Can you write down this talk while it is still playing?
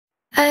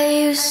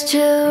used to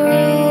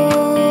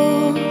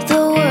rule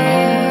the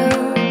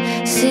world.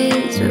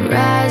 Seas would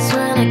rise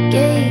when I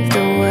gave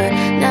the word.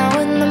 Now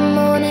in the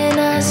morning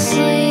I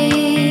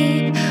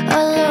sleep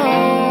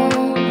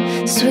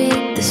alone.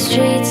 Sweep the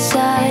streets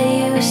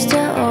I used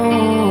to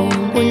own.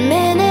 One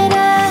minute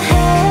I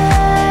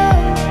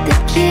held the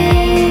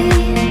key.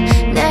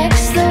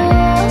 Next the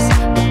walls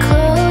were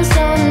closed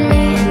on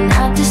me, and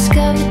I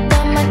discovered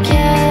that my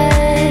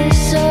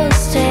castle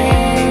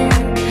stand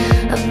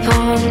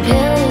upon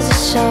pillars of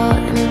salt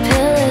and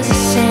pillars of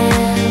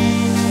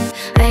sand.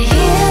 I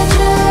hear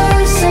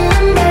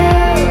Jerusalem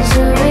bells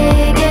are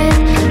ringing,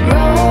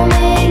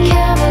 Roman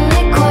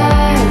Catholic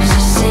choirs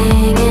are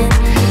singing.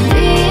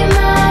 Be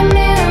my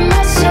mirror,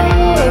 my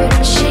sword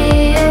and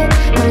shield,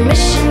 my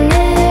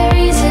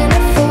missionaries in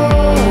a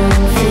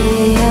foreign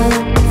field.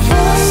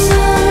 For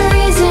some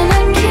reason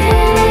I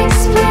can't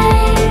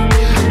explain,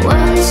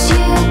 once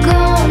you're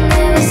gone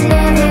there was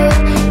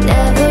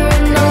never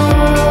an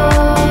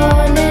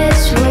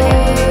honest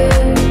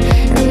word.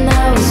 And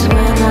that was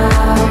when I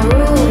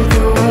ruled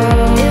the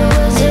world. It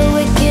was a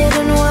wicked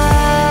and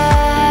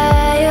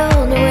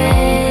wild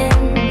wind,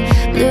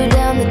 blew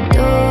down the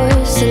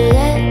doors to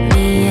let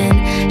me in.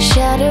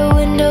 Shattered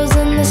windows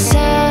and the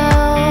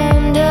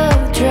sound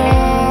of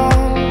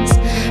drums.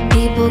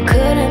 People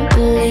couldn't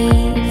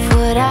believe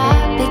what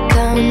I'd become.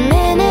 One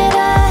minute I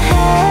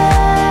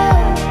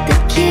held the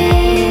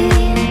key.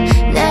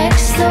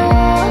 Next the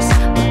walls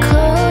were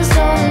closed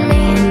on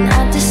me, and I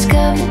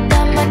discovered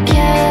that my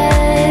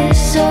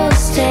castle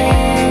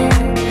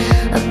stand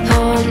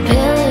upon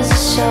pillars of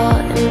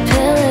salt and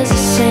pillars of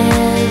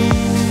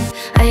sand.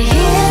 I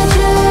hear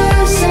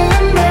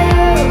Jerusalem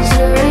bells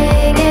are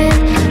ringing,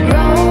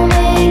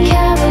 Roman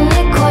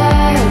Catholic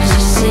choirs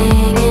are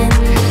singing.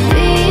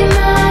 Be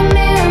my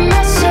mirror,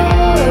 my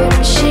sword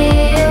and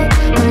shield,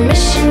 my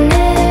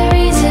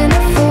missionaries in a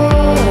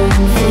foreign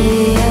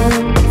field.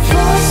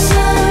 For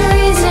some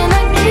reason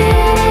I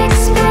can't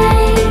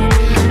explain,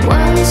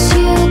 once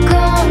you're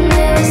gone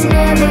there was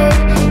never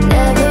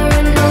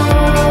an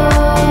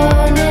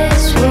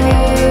honest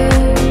word.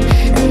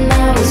 And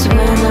that was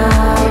when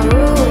I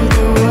ruled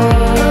the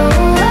world.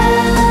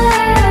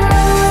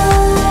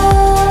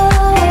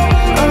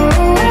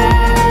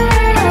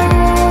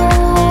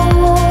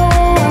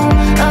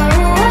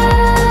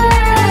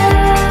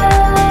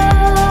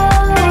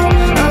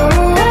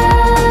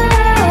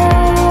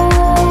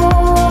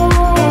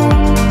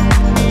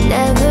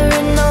 Never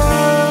an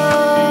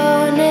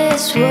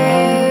honest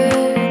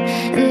word.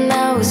 And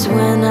that was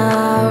when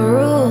I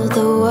ruled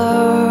the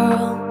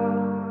world.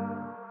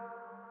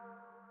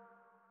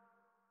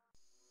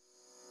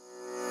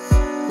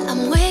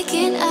 I'm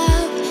waking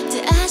up to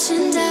ash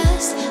and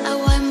dust. I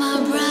wipe my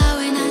brow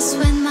and I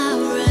sweat my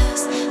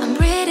rust. I'm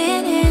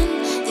breathing in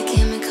the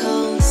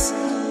chemicals.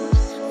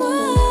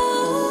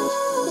 Whoa.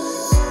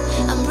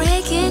 I'm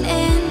breaking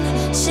in,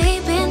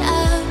 shaping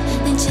up,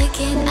 then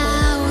checking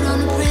out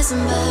on a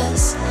prison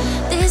bus.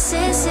 This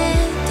is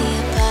it, the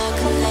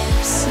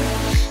apocalypse.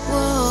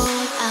 Whoa,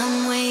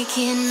 I'm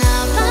waking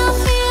up. I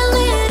feel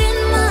it in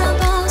my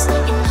bones,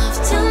 enough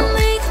to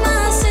make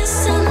my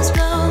systems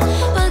blow.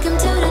 Welcome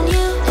to the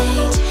new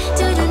age,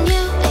 to the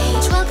new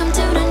age. Welcome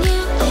to the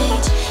new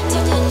age, to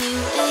the new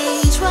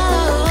age. Whoa,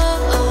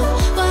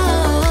 whoa,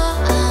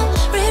 I'm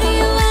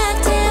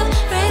radioactive,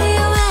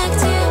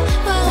 radioactive.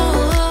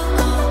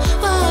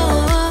 Whoa,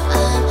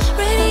 I'm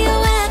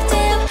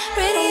radioactive,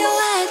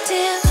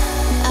 radioactive.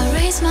 I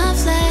raise my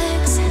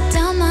flags,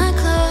 down my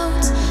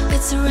clothes.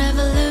 It's a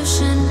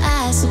revolution,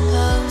 I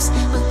suppose.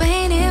 We're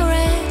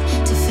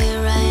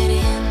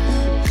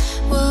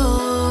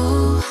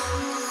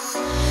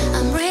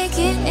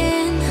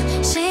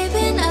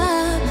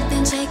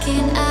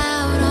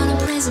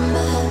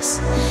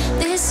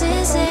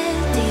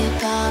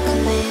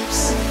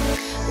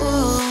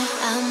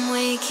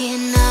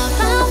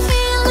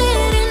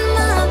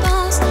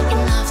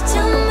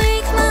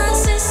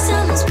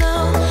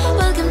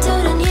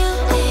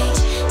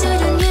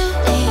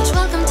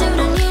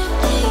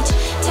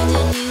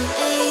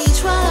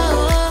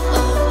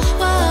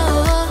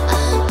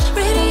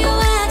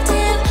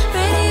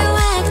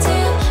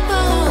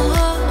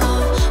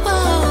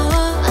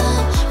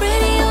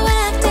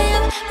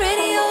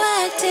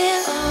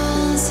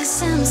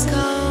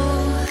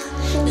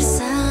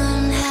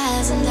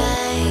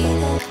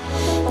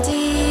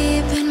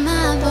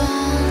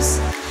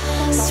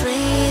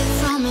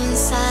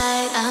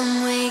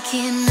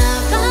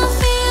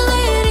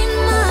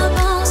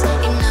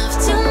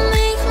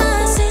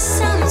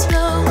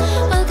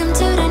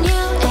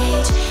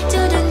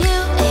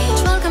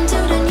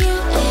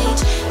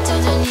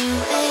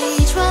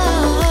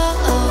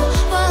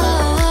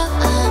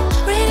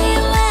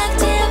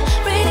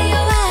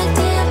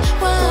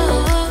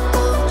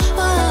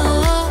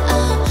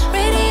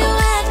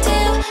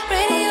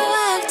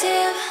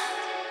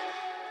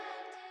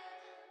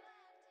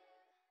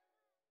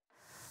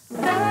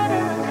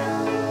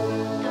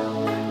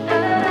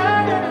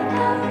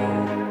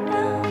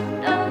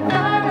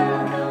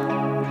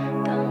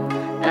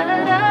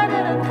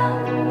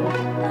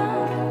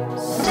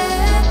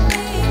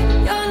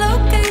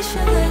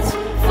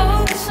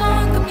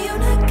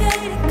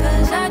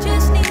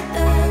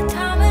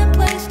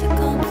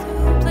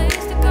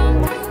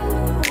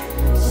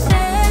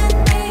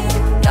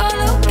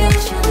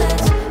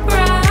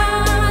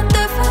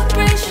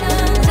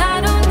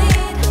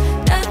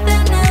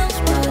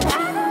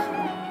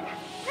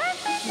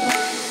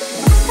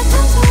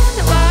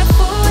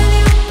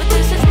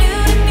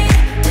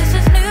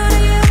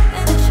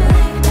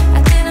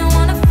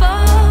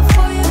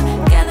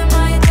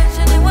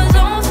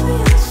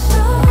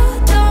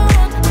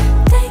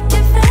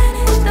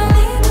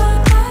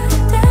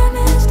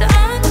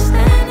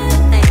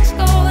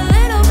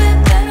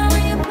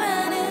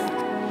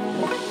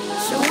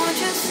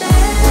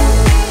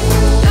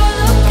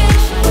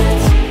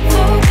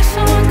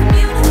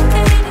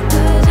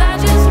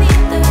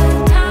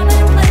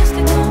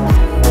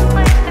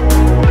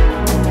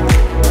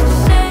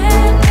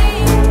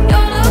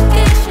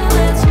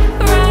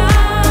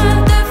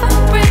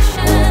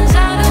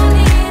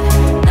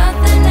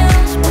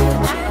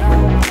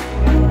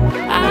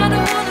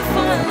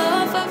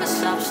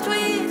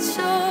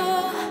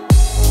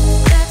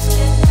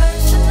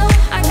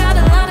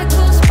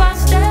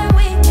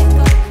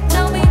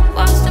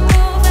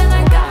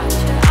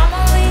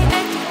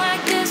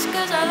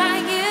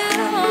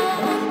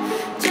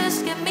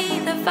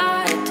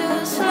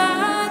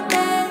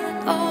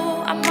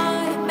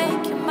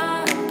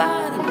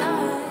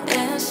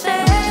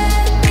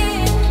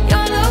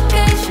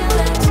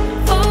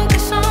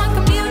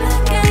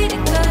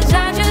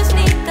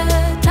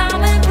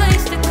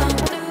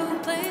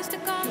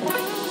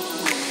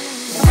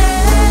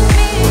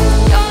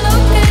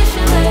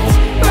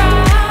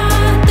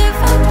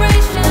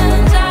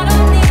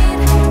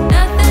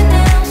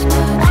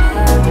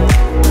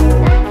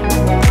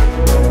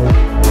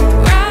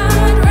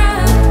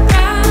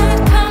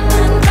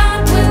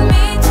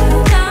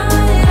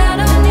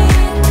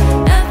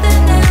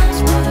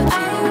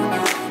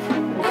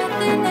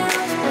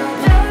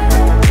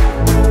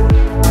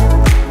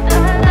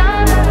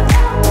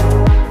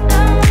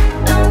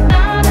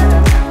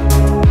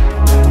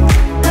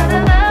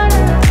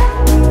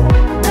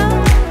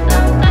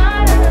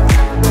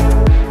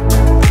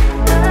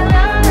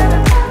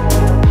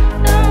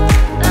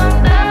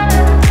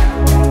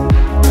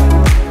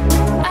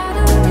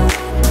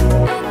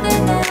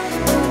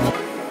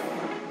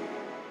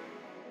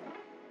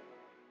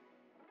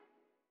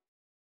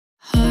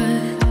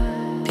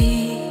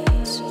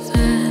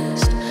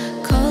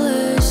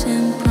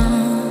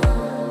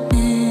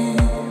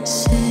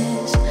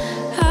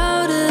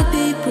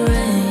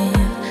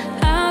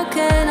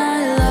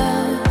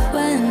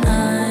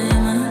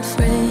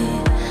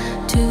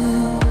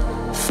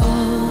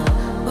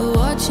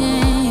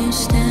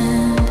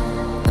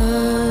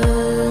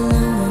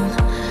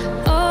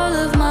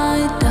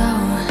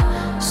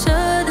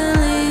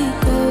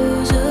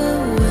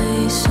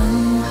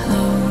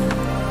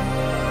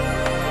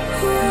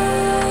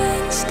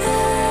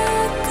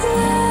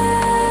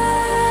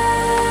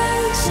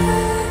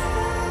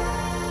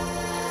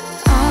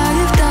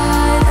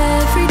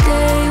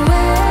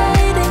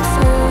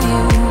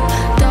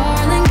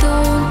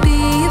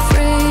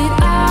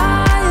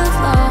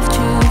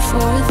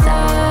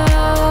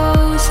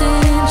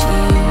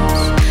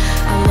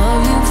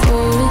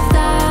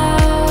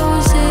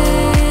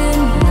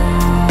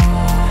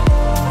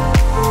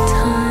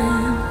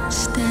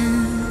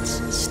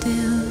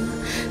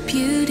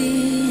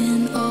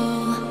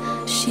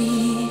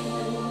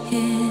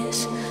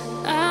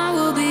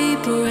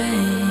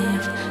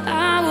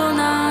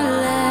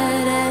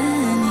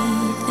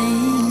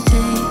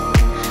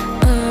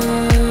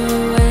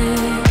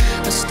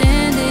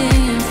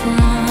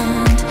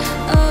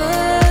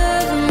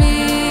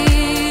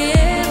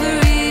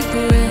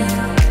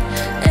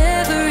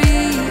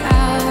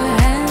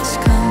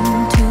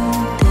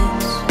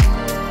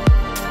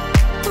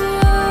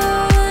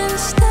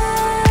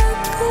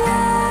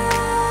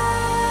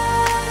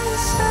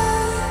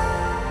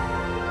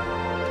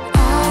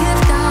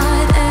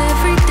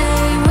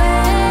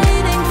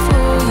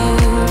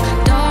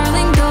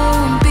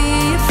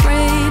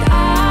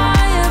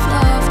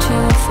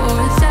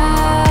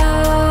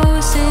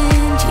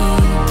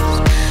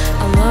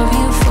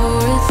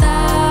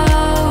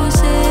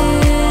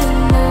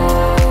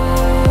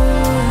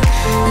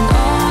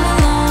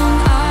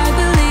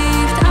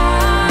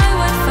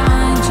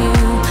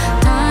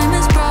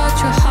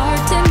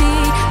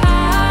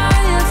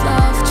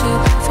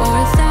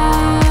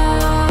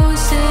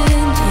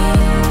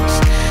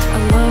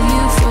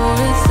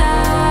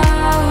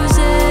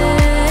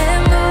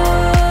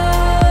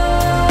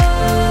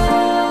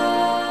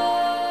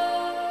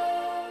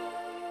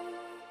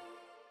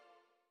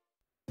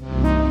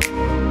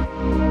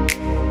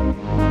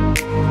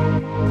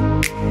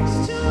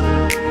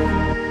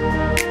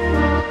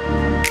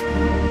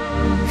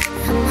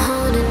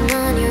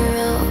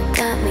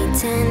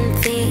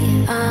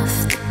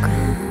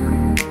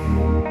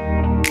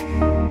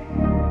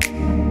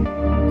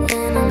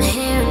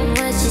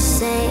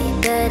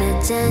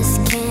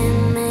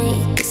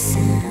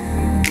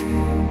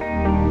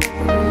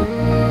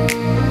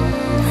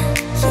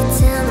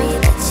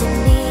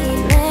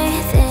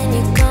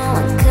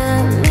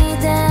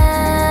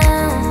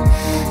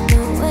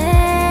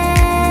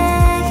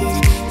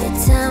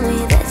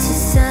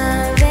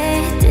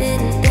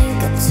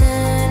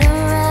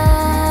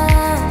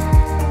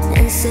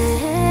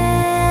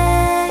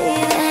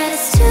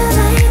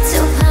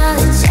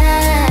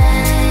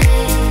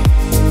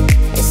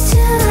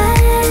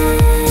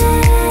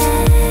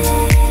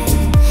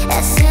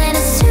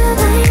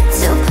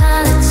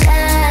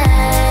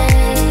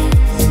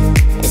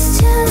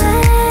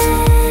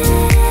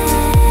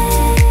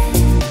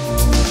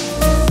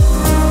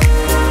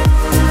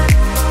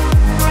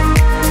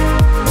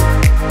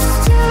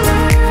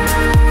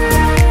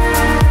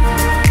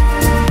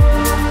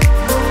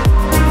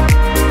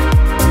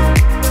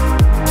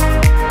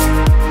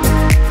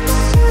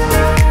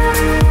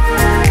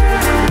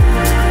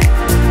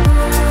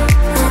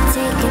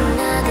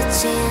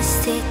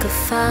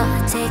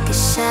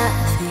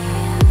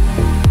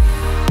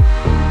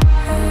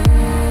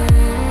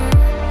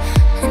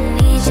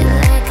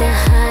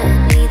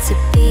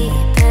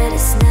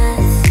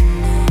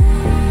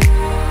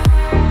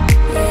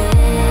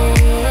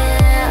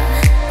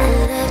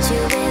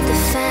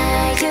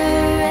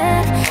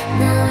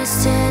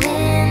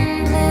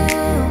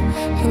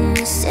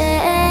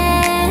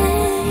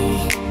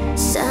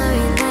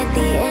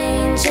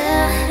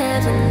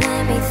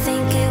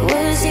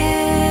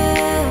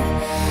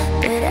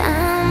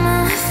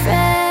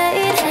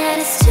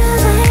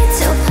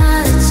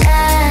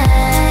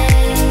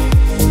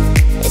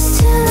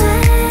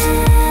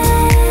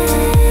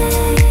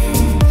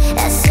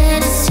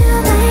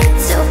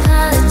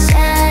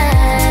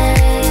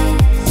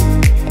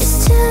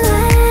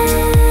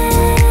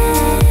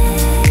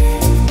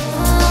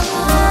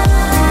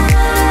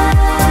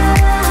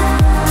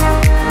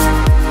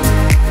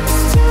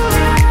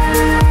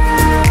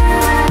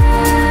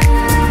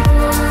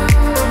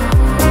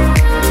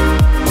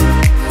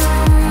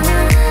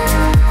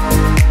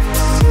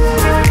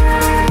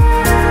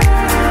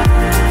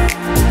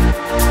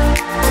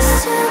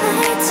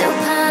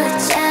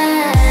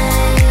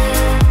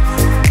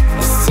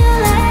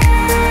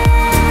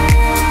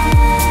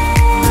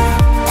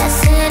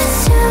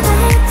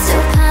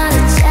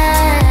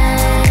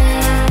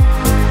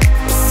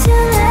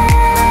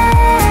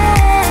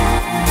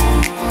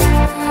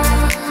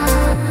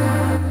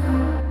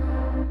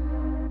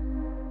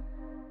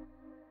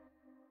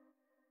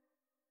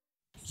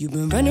You've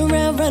been running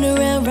around,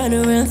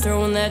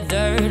 throwing that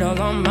dirt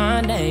all on my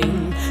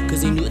name.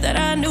 Cause you knew that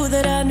I knew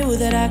that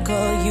I'd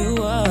call you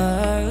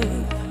up.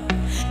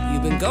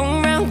 You've been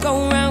going around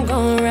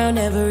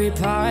every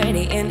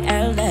party in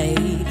LA.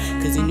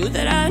 Cause you knew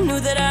that I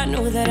knew that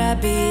I'd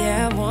be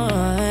at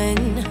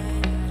one.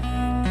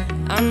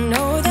 I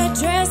know that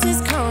dress is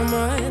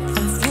karma,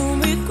 perfume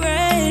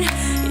regret.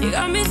 You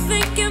got me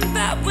thinking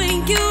about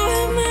when you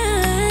were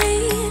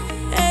mine,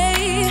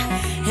 hey.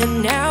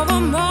 And now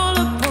I'm all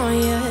upon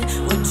you,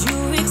 what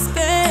you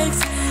expect.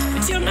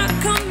 But you're not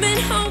coming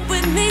home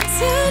with me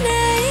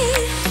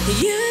tonight.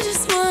 You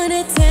just want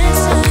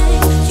attention,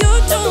 you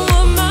don't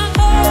want my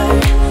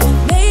heart.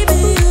 Maybe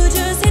you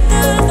just hate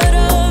the thought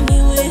of me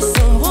with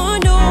someone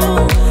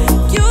new.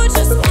 You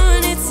just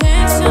want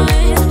attention,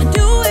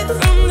 do it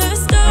from the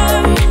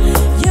start.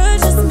 You're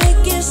just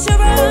making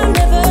sure I'm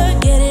never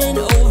getting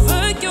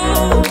over you.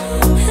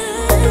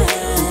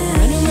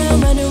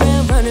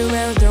 Run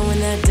around, throwing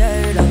that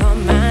dirt all on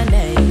my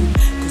name.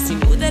 Cause you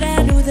knew that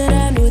I knew that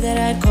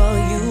I'd call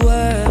you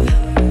up.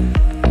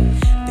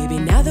 Baby,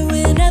 now that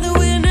we're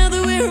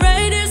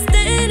right here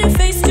standing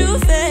face to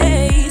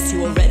face,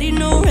 you already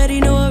know that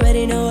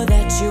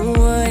you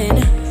won.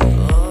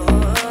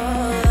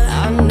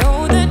 I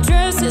know that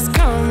dress is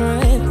karma,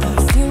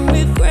 perfume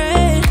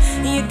regret.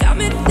 You got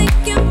me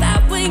thinking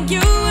about when you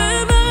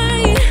were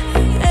mine,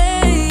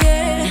 hey,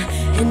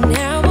 yeah. And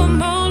now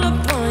I'm all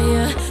upon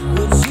you,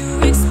 what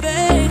you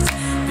expect.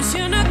 But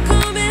you're not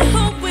coming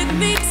home with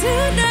me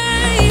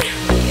tonight.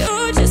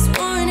 You just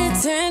want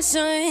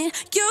attention,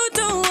 you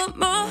don't want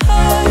my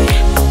heart.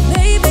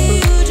 Maybe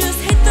you just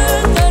hate the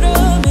thought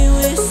of me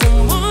with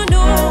someone new.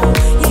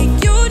 Yeah,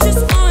 you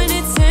just want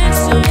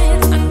attention,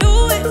 I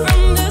knew it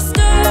from the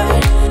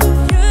start.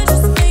 You're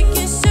just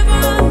making sure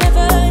I'm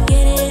never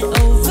getting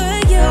over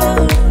you.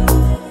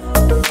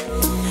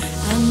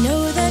 I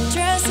know that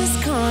dress is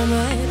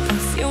karma,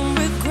 perfume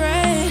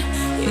regret.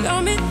 You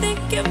got me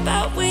thinking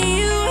about when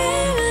you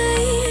were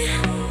mine.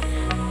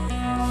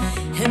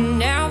 And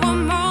now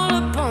I'm all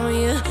upon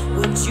you,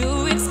 what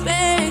you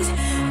expect.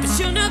 But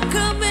you're not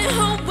coming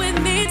home with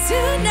me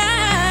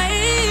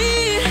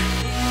tonight.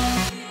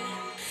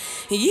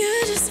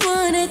 You just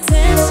want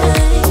attention,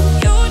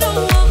 you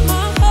don't want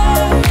my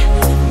heart.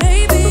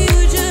 Maybe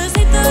you just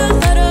hate the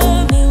thought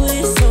of me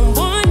with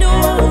someone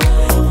new.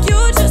 You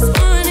just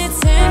want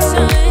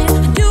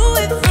attention, do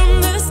it from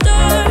the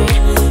start.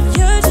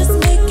 You're just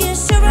making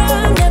sure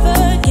I'm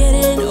never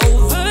getting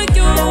over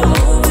you. What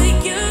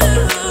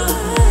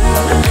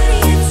are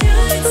you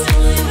doing to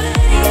me? What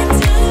are you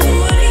doing?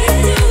 What are you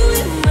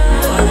doing, ma?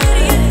 What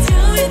are you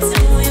doing to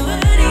me?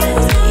 What are you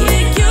doing?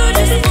 Yeah, you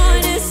just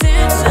want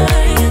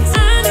attention, I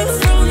knew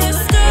from the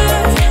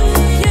start.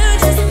 You're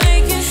just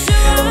making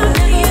sure I'm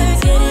never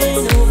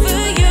getting over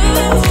you.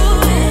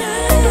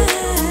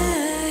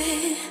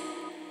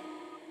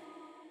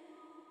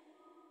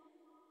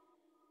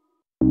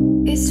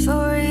 It's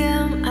 4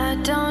 a.m., I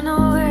don't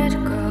know where to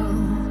go.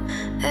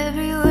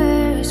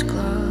 Everywhere is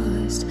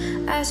closed,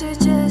 I should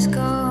just go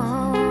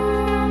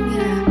home,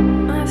 yeah.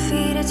 My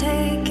feet are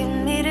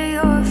taking me to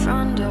your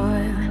front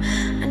door.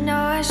 I know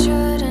I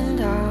shouldn't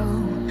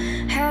go,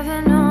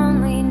 heaven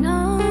only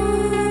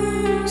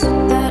knows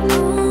that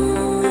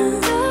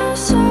on the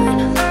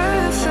side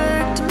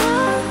perfect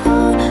my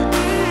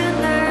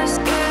loneliness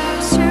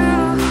gives you,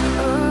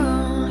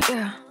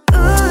 yeah.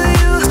 Ooh,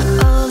 you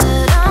all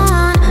that I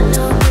want,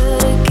 no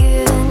good at giving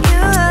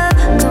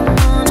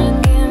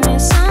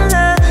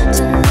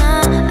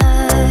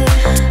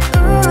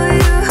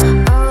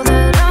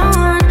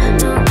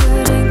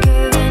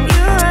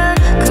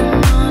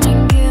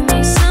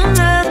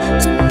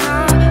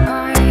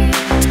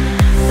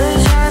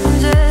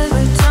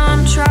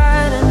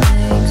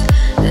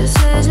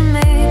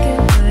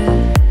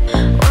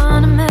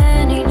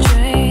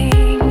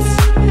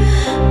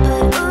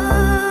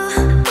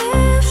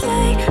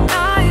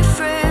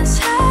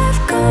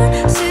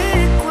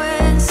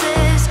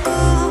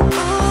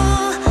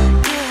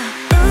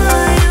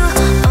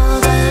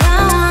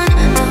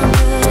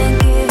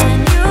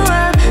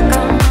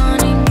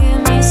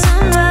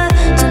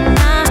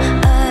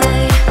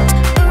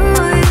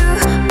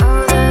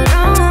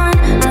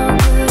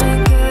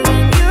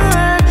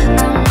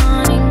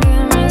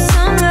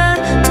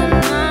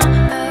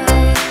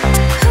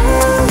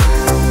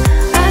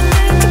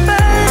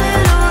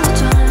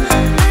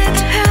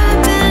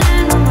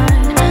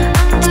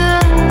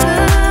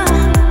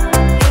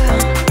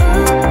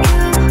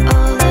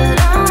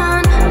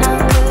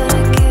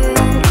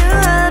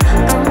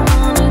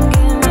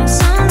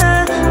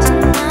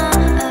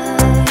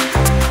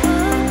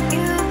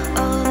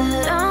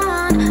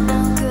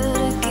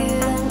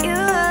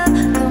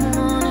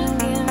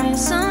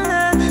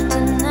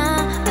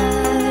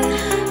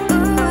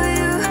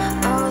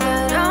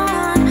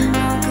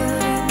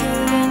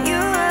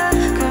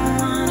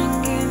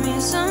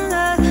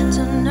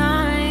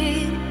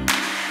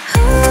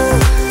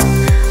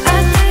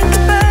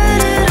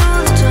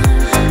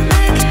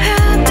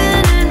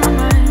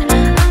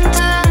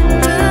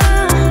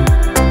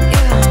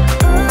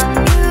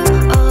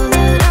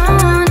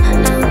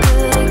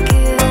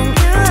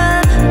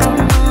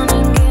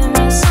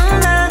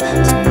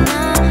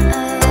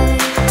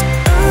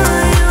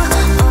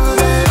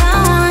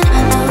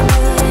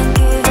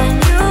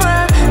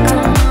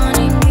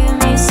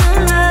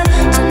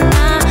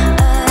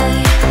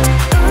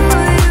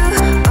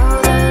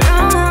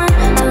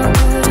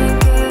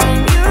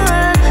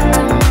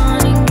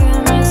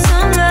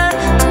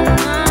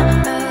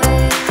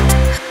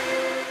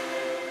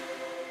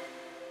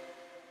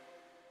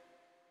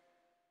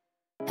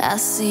I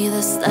see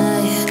the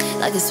sky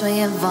like a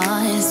swaying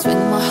vine,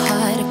 swing my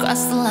heart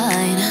across the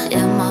line.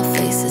 Yeah, my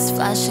face is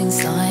flashing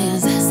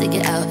signs. Seek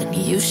it out and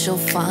you shall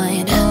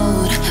find.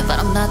 Old, but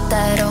I'm not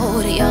that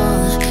old.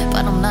 Young,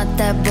 but I'm not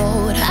that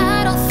bold.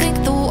 I don't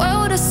think the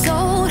world is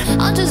sold.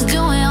 I'm just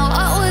doing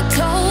what we're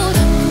told.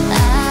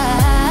 I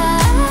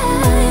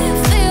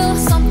feel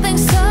something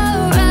so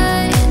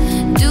right,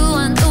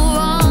 doing the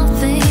wrong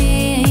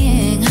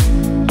thing.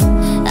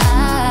 I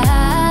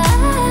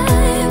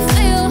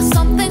feel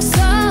something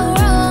so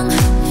wrong,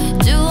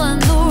 doing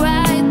the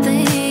right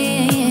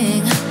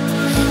thing.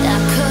 I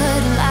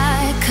couldn't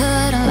lie,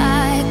 couldn't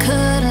lie,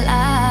 couldn't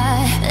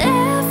lie.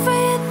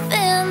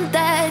 Everything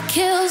that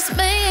kills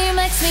me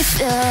makes me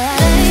feel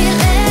right.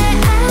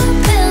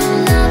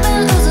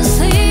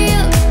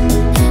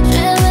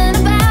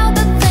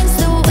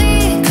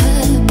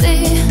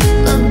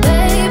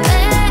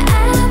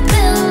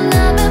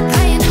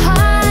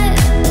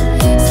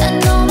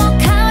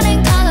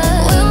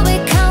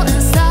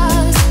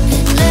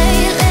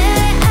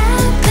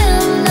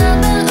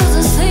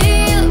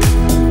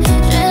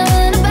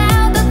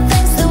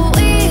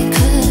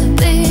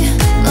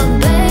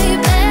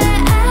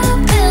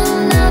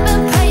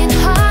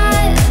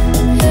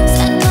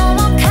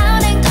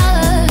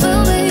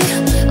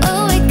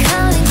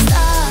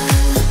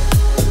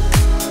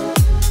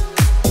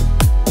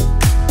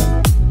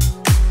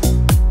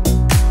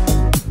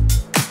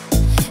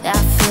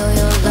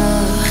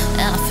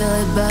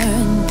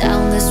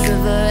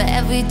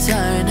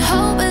 Turn.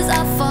 Hope is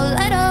a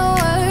four-letter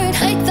word.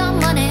 Make the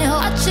money,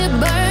 watch it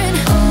burn.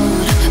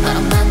 Old, but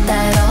I'm not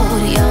that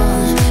old.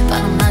 Young,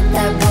 but I'm not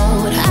that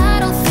bold. I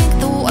don't think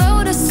the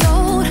world is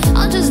sold.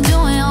 I'm just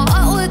doing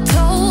what we're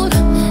told.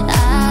 I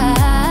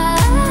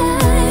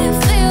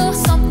feel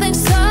something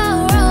so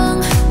wrong,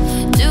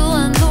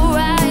 doing the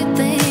right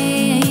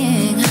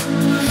thing.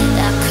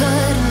 I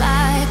couldn't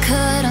lie,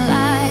 couldn't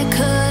lie,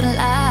 couldn't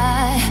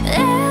lie.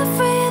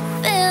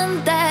 Everything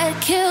that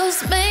kills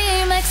me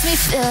makes me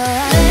feel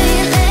right.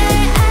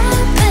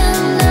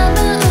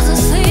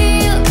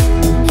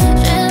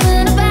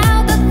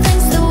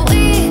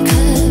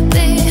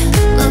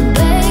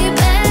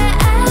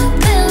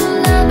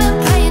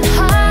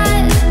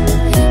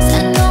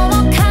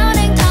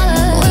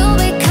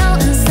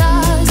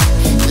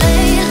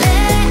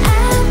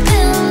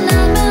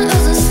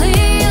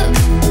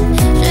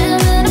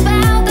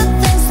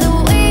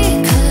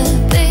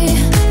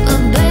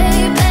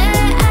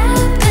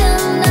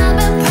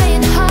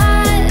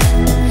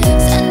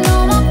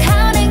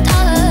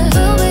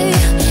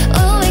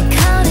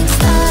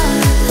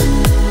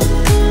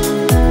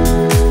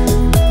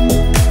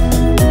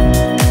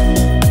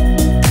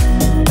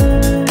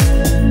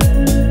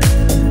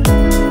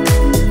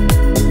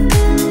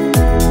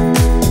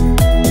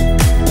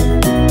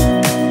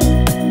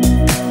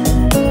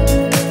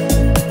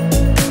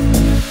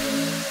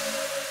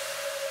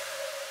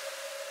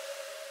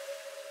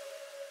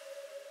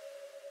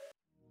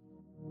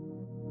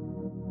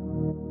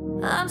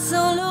 I'm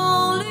so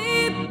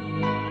lonely.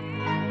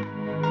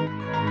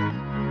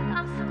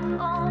 I'm so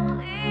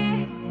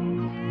lonely.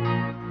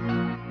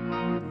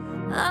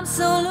 I'm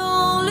so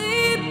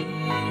lonely.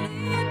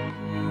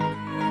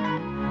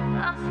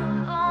 I'm so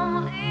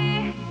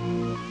lonely.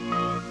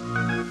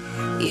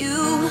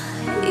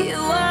 You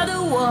are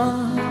the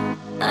one.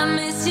 I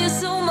miss you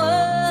so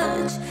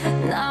much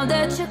now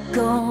that you're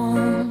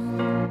gone.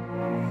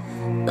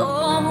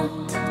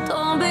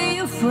 Don't be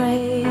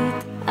afraid.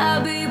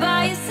 I'll be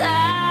by your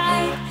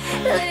side,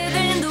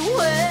 leading the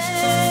way.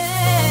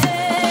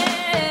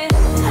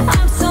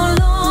 I'm so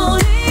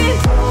lonely,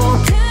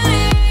 broken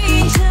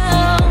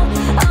angel.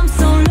 I'm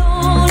so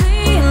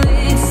lonely,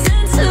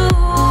 listen to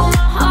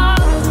my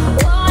heart.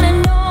 One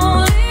and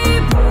only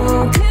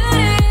broken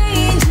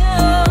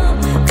angel.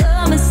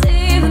 Come and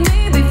save me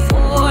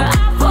before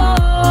I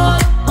fall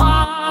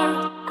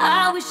apart. I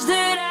wish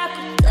that I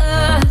could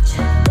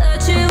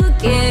touch you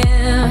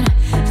again.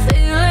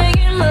 Feeling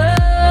in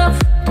love,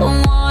 don't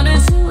want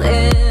it to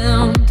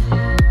end.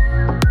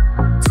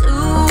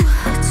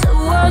 Two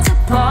worlds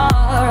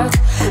apart.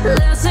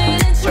 Lesson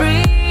and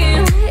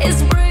dream is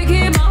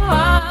breaking my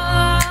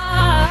heart.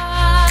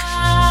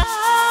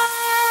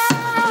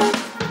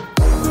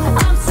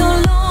 I'm so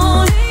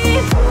lonely,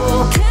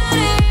 broken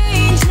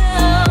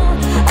angel.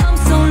 I'm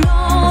so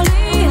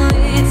lonely,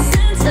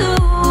 listen to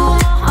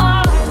my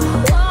heart.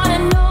 One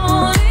and only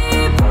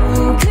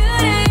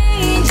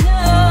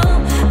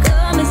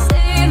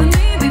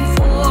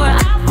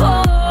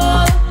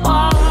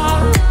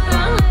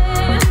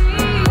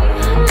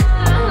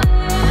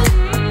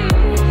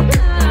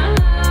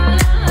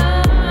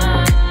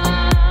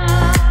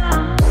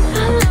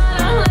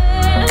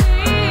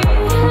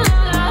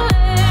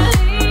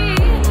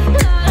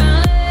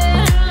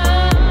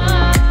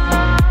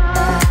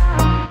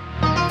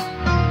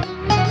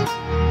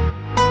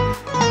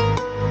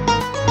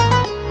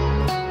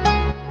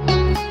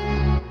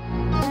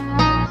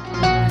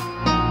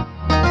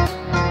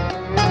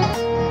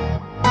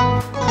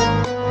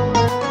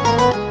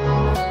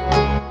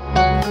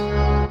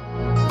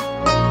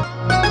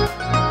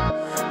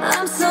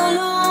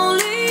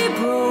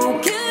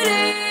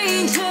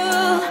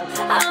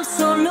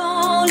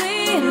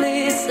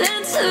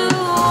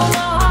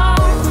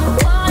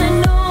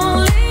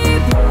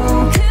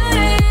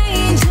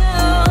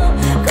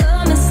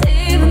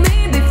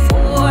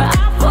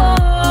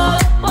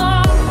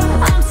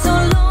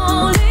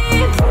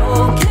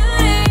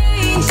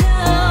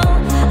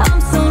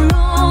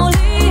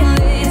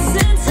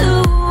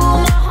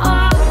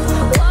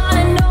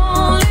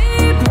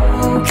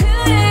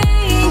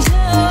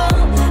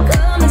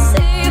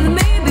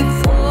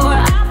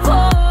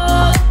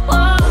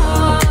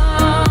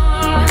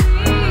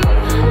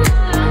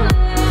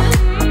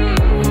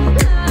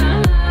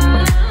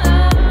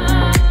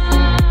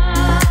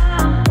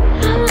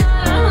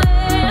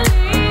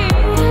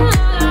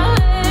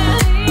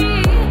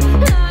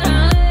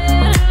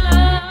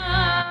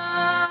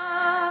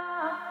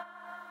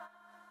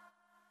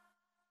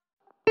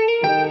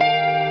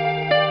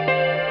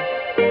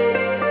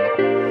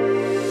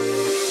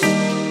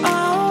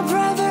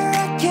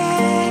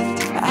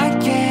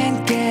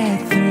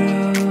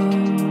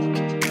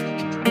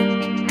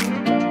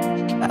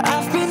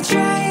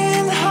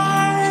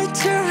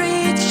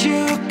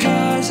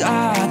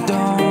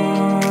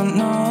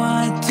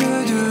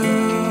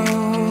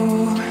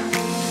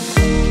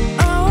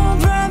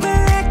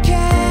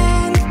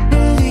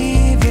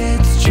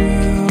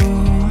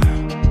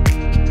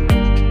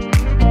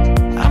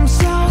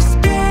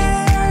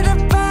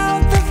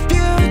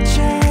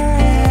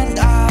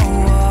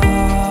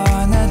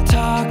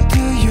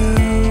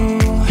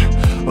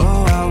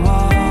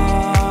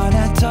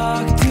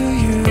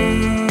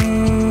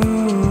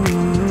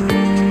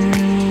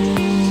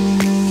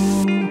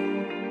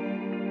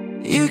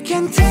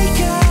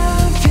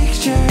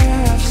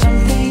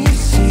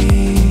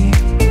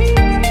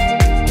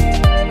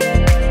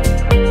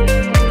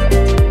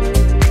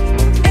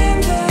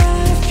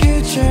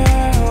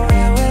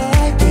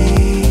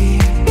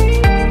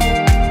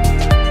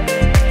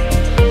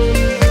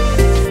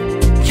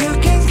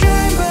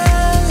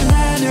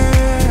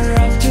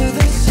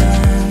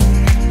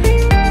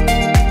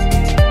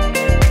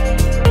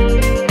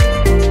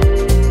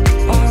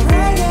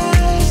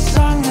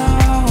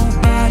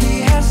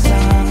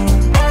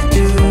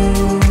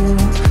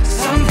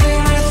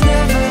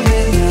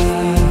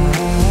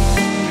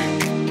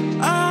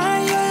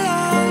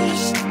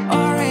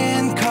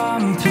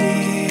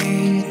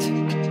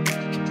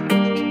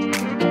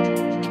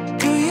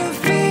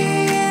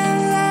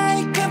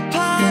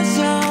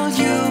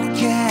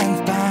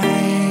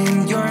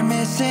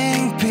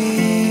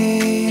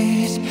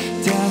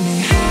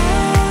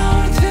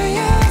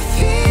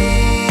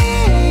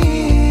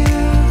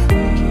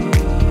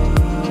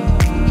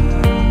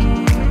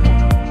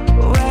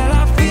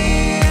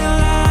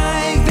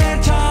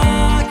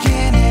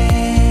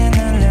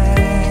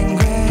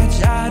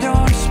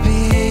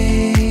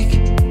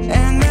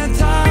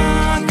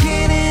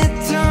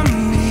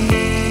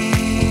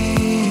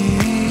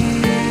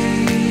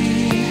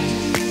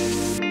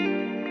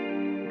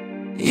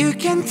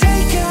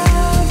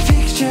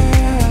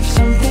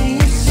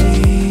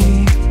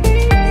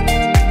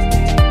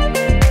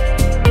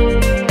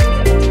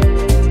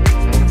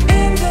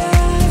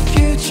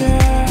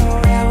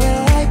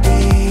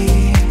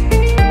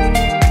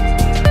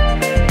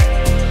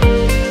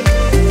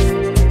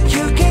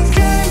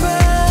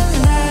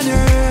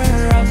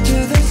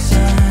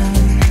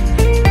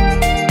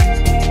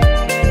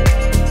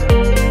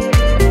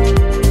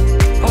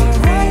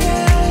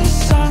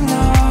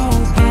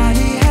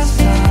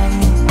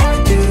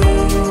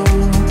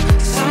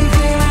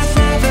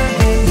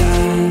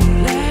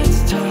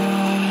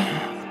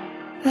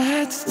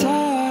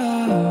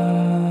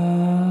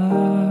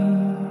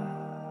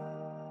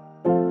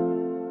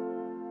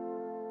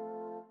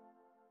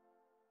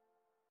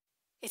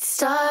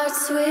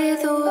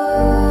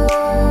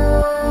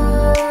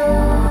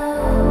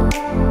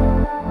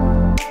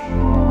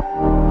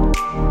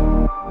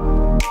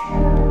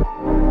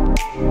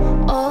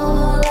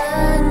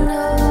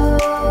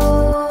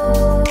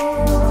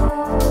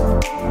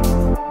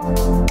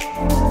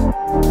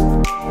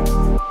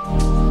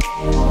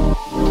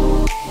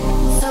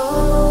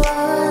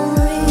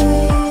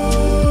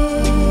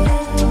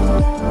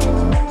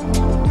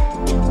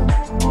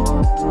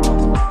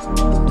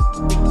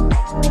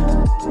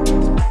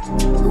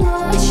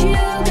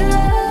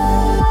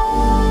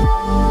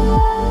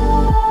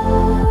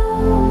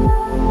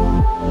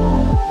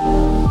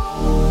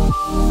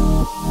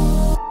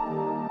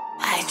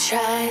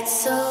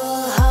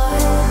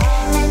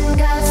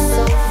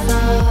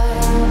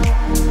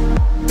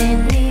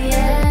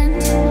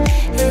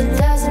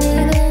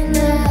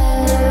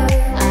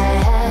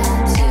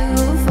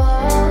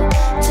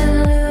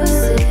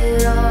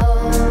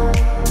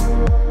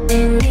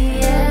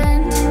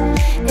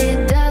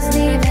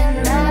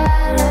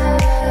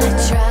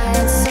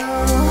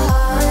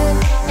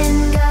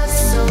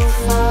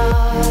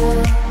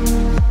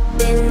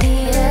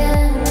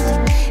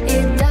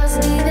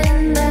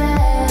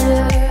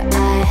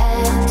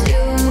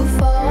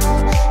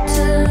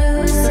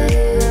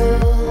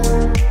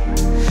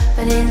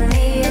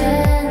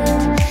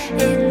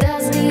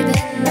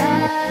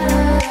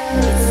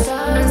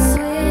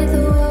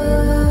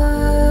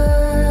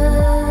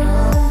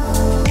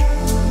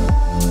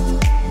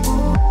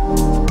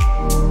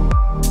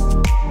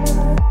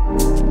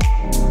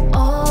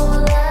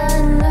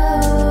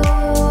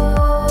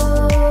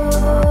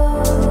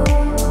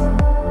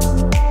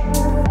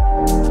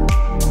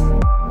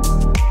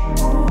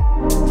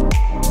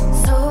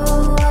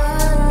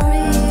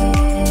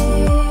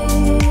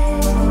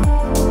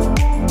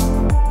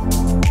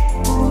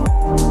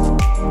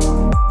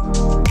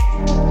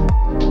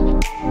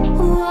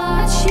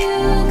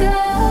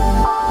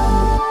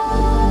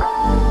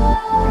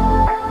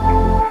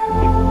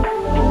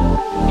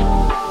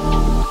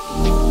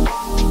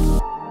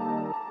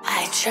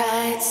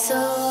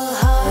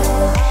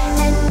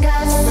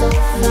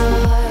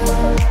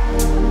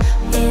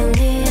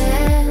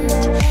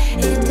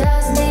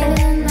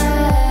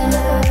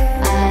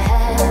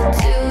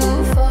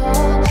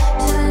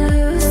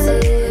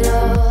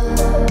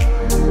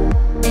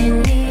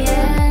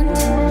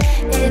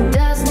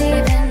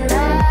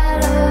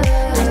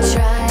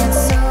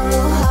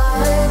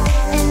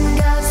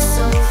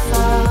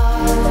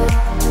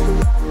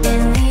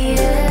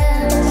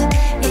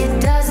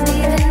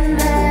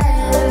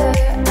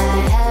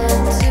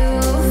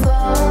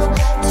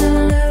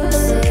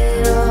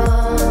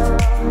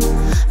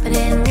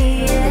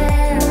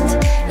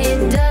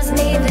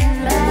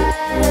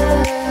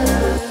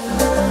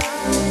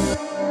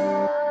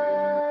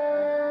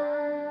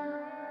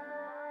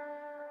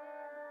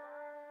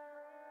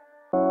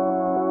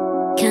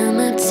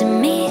to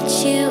meet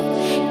you,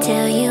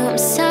 tell you I'm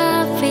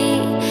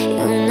sorry.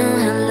 You know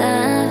how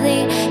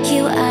lovely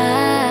you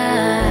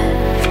are.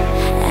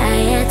 I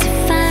had to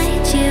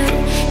find you,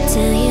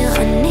 tell you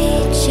I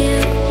need you,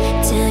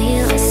 tell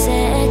you I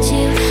set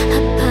you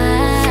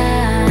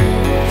apart.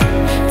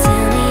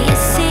 Tell me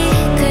your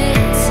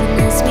secrets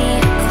and ask me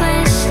your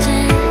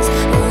questions.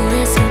 Oh,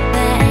 let's go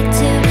back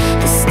to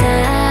the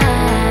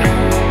start.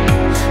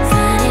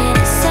 Running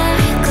in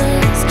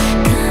circles,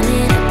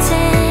 coming up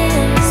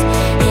tails.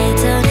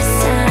 Heads on a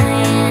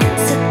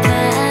science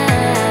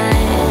apart.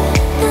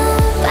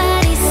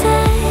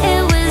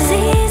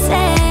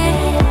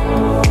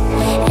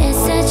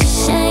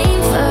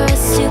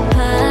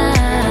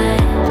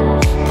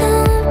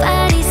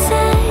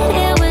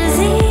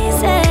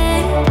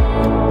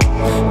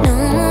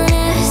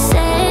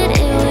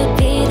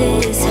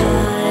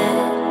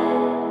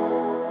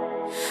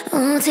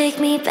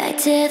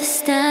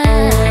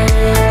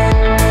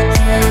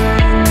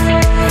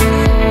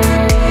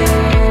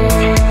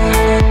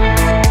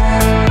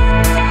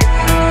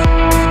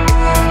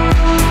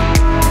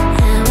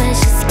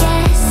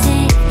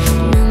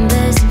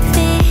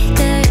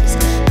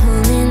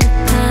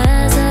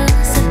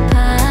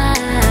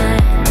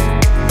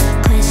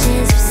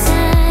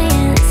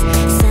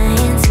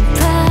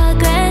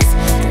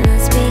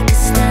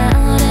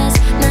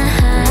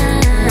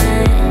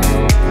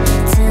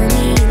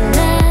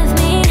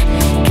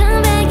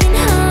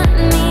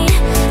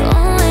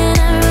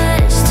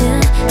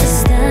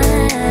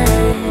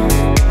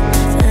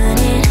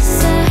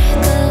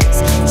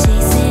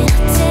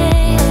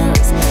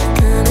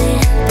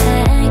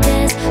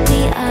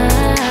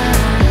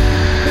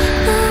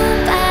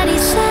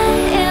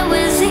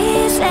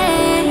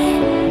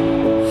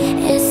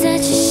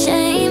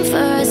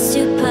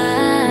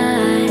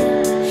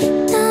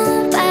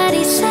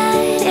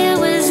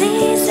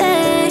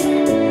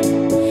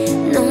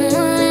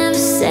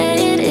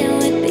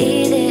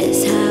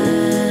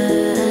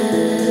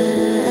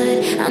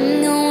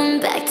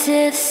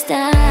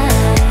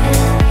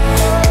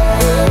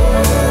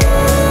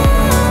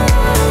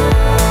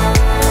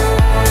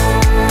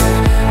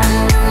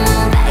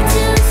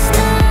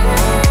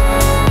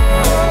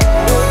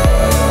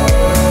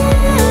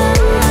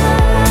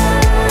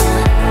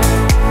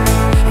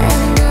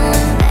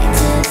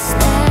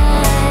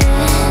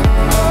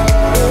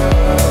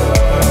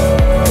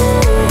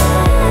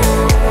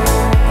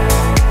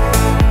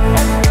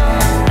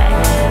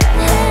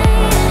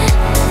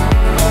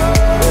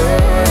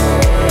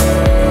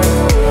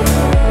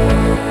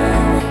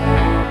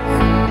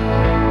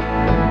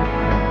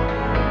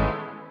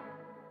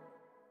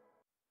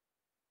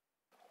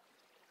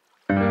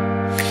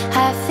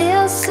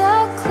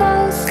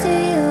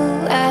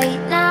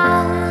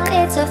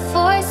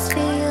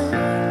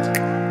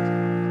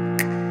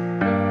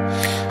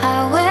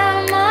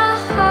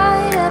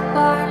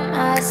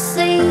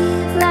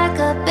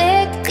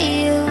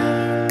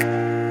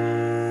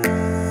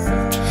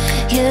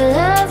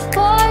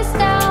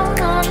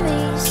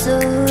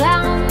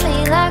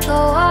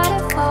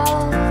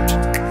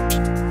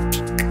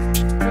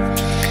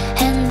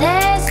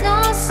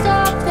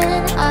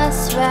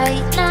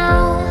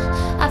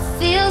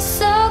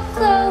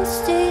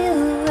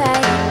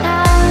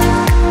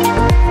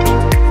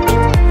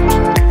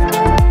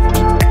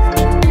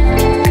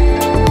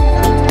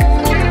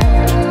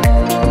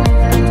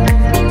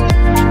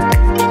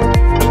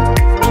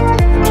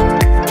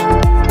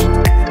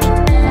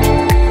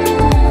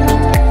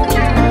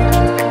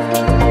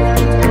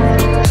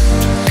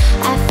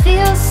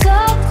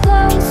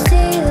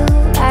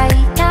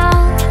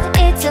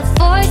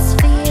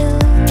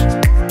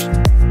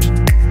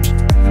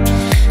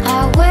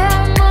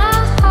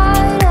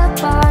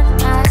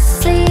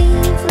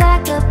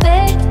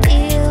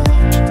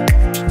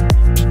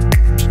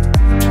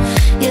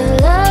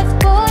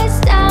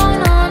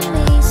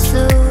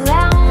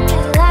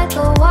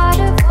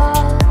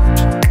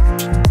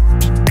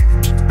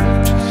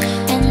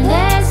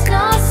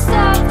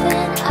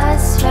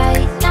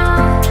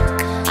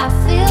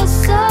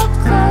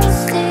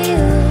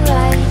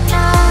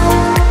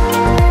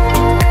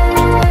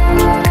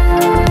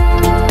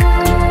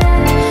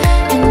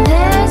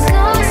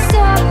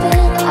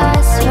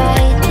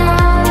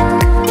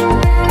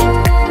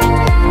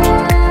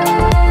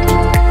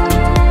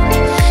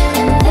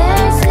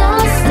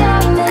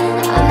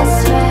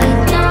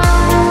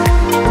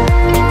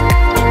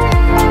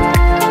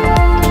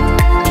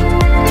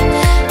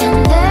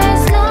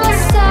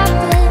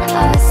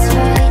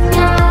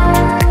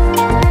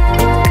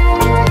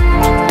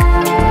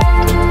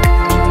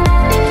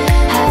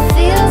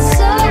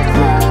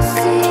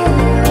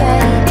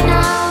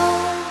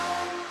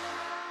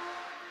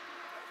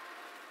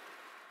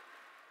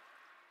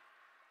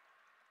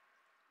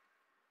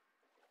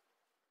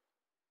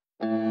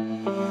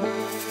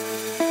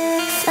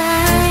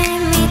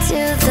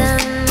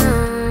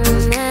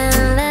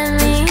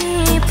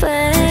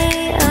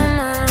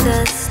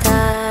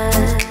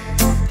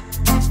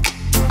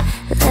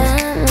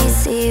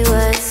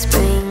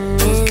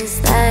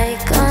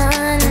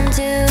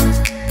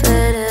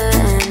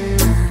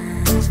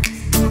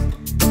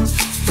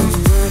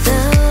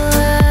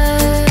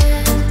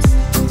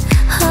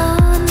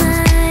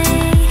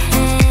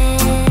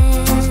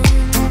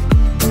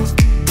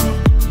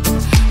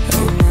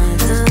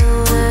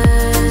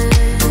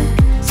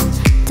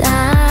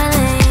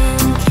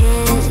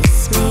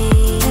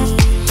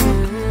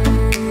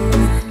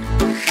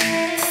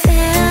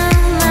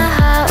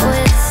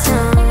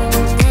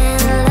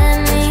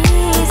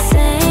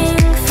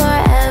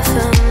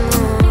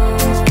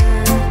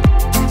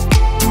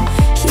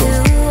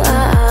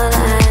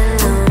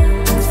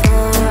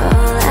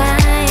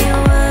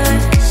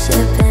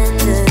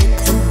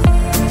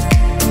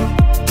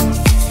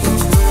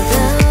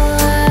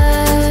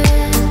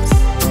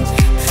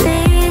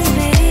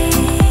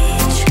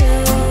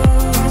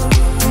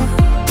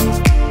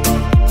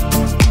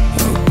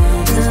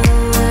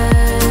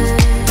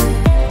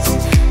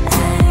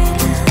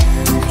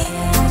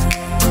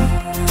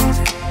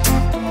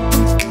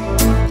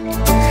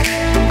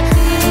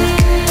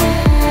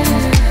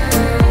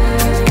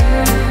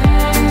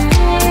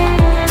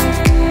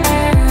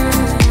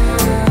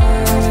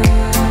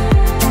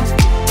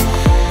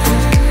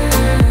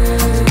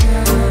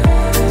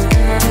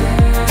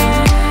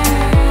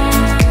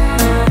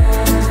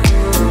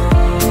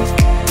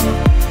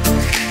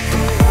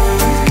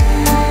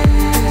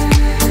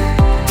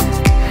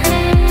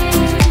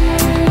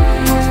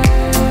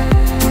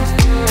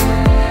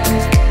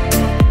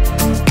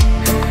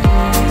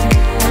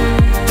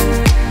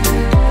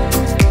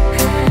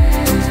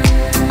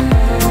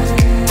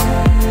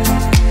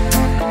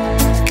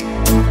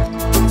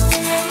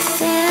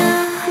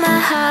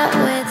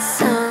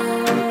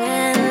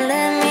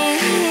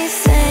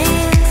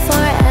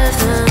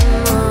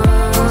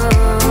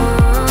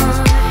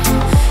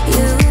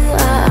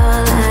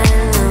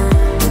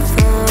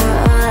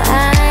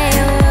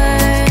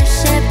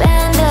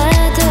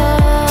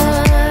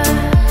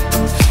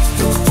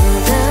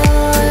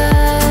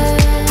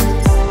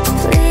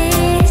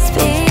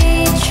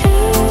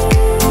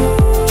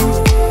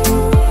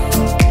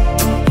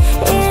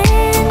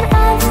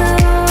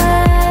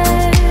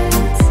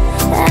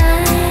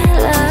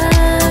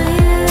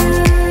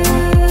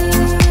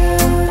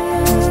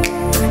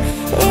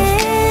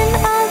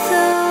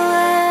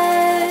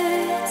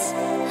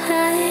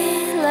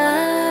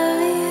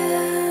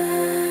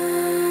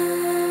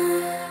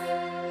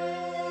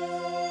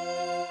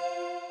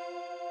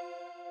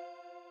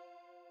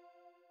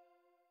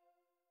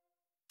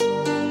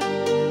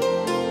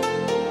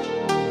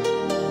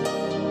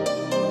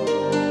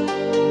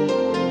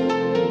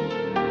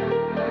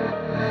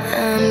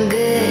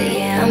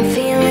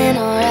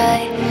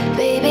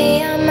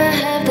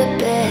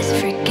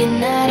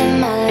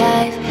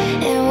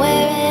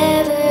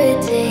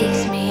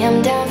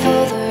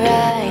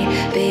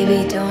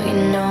 Baby, don't you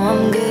know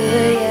I'm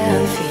good? Yeah,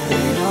 I'm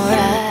feeling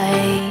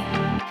alright.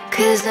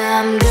 'Cause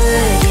I'm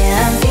good,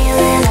 yeah, I'm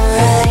feeling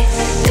alright.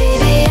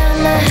 Baby,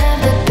 I'ma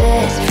have the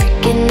best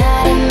freaking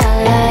night of my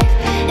life.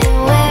 And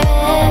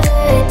wherever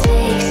it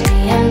takes me,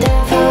 I'm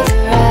down for the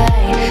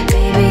ride.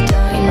 Baby,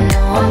 don't you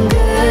know I'm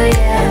good?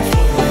 Yeah, I'm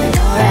feeling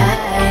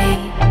alright.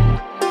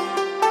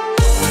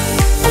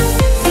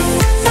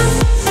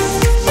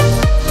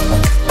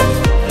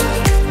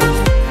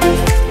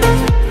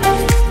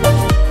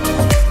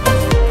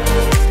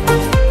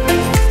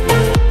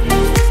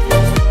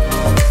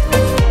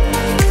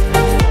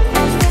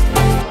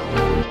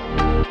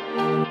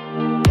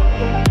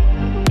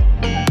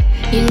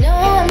 You know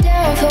I'm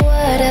down for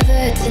whatever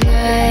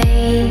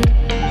tonight.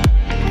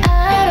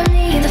 I don't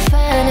need the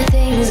finer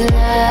things in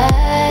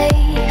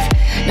life.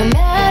 No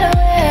matter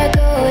where I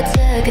go, it's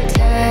a good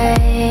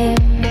time.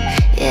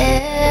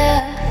 Yeah.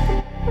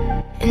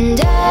 And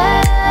I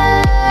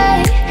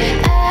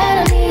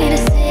don't need to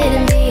sit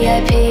in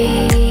VIP.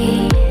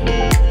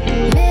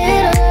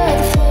 Middle of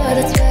the floor,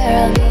 that's where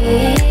I'll be.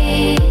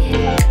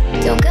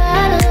 Don't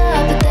got a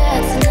lot, but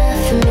that's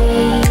enough for me.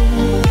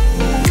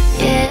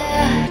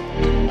 Yeah.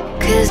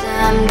 'Cause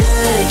I'm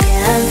good,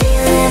 yeah, I'm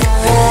feeling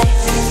alright.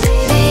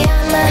 Baby,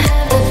 I'ma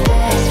have the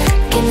best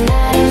freaking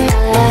night of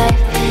my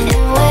life.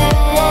 And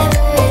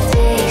wherever it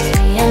takes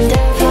me, I'm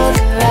down for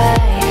the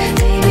ride.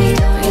 Baby,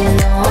 don't you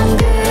know I'm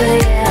good,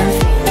 yeah, I'm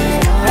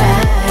feeling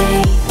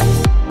alright.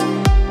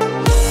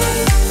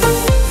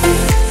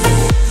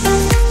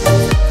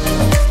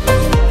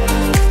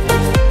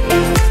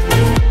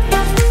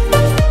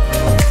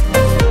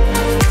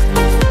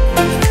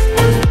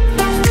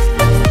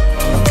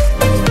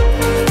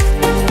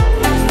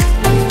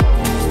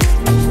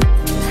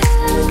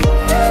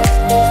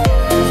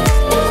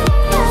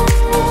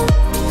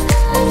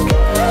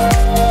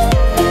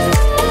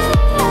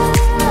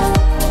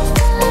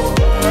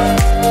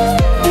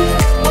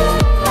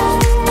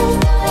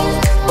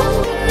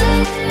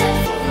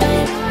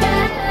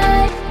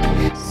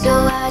 So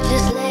I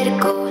just let it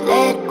go,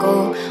 let it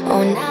go.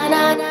 Oh na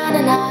na na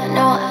na na,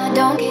 no I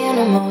don't care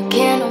no more,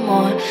 care no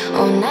more.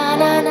 Oh na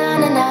na na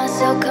na na,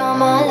 so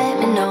come on, let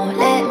me know,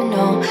 let me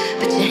know.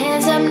 Put your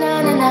hands up,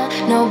 na na na,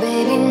 no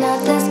baby,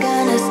 nothing's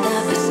gonna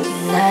stop us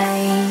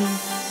tonight.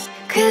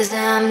 'Cause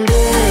I'm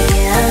good,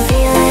 yeah, I'm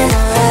feeling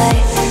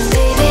alright.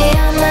 Baby,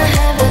 I'ma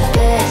have the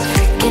best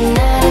freaking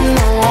night of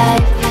my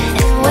life.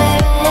 And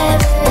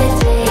wherever it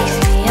takes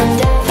me, I'm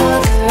down for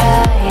the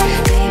ride.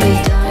 Baby,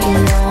 don't you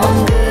know I'm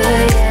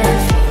good, yeah, I'm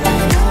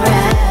feeling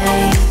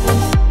alright.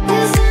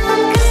 'Cause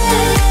I'm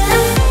good, yeah,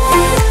 I'm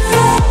feeling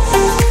alright.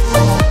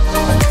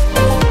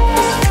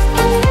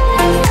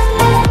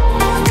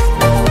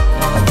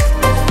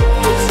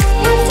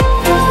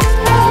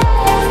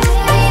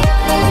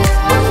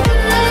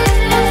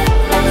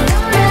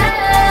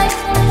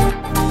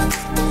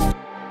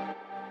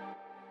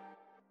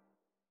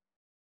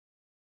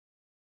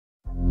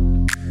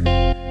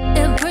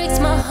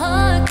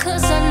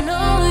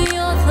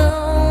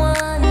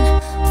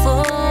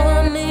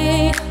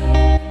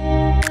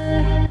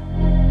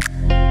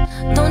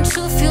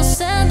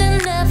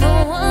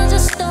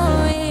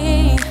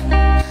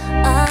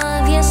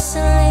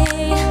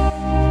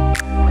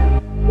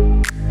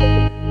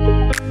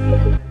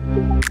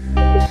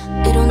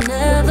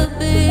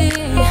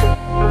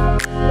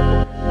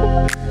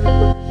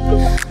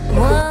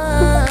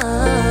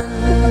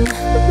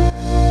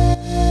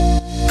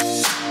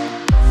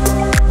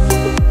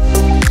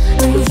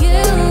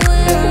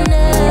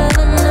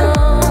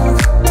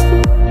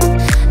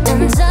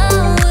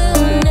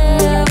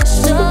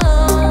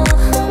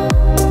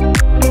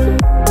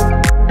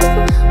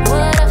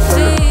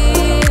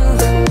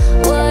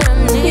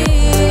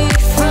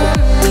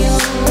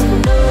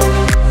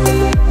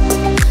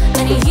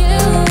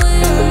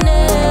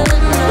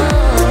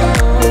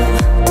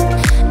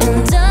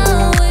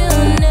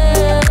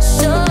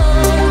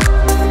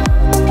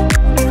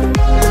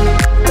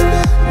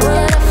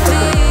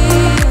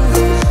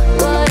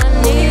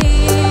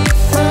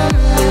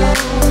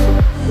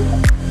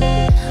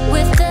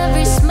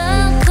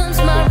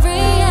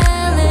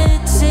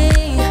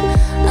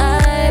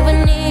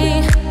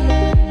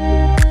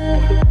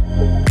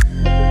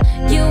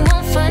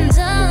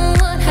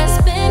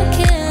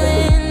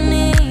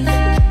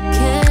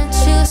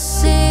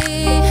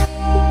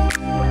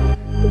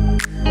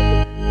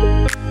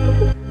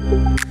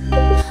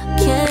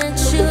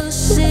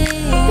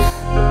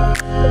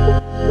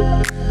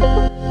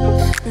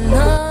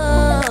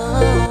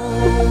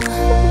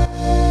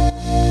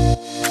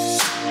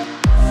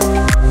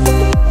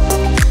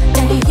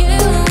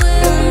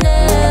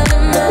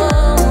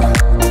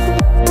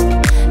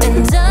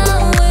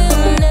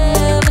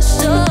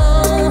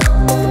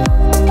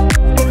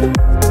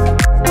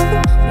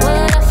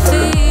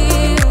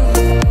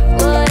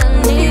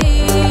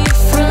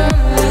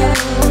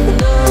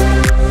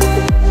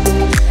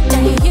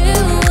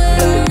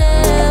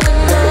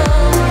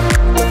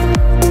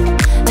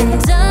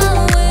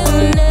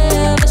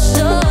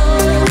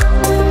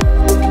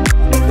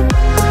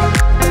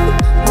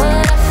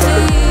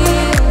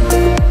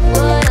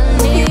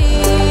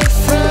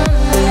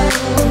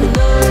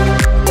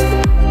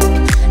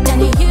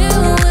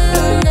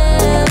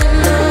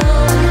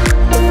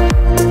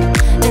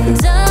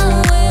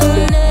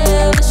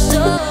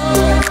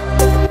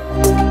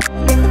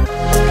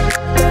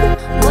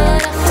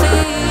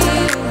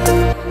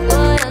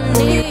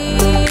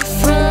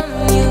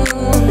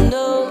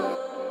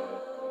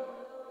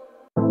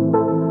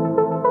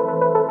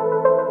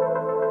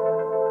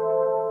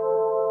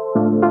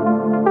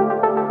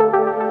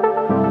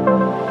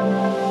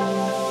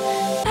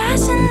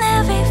 passing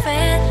every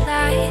red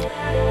light.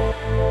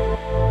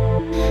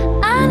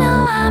 I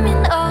know I'm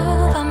in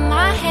over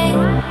my head,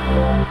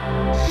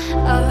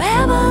 a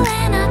rebel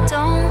and I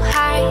don't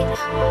hide.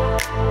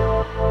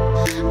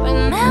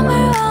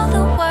 Remember all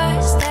the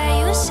words that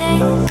you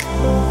said.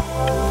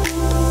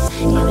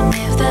 Even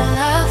if the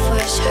love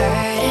was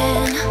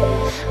hurting,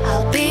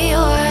 I'll be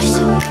yours,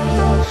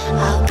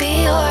 I'll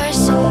be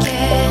yours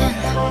again.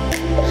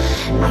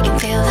 I can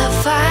feel the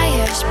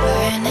fires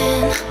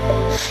burning,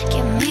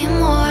 give me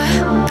more.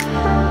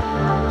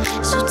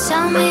 So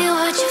tell me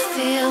what you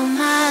feel,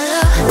 my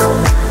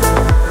love,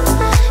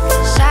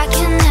 'cause I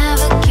can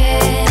never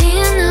get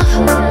enough.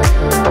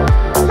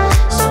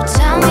 So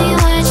tell me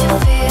what you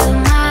feel,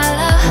 my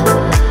love.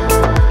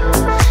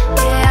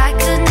 Yeah, I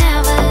could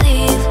never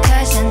leave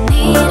 'cause I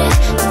need it,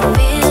 the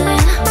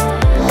feeling.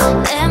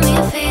 Let me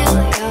feel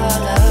your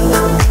love.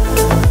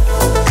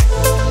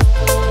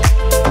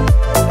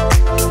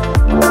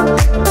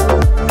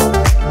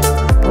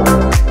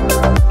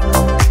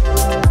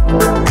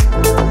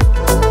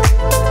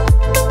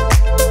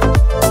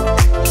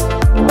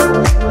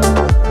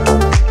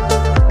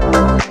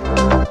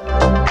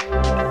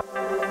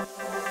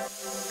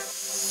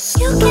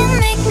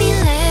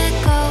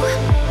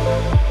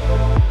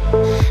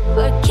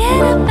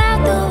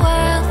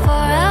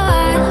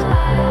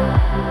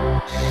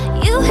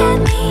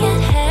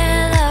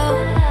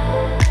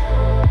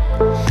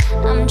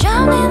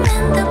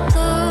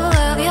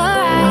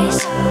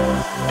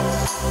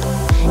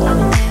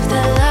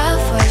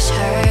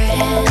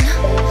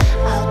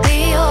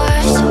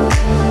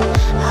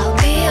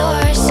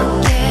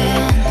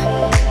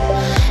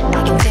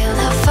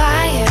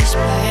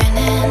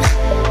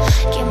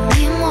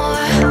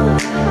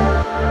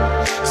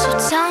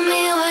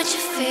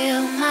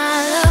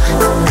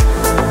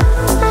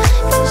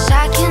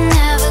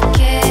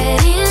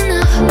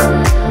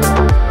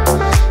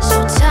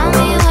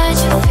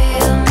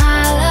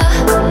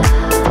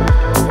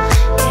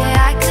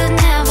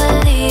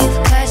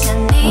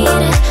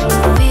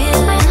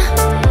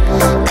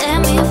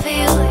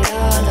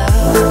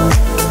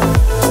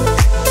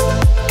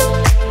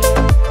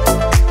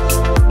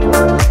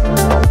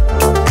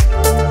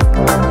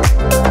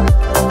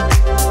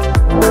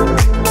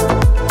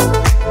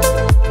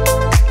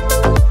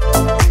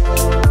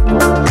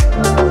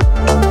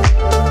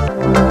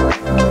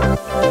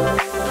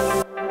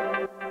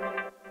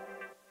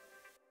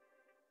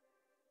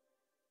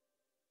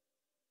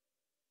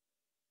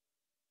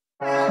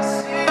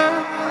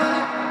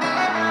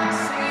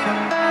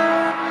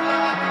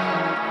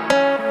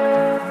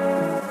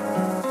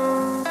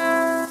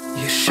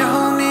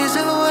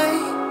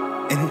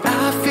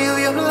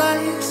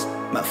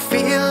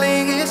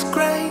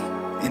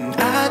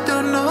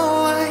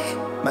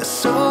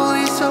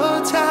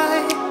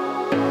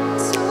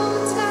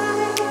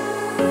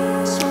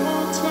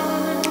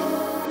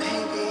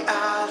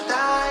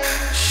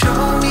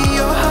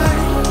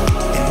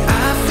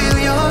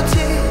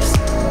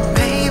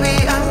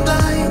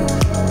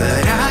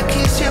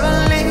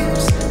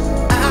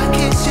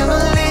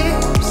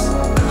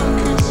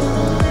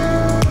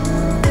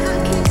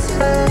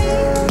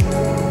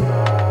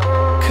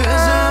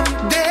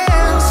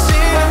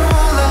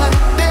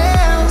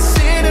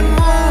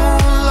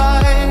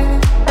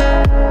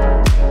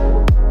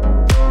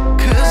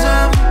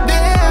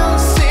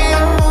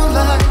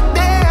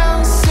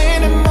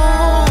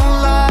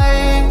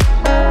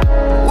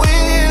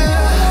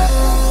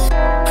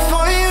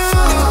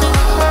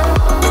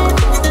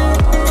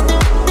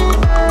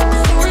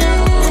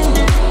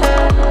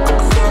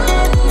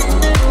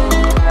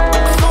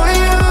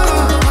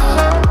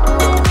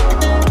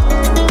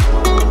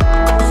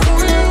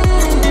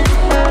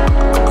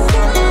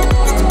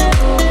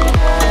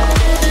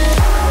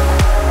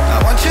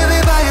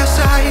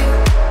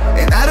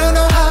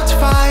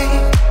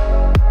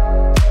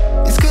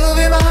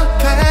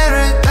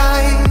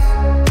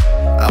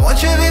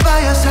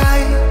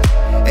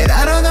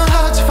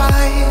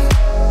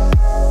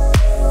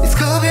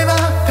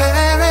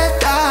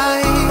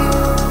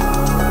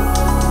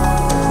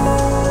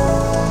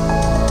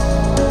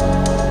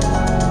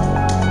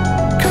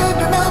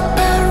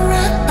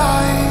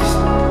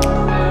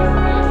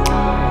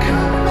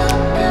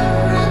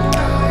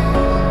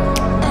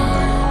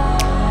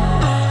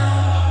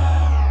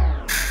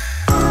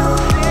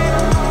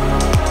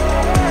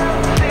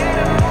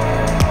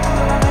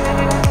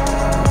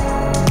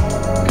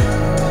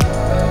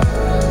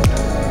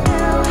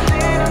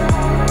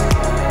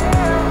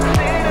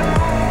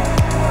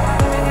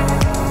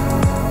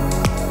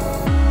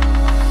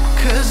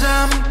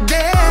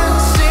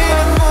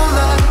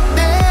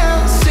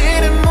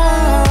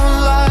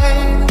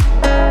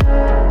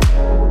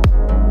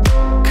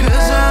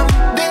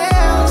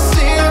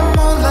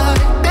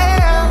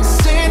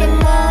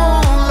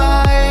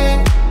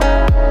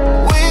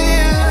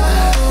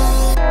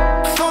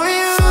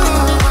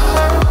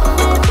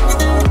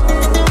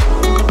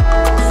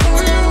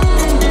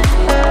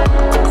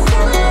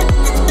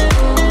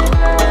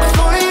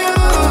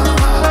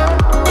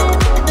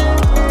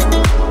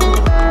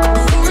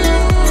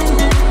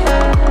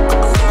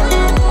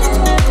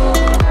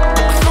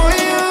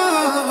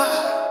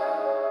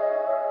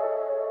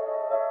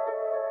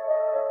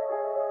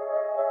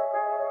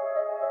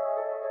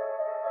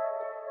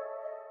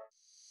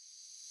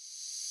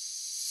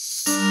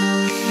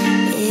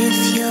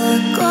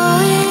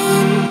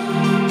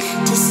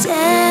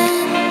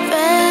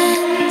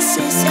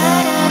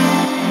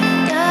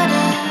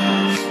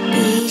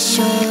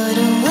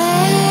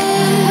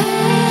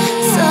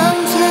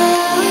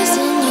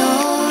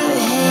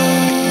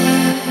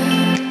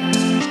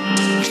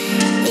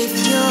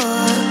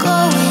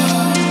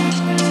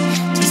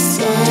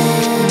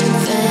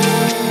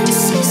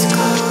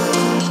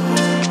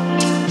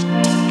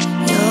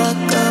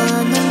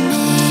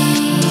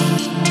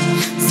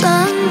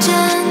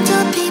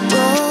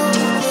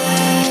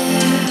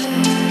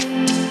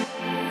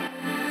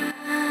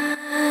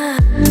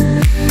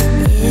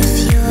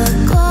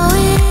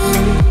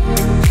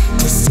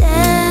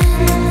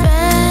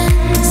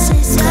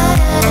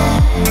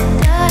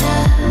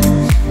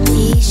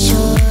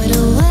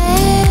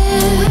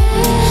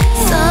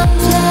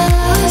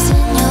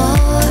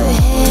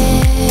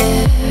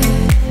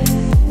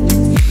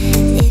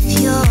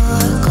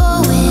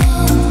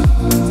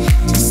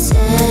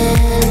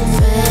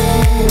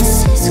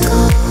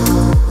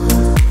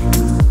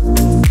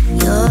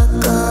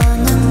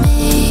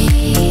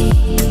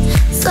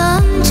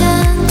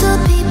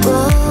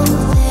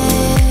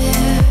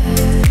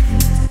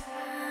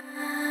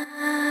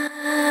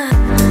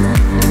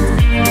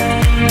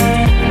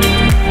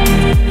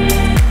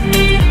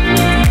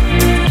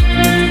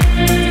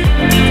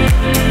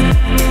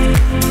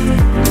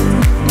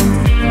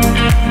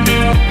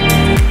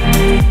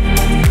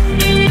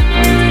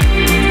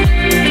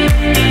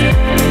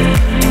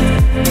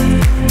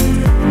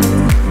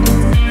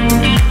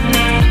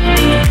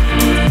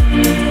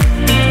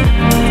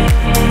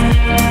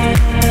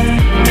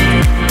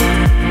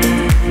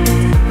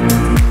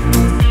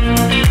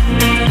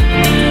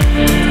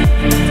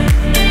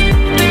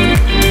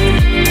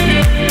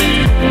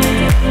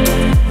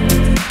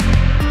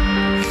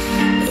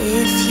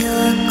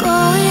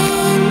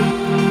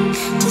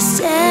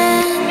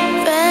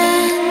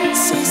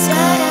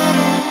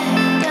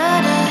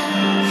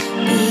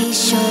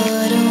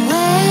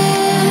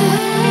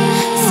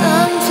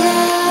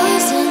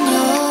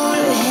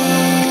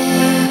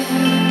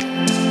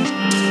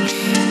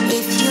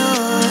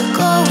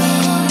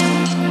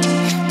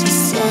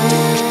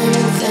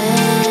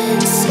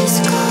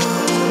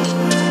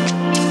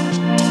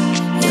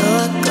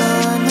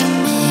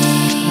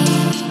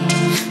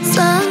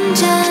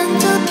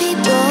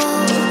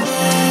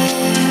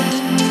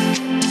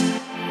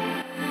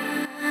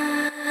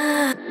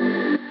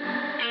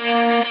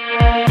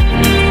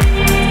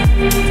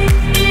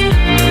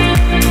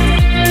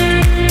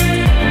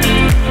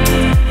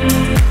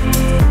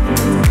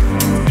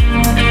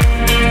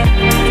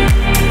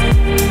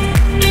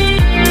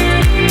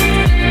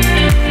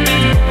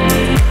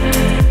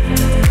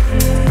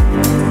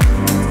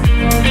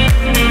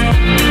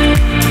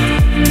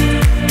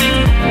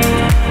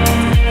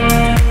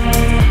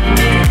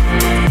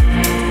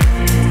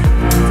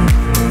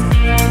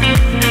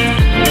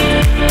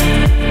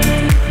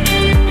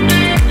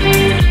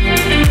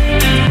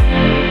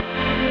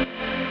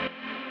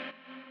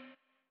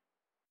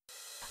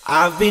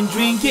 I've been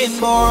drinking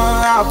more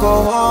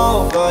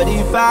alcohol for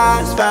the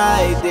past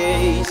 5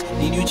 days.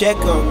 Did you check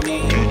on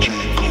me?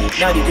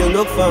 Now did you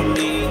look for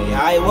me?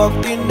 I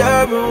walked in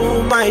the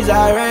room, eyes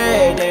are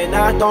red and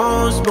I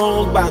don't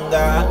smoke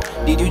banga.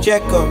 Did you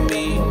check on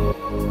me?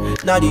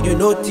 Now did you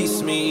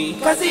notice me?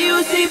 Cause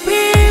you see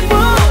people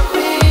don't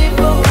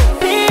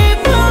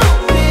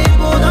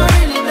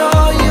really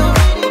know you.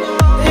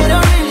 They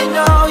don't really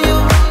know you.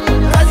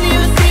 Cause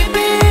you see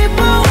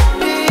people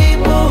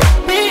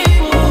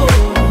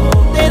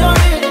they don't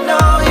really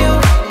know you.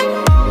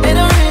 They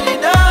don't really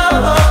know.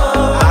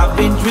 I've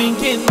been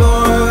drinking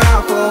more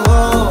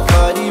alcohol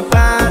for the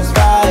past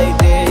 5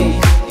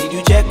 days. Did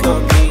you check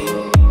on me?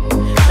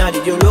 Now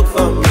did you look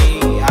for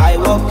me? I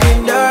walked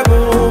in the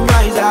room,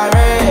 eyes are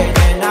red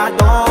and I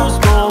don't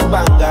smoke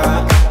banga.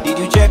 Did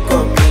you check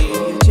on me?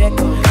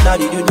 Now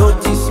did you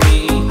notice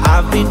me?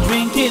 I've been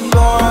drinking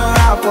more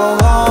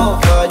alcohol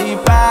for the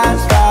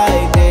past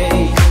 5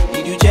 days.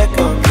 Did you check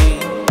on me?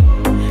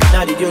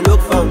 Now did you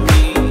look for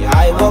me?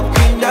 I walked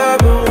in the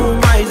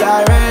room, eyes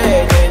are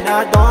red and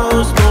I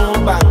don't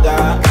smoke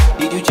banga.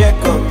 Did you check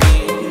on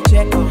me?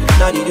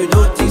 Now did you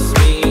notice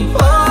me?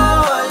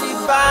 Holy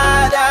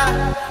Father,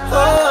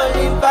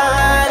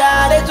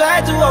 they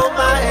try to hold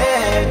my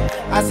hand.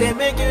 I say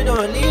make you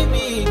don't leave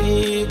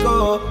me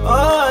go.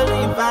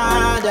 Holy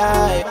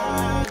Father,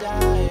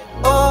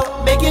 oh,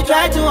 make you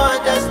try to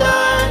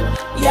understand.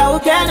 Yeah, we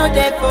cannot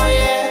take for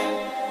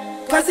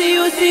you. Cause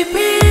you see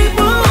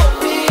people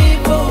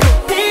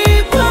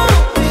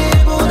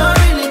don't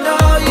really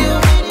know you.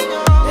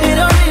 They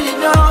don't really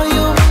know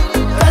you.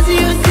 Cause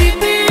you see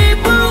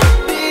people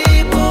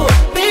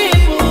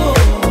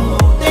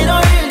they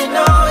don't really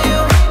know you.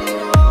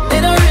 They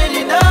don't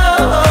really know.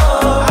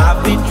 I've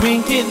been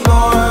drinking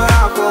more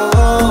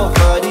alcohol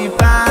for the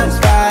past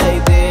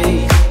 5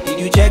 days. Did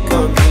you check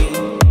on me?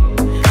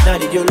 Now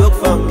did you look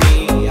for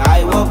me?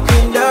 I walked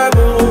in the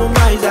room,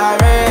 eyes are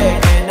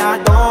red and I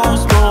don't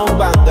smoke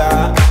banga.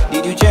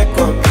 Did you check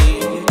on me?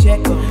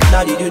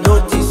 Now did you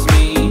notice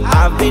me?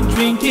 I've been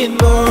drinking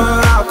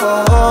more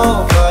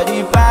alcohol for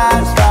the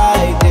past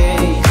 5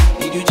 days.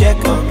 Did you check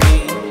on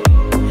me?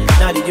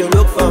 Now did you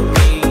look for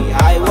me?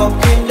 I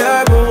walked in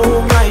the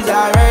room, eyes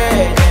are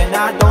red and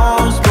I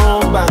don't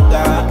smoke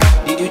banga.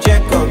 Did you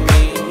check on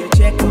me?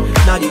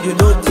 Now did you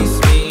notice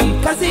me?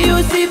 Cause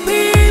you see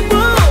people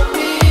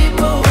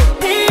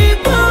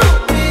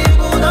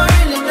don't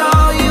really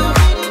know you.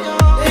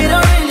 They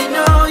don't really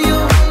know you.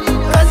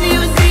 Cause you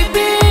see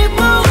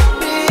people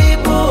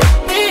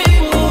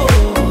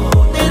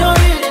they don't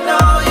really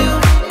know you.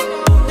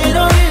 They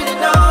don't really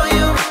know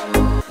you.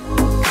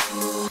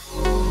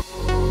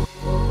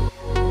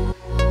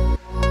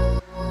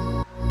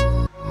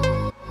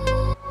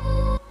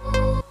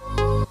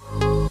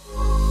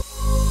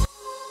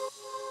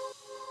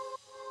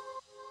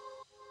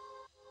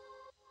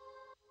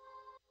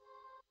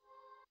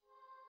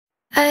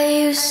 I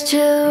used to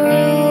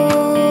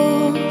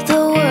rule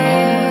the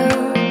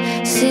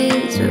world.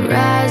 Seas would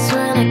rise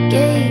when I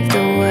gave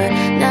the word.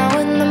 Now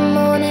in the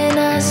morning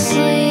I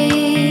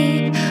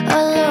sleep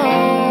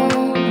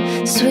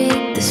alone.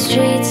 Sweep the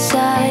streets I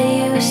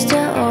used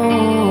to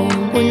own.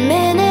 One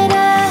minute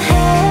I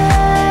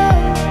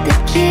held the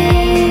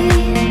key.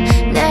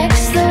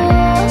 Next the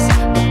walls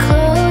were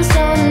closed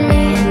on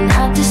me. And I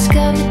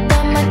discovered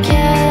that my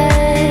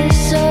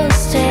castle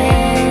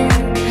stand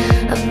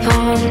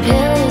upon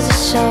pillars of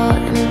salt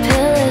and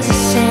pillars of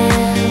sand.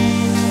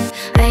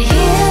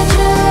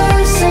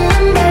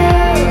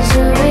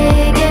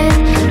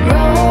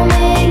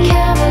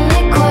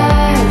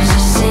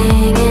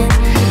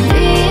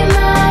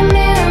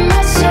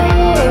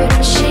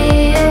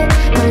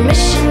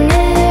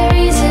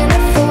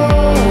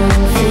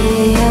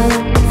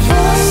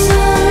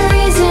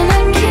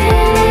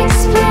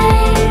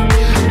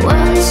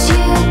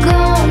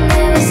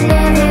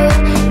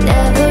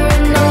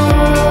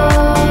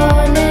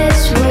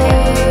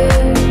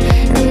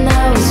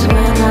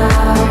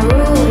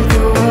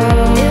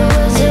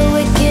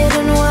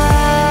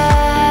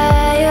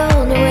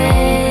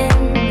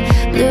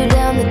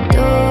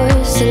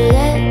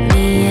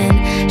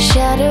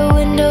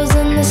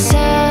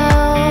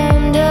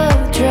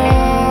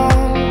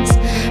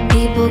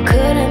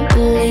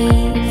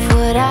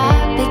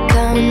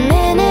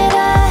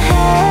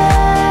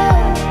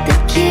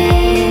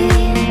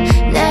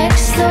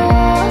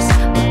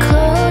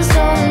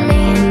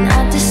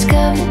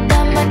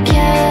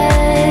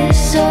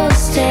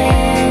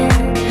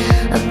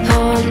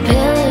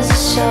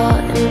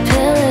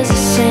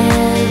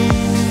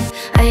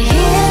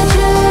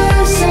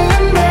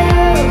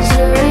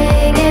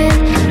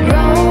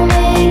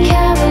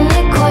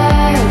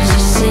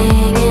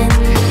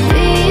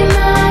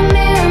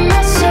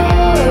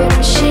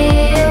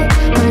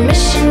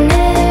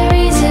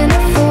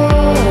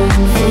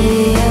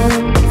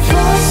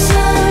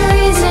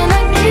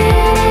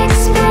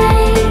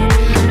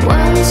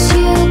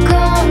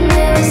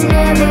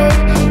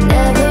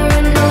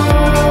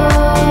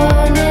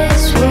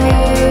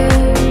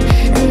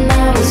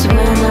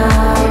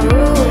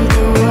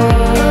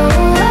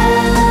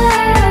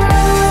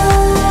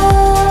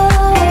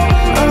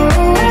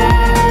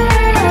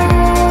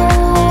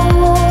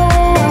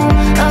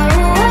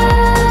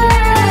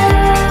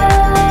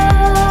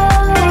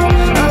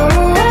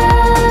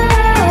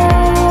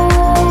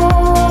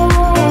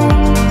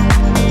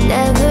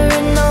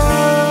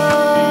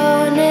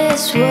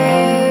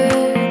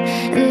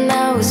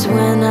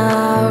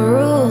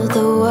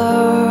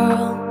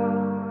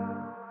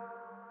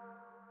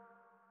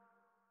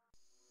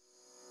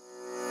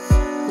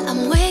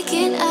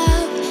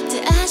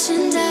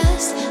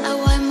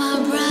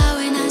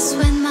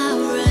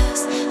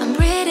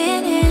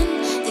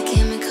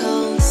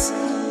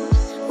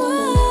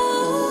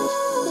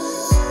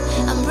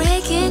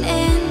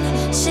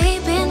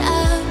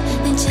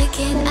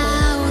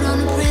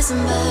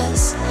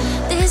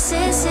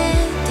 is it,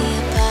 the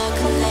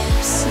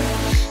apocalypse.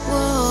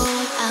 Whoa,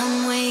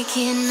 I'm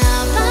waking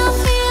up, I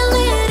feel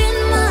it in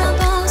my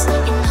bones,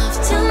 enough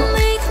to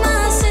make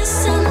my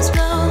systems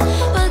blow.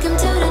 Welcome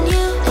to the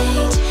new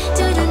age,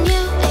 to the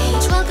new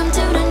age. Welcome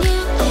to the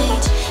new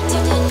age, to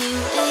the new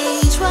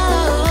age.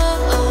 Whoa,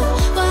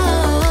 whoa,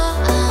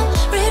 I'm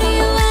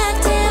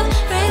radioactive,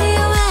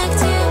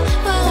 radioactive.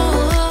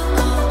 Whoa,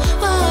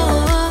 whoa,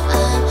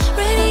 I'm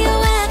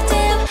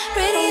radioactive,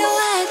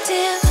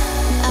 radioactive.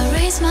 I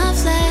raise my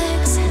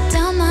flags,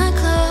 down my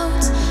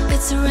clothes.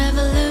 It's a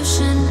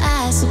revolution,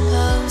 I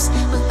suppose.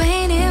 We're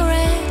painted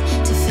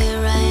red to fit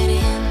right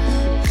in.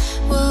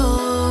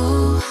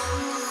 Whoa,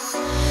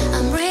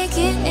 I'm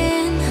breaking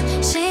in,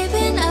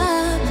 shaping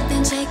up,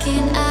 then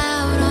checking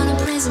out on a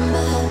prison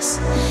bus.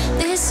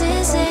 This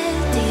is it,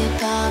 the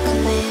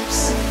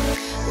apocalypse.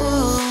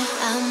 Whoa,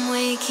 I'm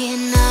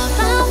waking up,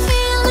 I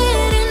feel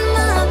it in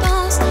my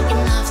bones,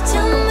 enough to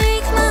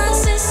make my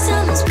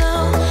systems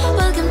blow.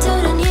 Welcome to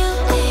the new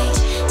age,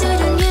 to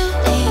the new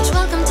age.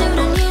 Welcome to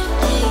the new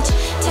age,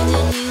 to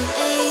the new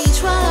age.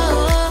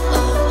 Whoa,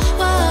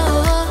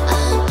 whoa,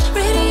 I'm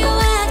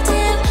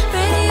radioactive,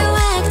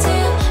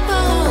 radioactive.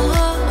 Whoa,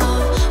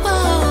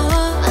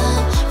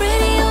 I'm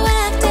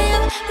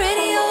radioactive,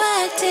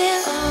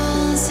 radioactive.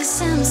 All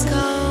systems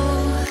go,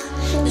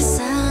 the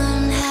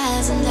sun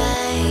hasn't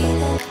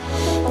died.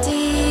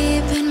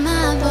 Deep in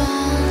my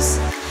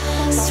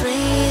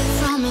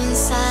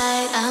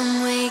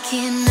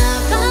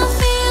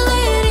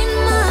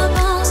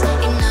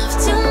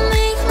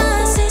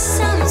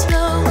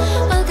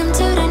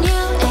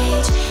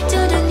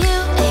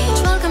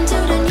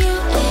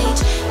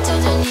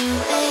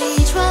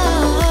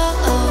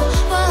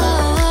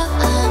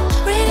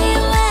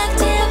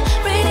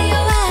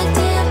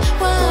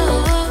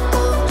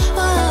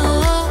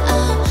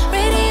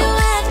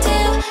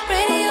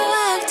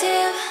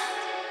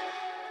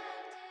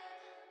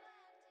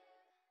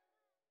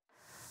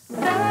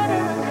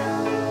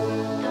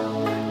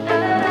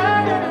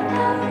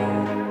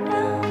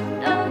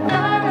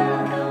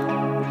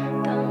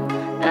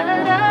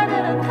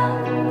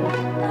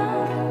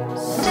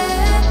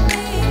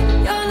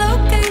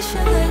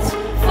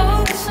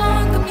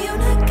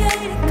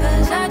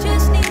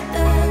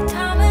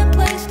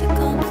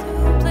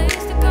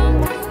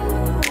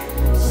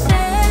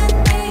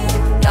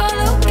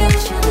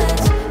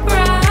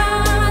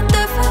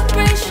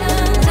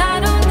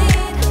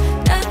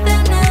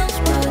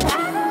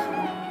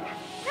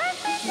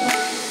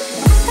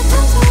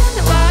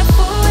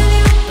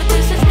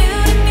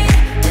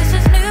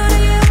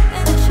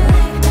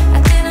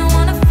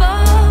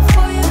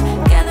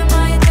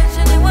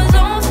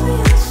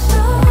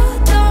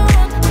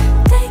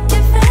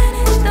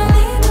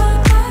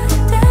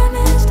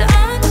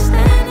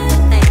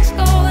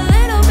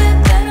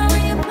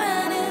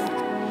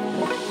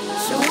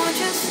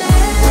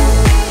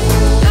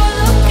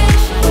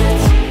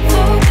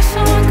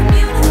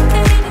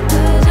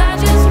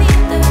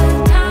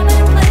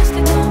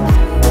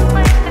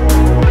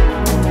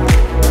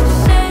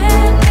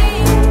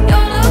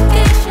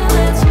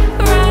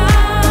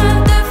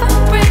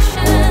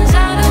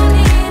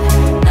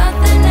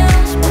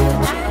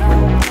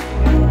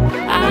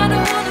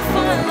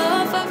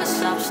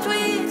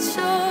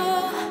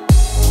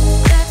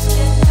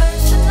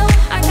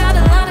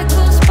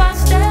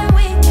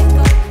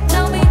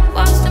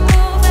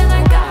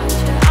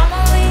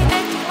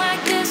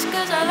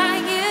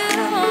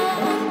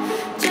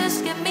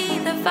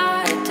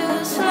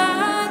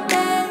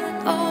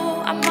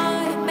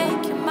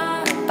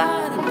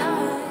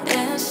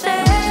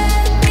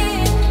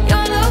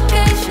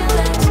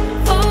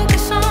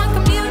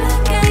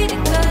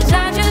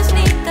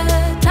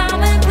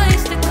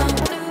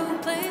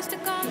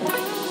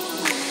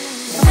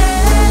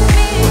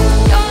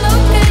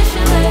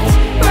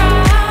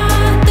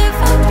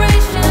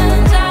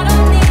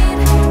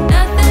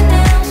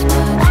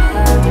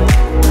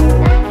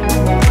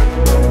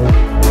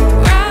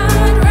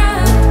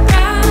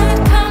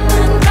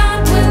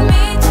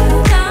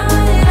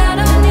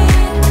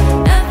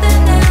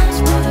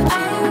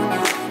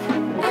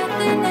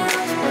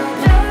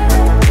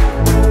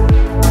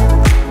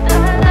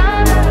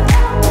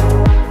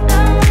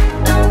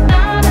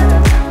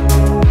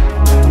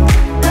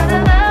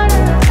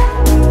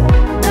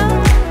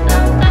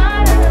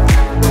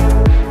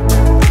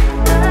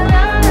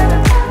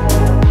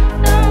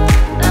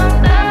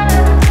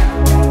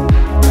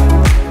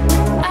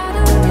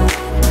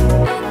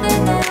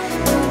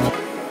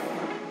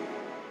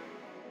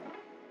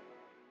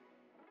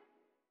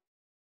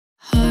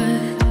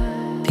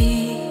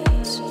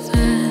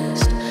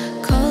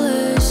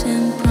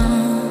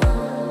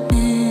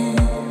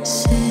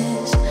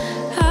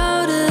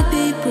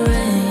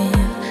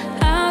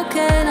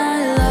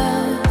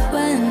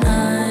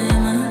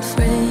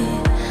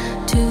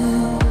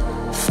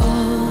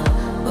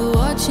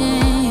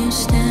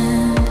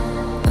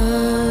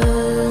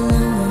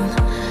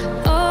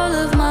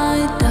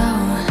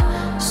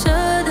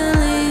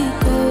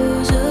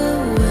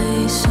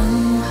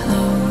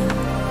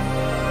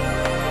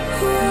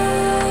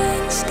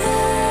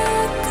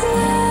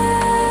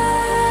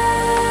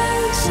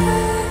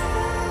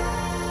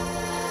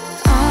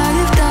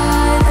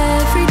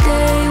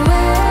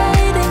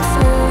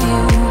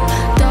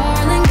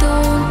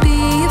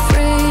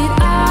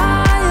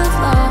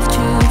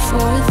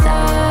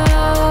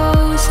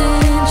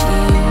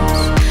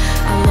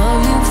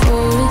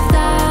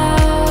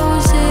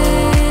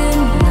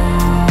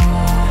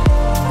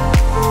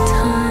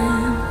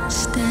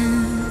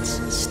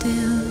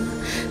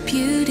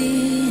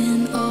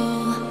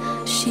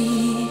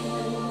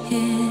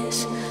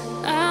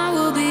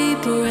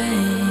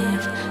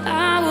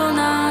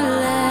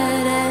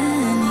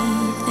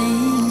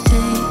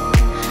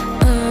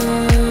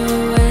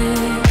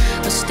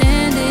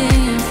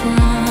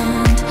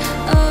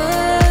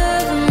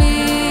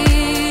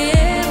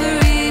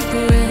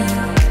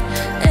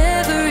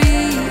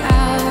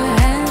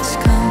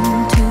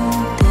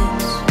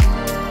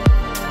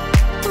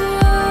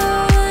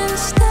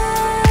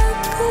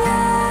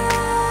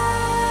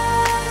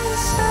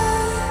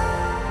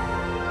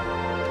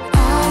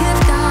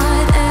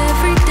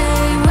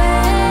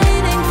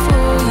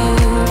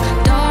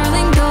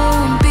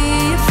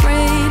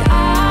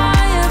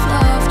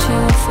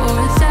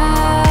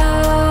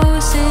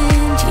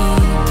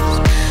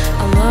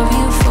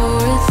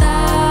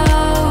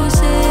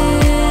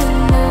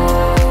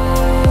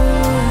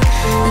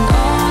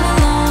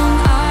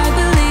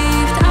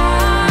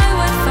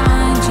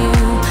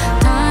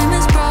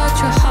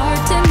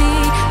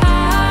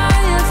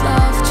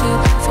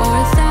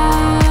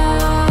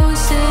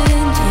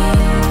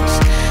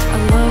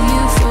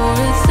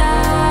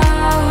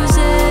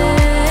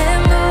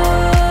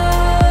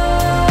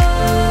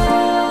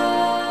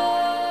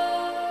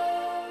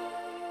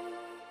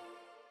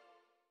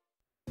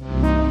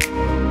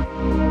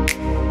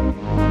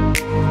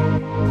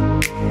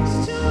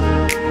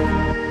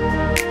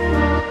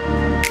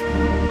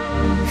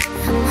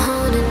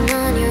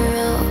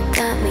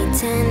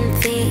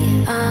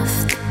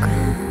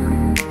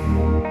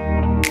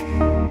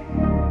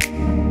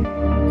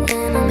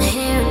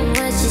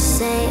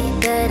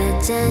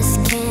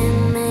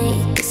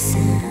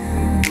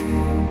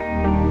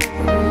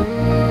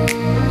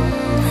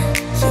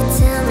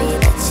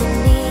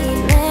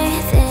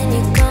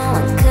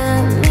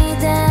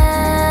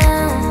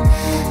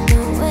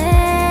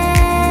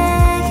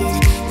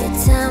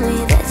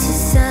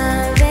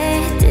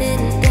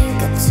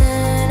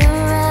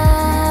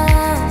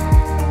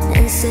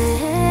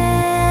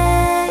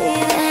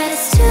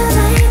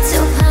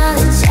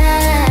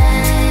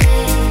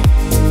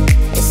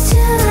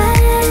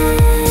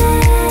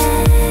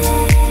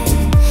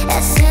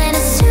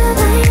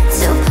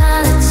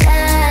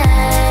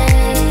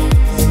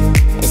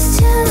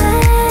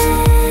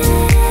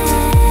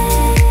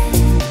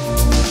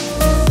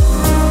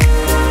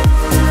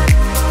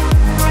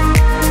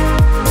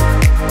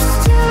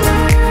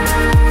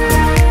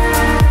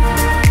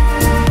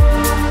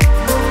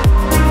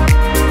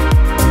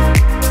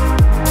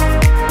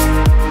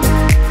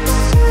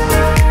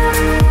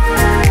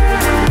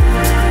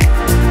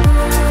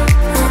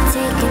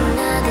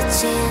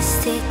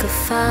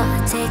fall,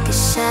 I take a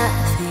shot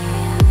for you.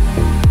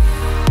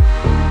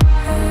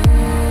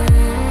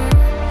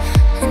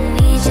 I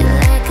need you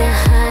like a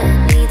heart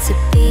needs a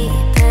beat,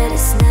 but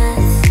it's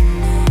nothing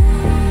new.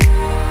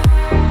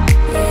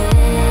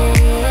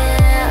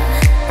 Yeah,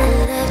 I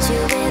loved you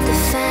with the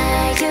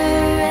fire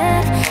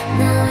red,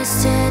 now it's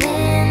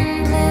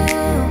turning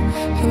blue.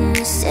 And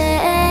you say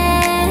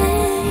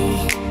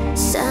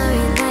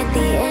sorry like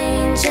the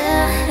angel,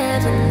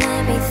 heaven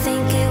let me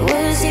think it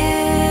was you.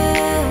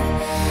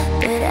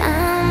 But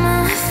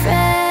I'm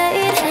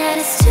afraid that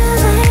it's too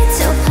late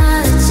to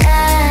apologize.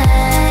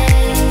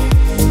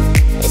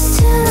 It's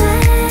too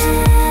late.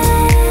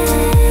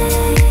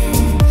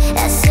 I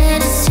said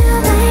it's too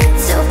late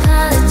to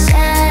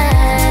apologize.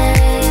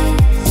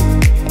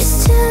 It's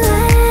too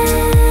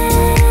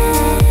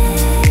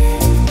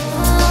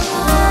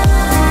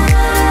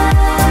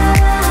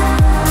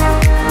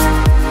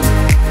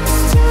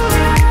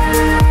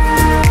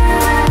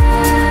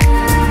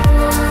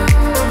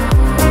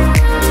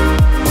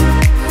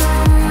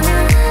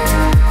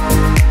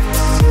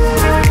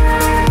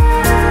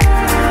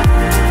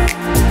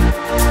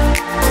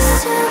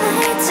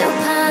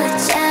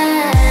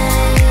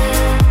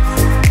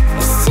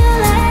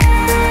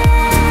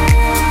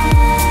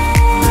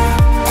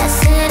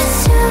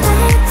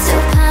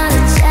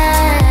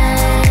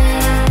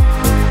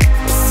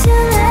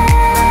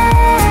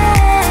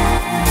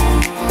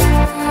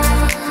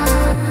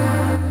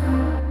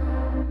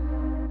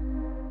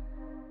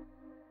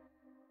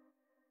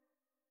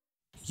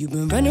You've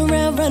been running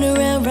around,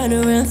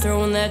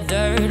 throwing that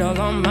dirt all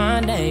on my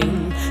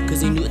name.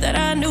 Cause you knew that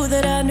I knew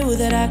that I knew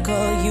that I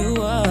called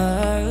you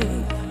up.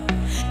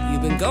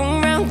 You've been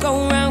going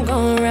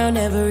around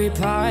every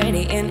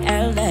party in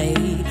LA.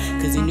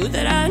 Cause you knew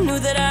that I knew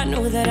that I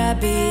knew that I'd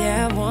be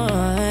at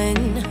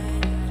one.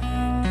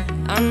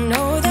 I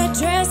know that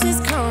dress is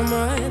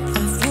karma,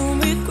 perfume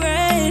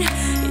regret.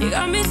 You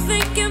got me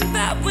thinking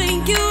about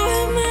when you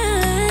were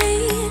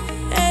mine,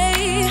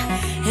 hey.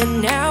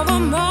 And now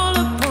I'm all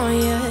upon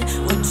you,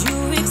 what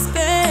you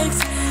expect.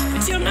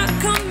 But you're not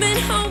coming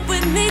home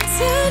with me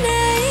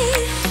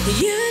tonight.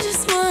 You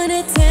just want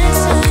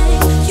attention,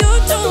 you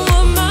don't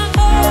want my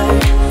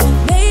heart.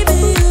 Maybe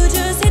you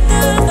just hate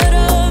the thought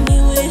of me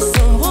with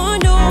someone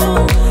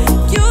new.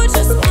 You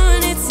just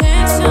want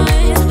attention,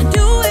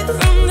 do it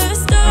from the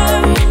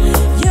start.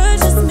 You're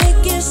just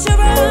making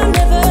sure I'm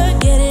never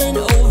getting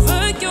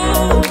over you.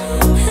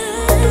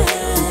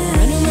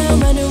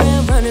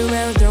 Run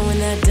around, throwing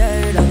that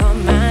dirt all on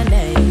my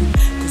name.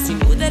 Cause you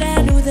knew that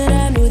I knew that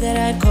I knew that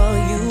I'd call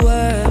you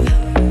up.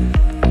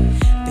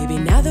 Baby,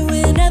 now that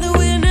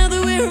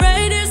we're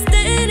right here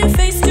standing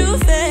face to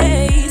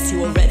face,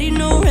 you already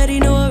know that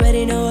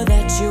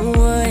you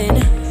won.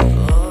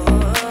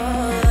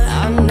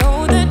 I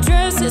know that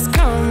dress is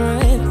karma,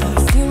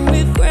 perfume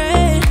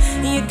regret.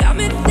 You got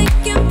me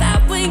thinking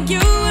about when you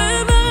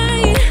were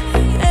mine,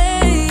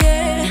 hey,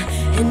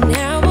 yeah. And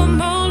now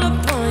I'm all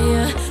upon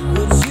you,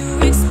 what you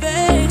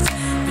expect.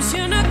 But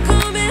you're not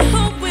coming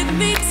home with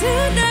me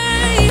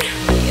tonight.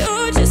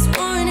 You just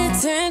want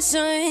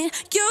attention,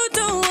 you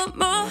don't want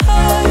my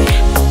heart.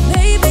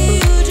 Maybe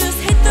you just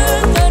hate the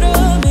thought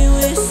of me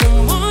with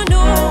someone new.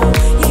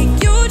 Yeah,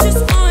 you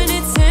just want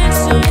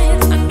attention,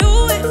 I knew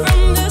it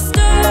from the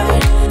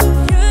start.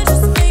 You're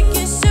just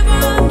making sure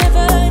I'm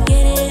never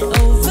getting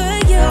over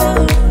you.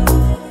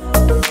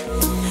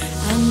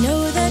 I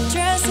know that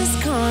dress is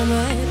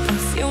karma,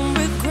 perfume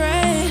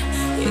regret.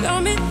 You got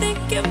me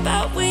thinking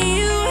about when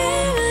you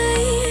were mine.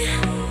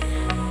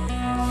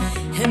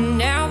 And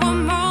now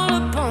I'm all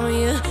upon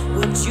you,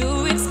 what you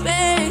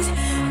expect.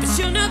 But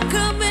you're not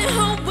coming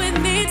home with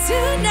me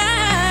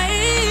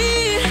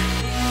tonight.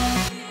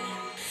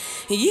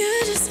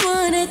 You just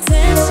want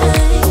attention,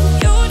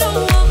 you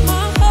don't want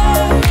my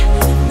heart.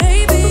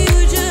 Maybe you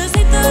just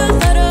hate the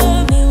thought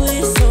of me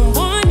with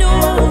someone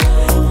new.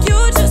 You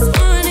just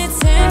want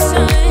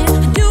attention,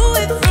 do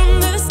it from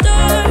the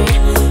start.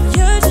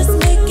 You're just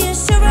making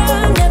sure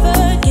I'm never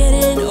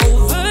getting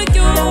over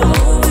you.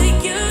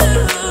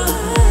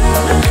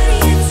 What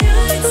are you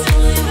doing to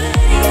me? What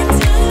are you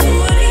doing?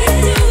 What are you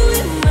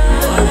doing, ma?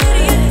 What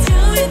are you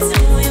doing to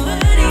me?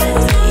 What are you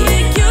doing?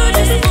 Yeah, you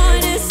just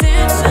want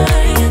attention,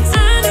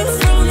 I knew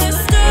from the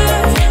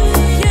start.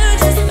 You're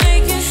just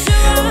making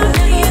sure I'm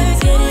never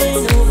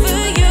getting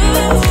over you.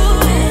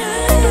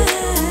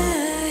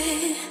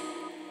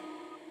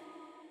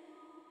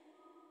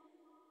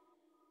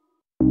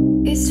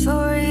 It's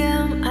 4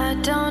 AM, I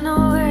don't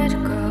know where to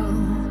go.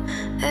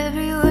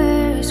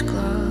 Everywhere is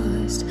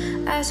closed,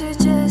 I should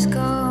just go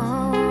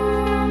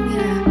home,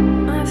 yeah.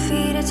 My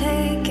feet are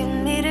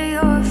taking me to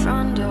your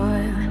front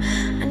door.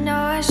 I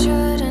know I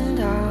shouldn't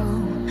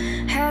though,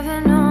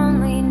 heaven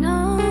only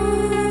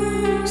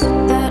knows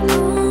that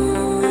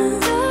on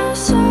the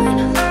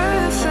side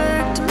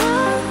perfect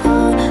my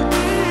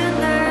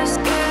loneliness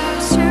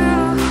is you,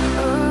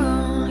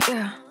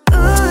 yeah.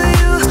 Ooh,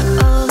 you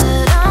all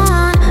that I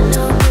want,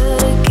 no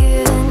good at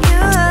giving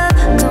you up.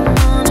 Come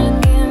on and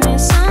give me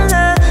some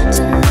love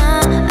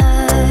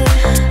tonight.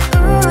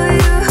 Ooh,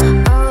 you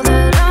all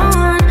that I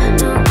want,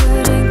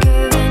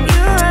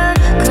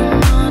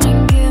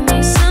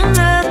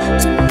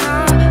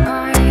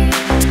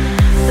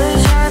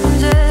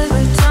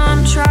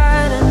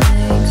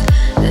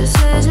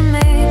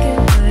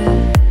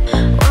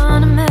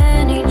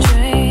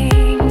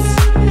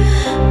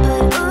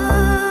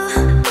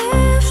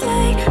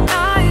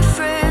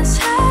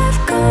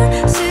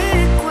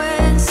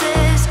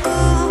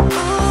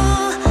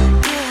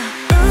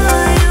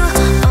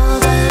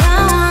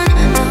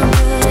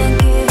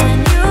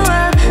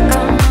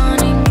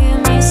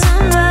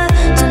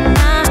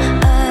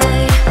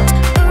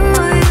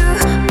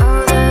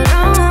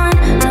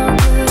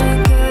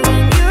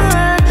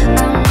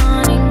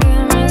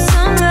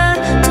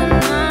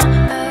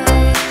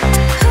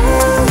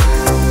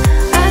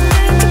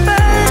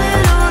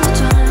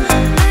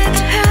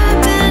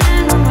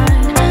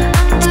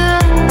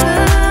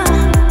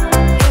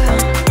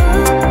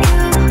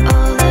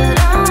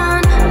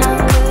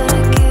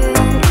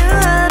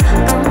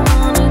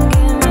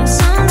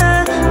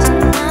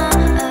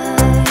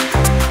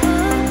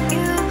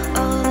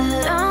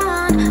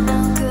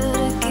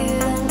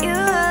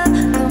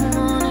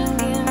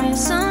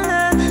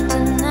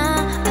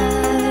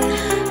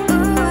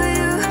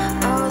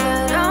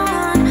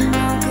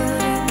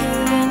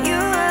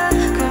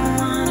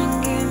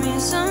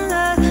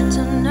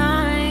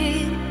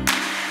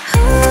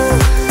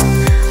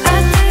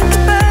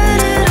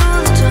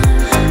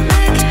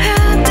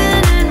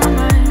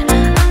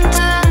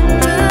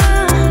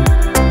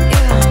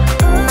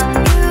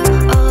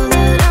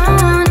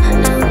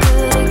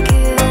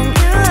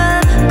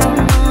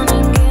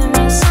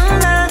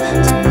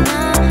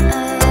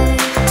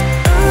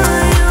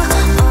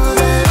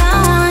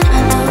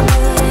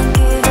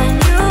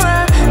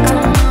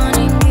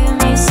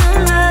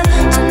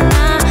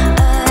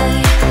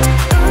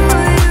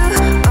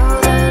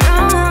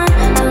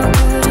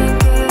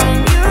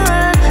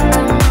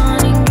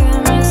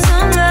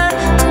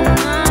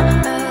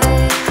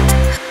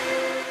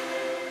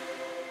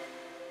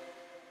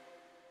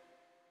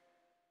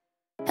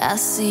 I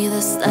see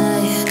the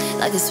sky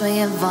like a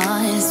swaying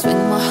vine.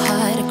 Swing my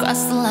heart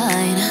across the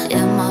line.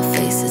 In my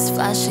face is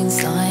flashing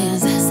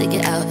signs. Seek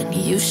it out and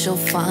you shall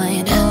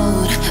find.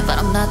 Old, but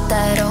I'm not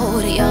that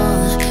old.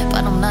 Young,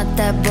 but I'm not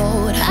that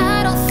bold.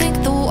 I don't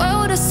think the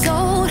world is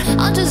sold.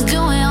 I'm just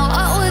doing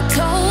what we're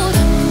told.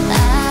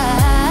 I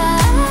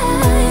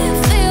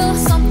feel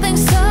something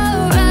so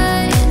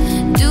right,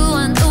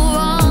 doing the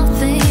wrong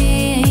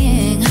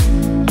thing.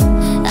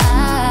 I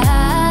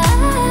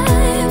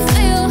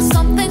feel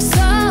something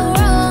so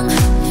wrong,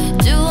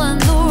 doing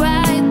the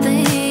right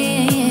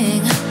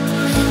thing.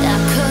 I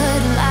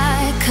couldn't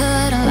lie,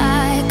 couldn't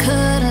lie,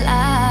 couldn't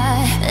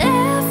lie.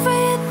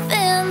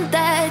 Everything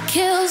that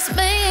kills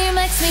me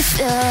makes me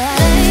feel like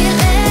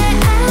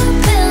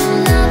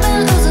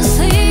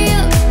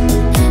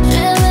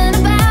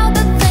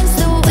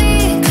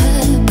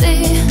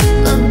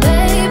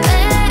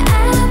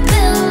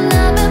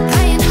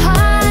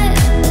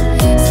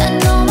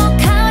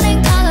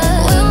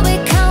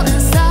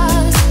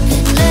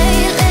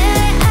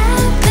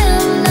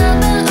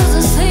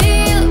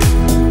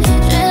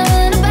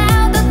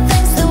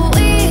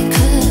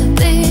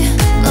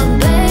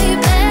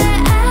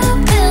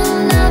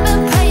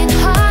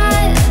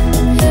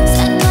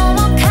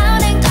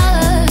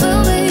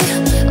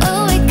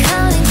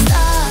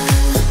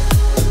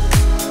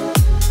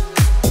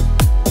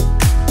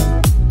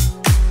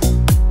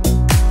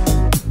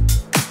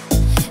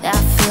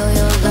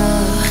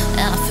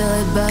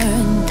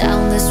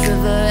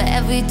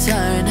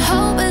turn.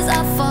 Hope is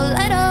a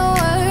four-letter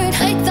word.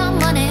 Make the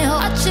money,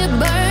 watch it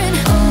burn.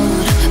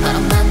 Old, but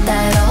I'm not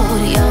that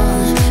old.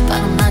 Young, but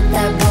I'm not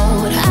that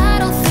bold. I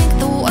don't think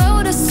the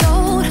world is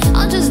sold.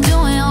 I'm just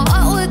doing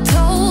what we're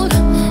told.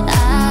 I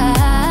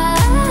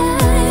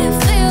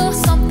feel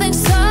something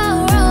so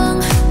wrong,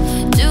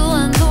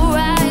 doing the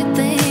right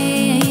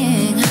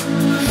thing.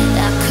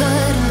 I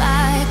couldn't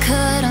lie,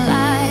 couldn't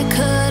lie,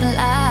 couldn't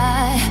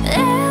lie.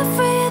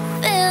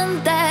 Everything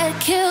that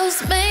kills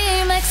me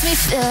makes me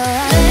feel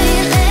like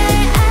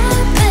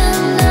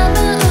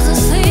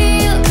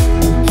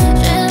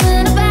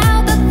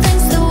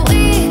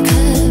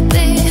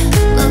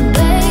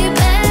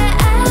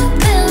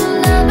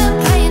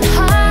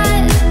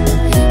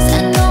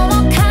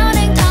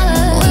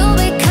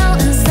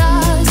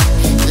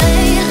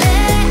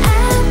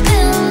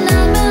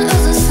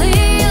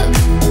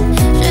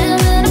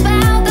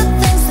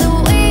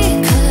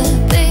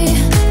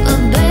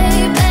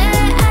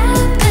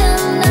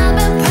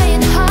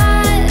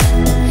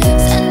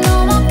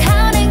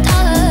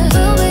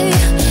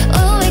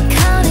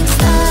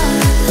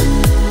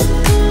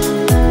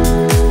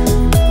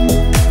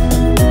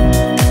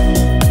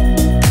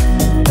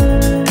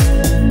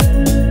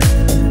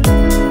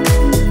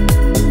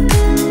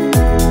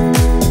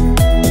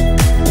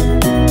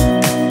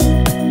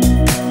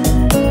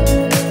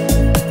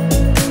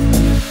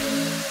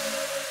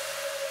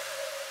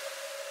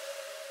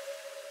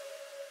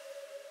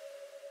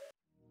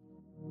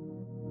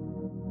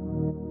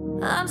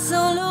I'm so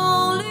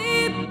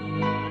lonely.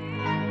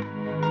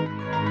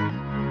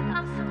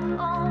 I'm so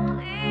lonely.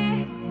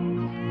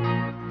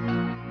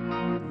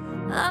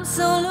 I'm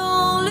so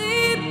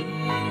lonely.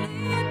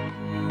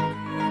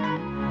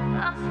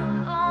 I'm so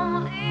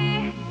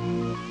lonely.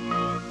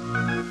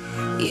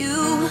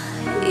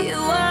 You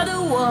are the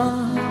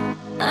one.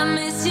 I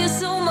miss you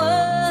so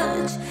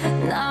much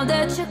now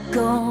that you're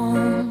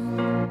gone.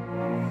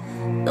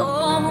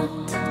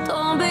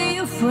 Don't be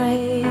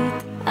afraid.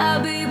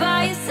 I'll be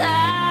by your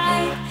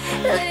side,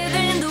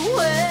 leading the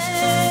way.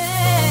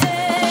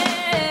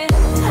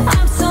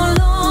 I'm so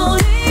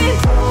lonely,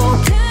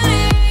 broken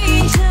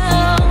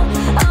angel.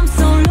 I'm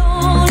so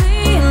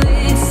lonely,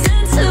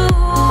 listen to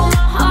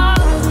my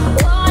heart.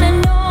 One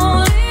and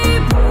only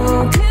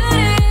broken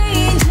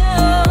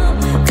angel.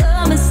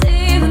 Come and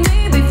save me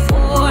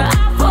before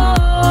I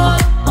fall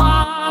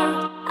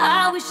apart.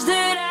 I wish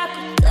that I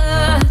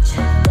could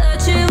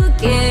touch you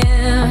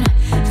again.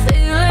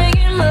 Feeling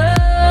in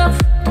love.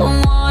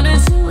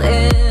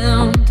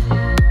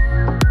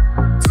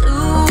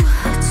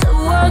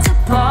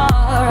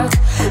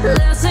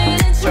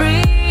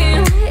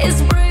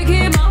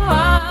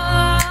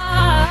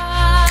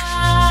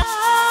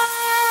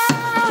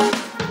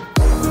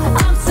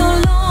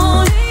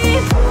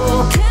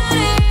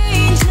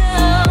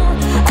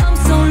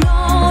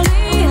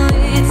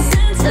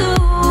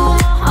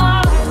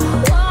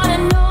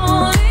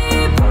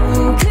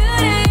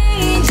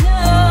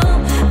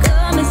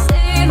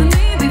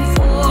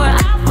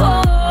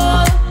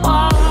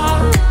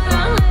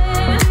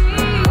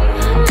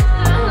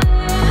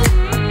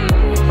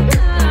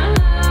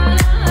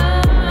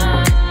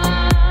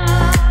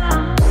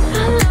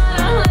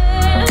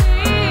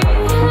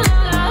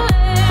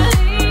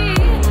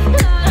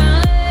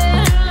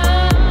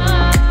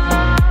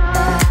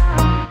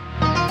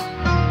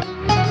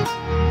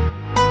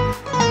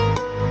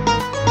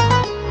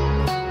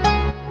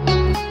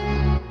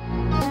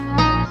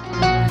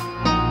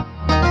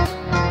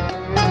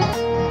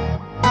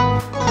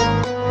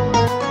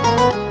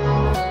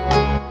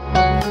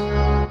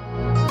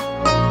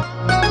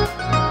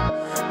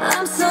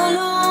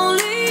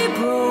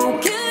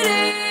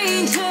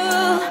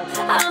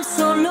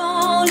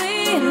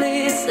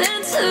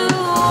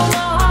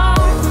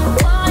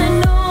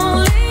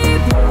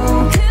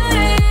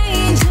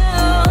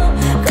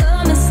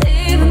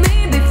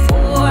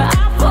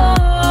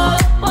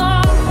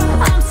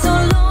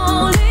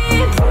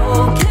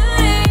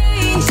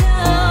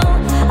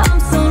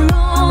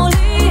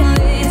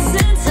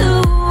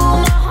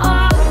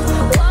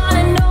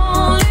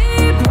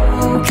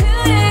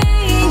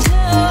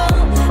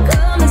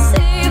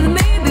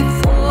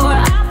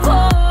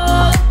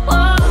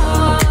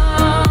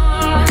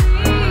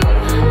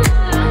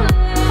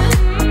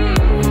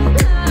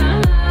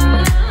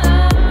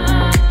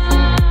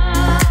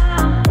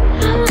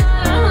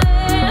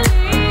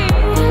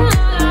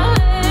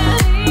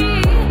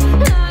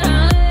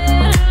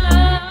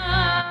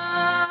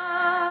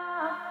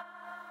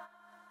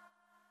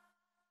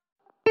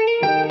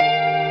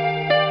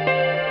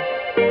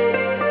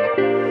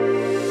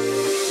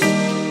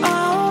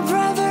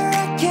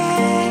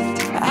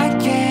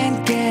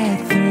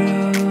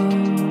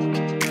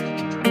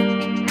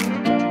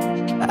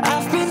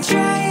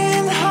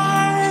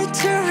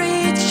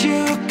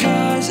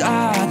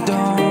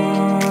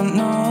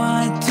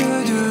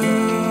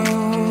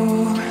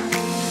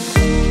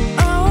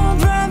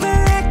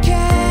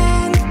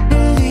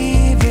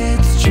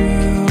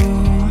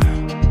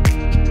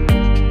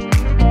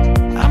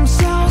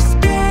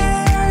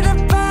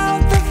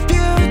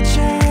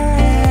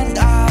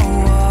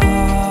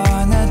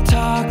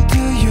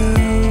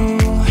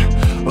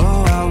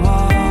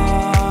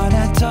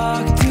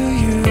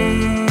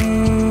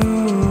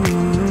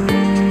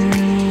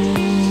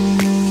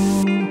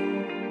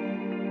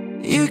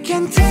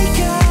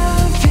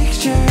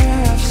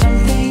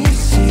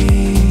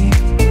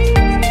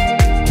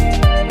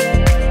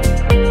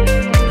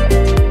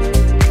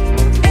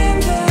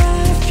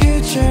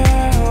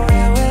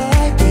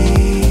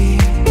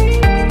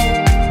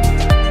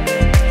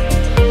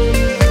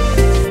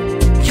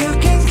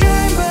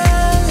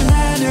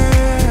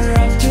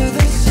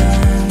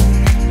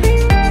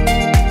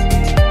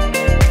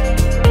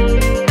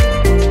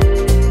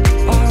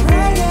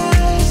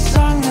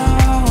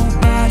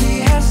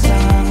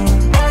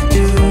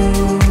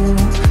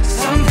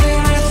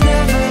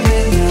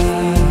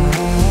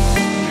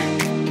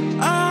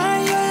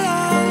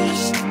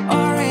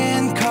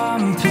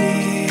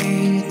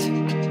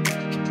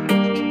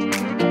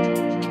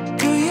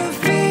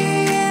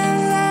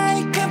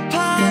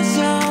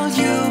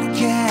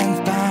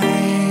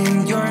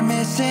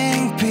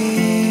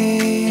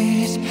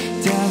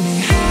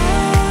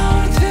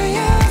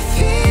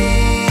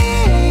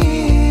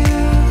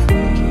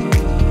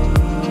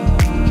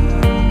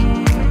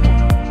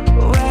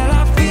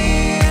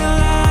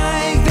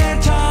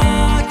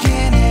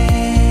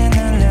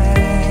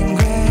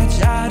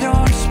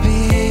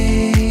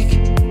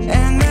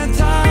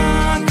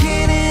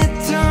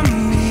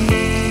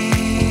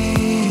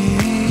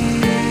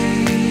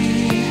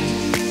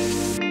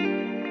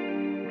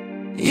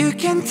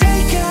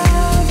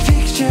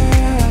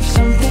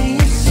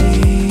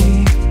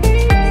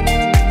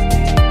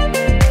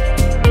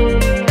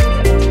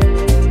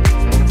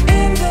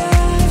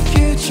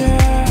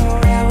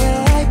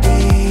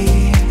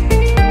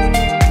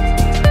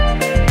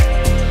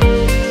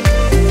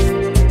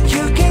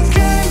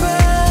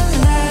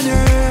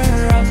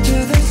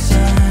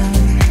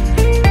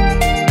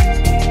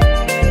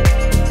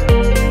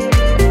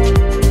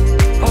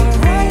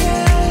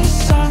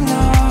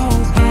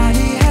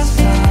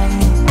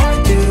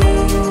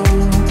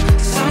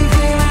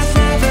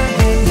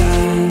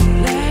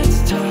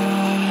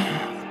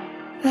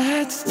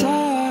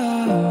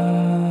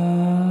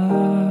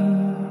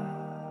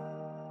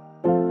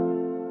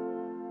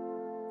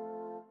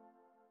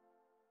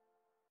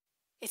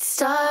 It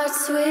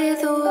starts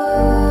with a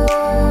word.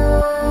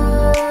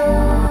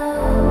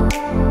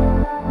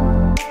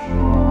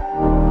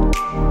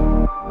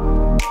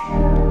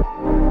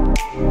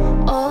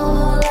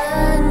 All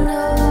I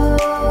know,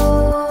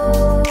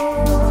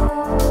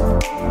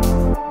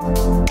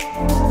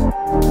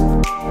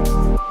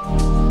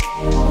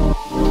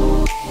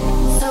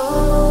 so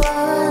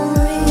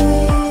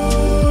unreal.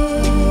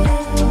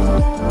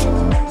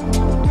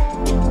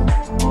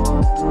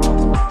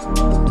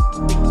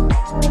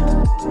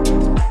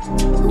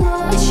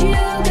 Watch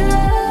you go.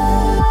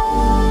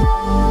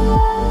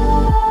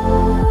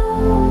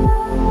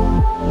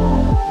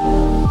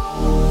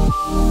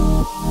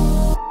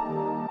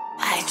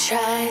 I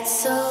tried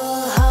so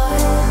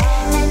hard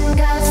and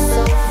got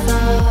so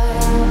far.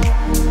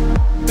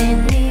 In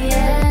the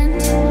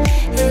end,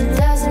 it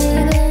doesn't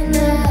even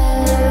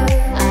matter.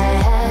 I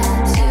had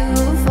to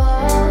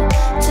fall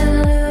to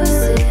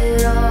lose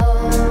it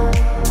all.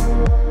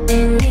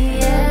 In the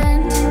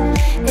end,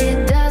 it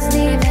doesn't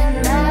even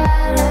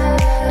matter.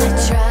 I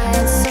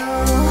tried so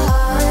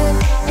hard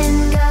and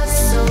got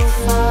so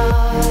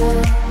far.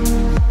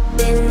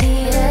 In the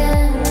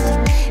end,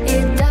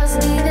 it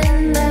doesn't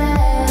even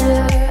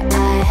matter.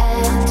 I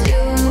had to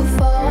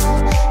fall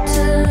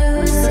to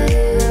lose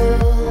it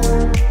all.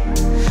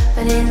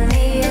 But in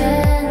the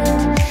end,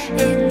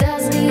 it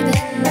doesn't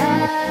even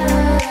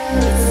matter.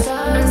 It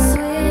starts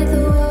with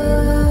a word.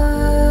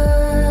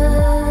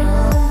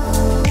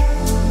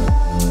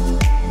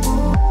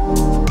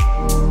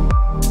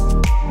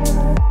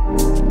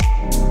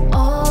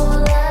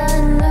 All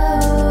I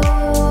know,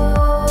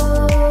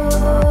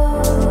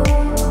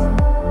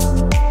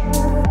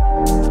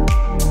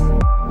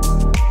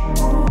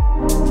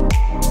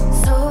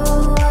 so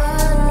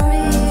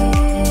unreal.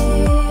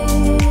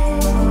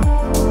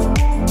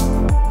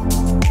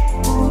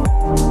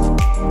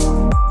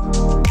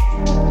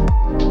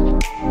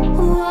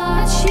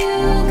 Watch you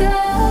go.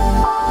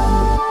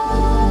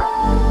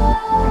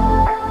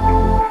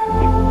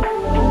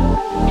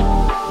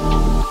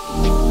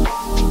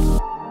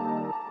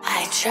 I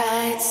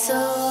tried so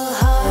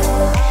hard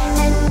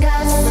and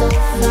got so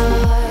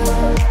far.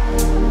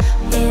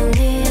 In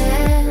the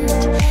end,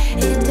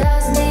 it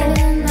doesn't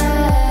even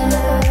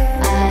matter.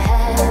 I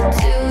had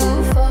to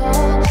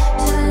fall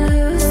to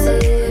lose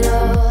it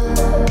all.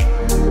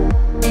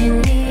 In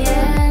the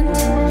end,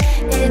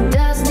 it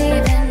doesn't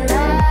even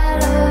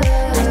matter.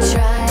 I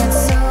tried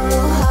so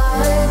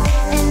hard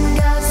and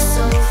got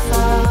so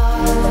far.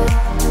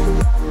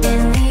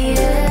 In the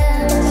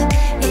end,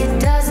 it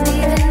doesn't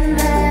even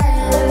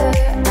matter.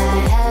 I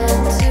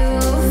had to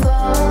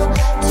fall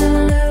to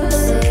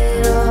lose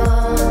it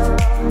all.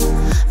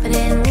 But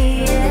in the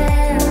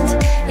end,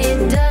 it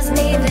doesn't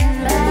even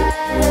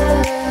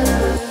matter.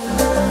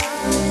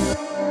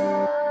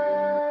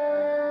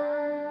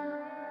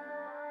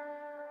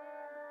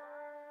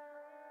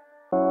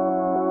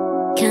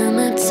 Come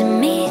up to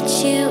meet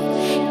you,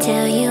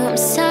 tell you I'm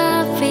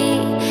sorry.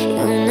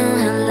 You know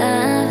how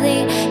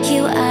lovely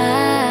you are.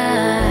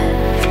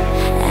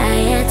 I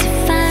had to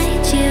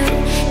find you,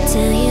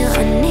 tell you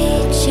I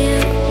need you,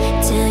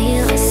 tell you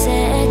I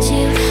set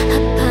you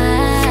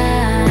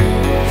apart.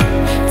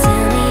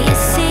 Tell me your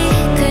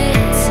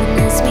secrets and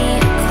ask me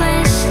your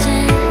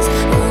questions.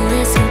 Oh,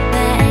 let's go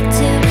back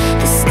to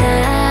the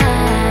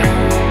start.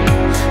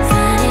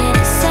 Running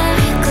in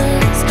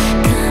circles,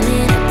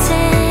 coming up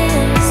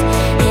tears.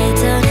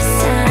 Heads on the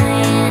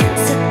science,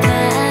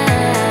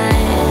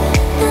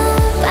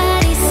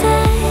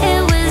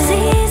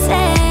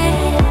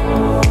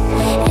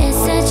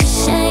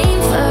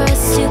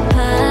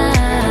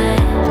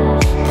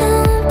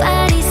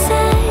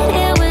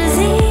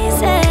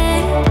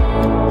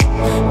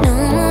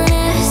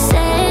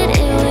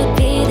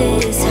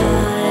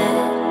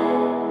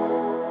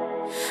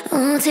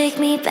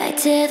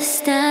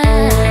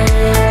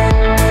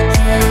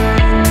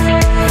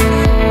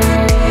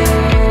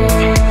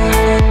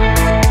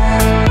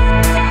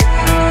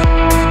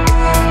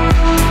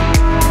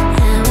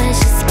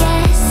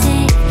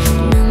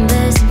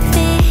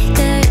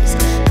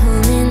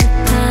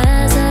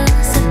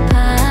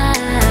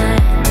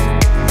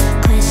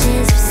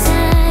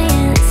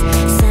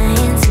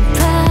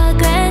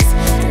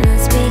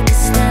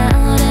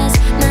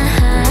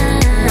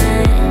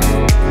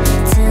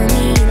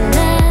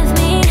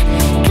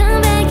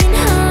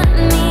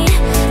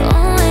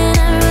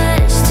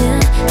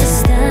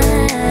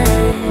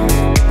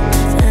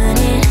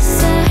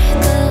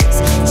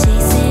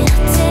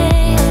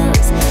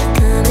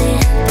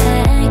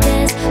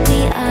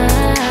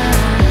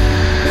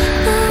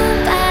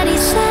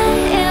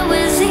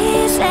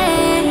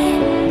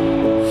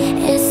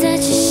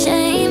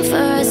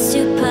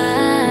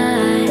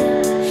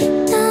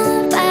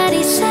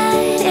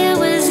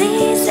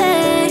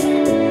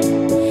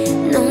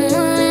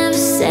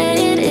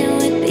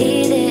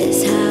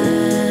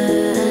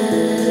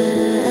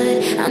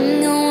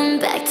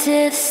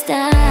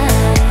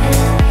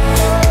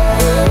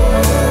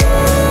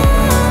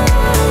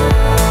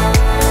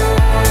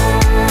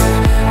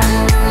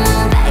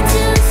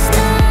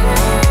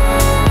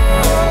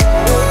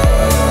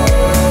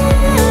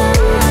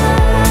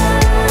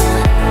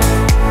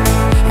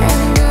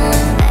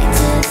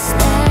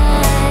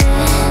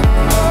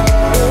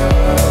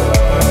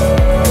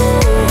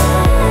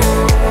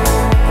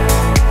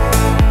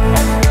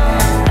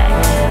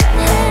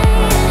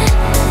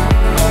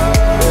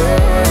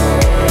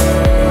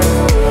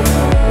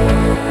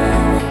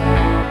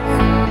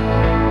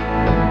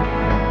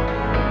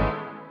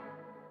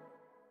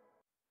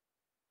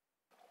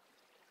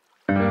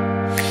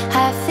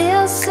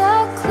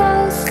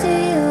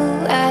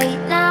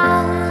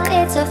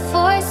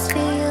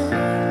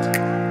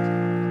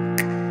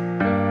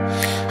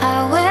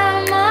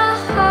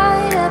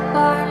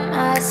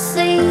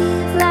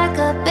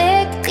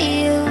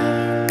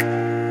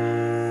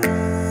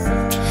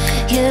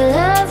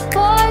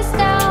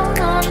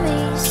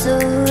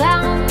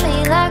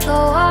 like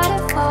a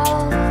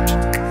waterfall,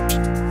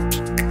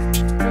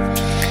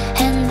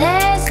 and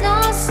there's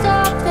no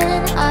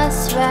stopping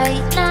us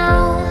right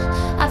now.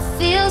 I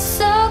feel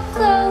so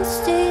close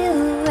to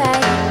you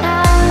right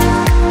now.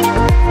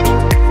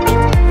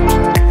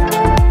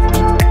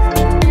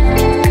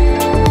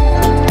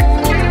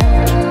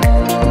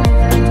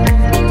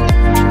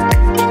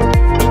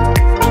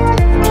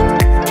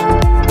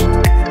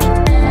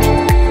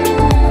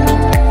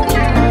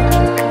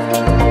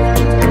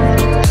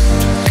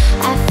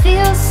 I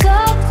feel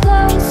so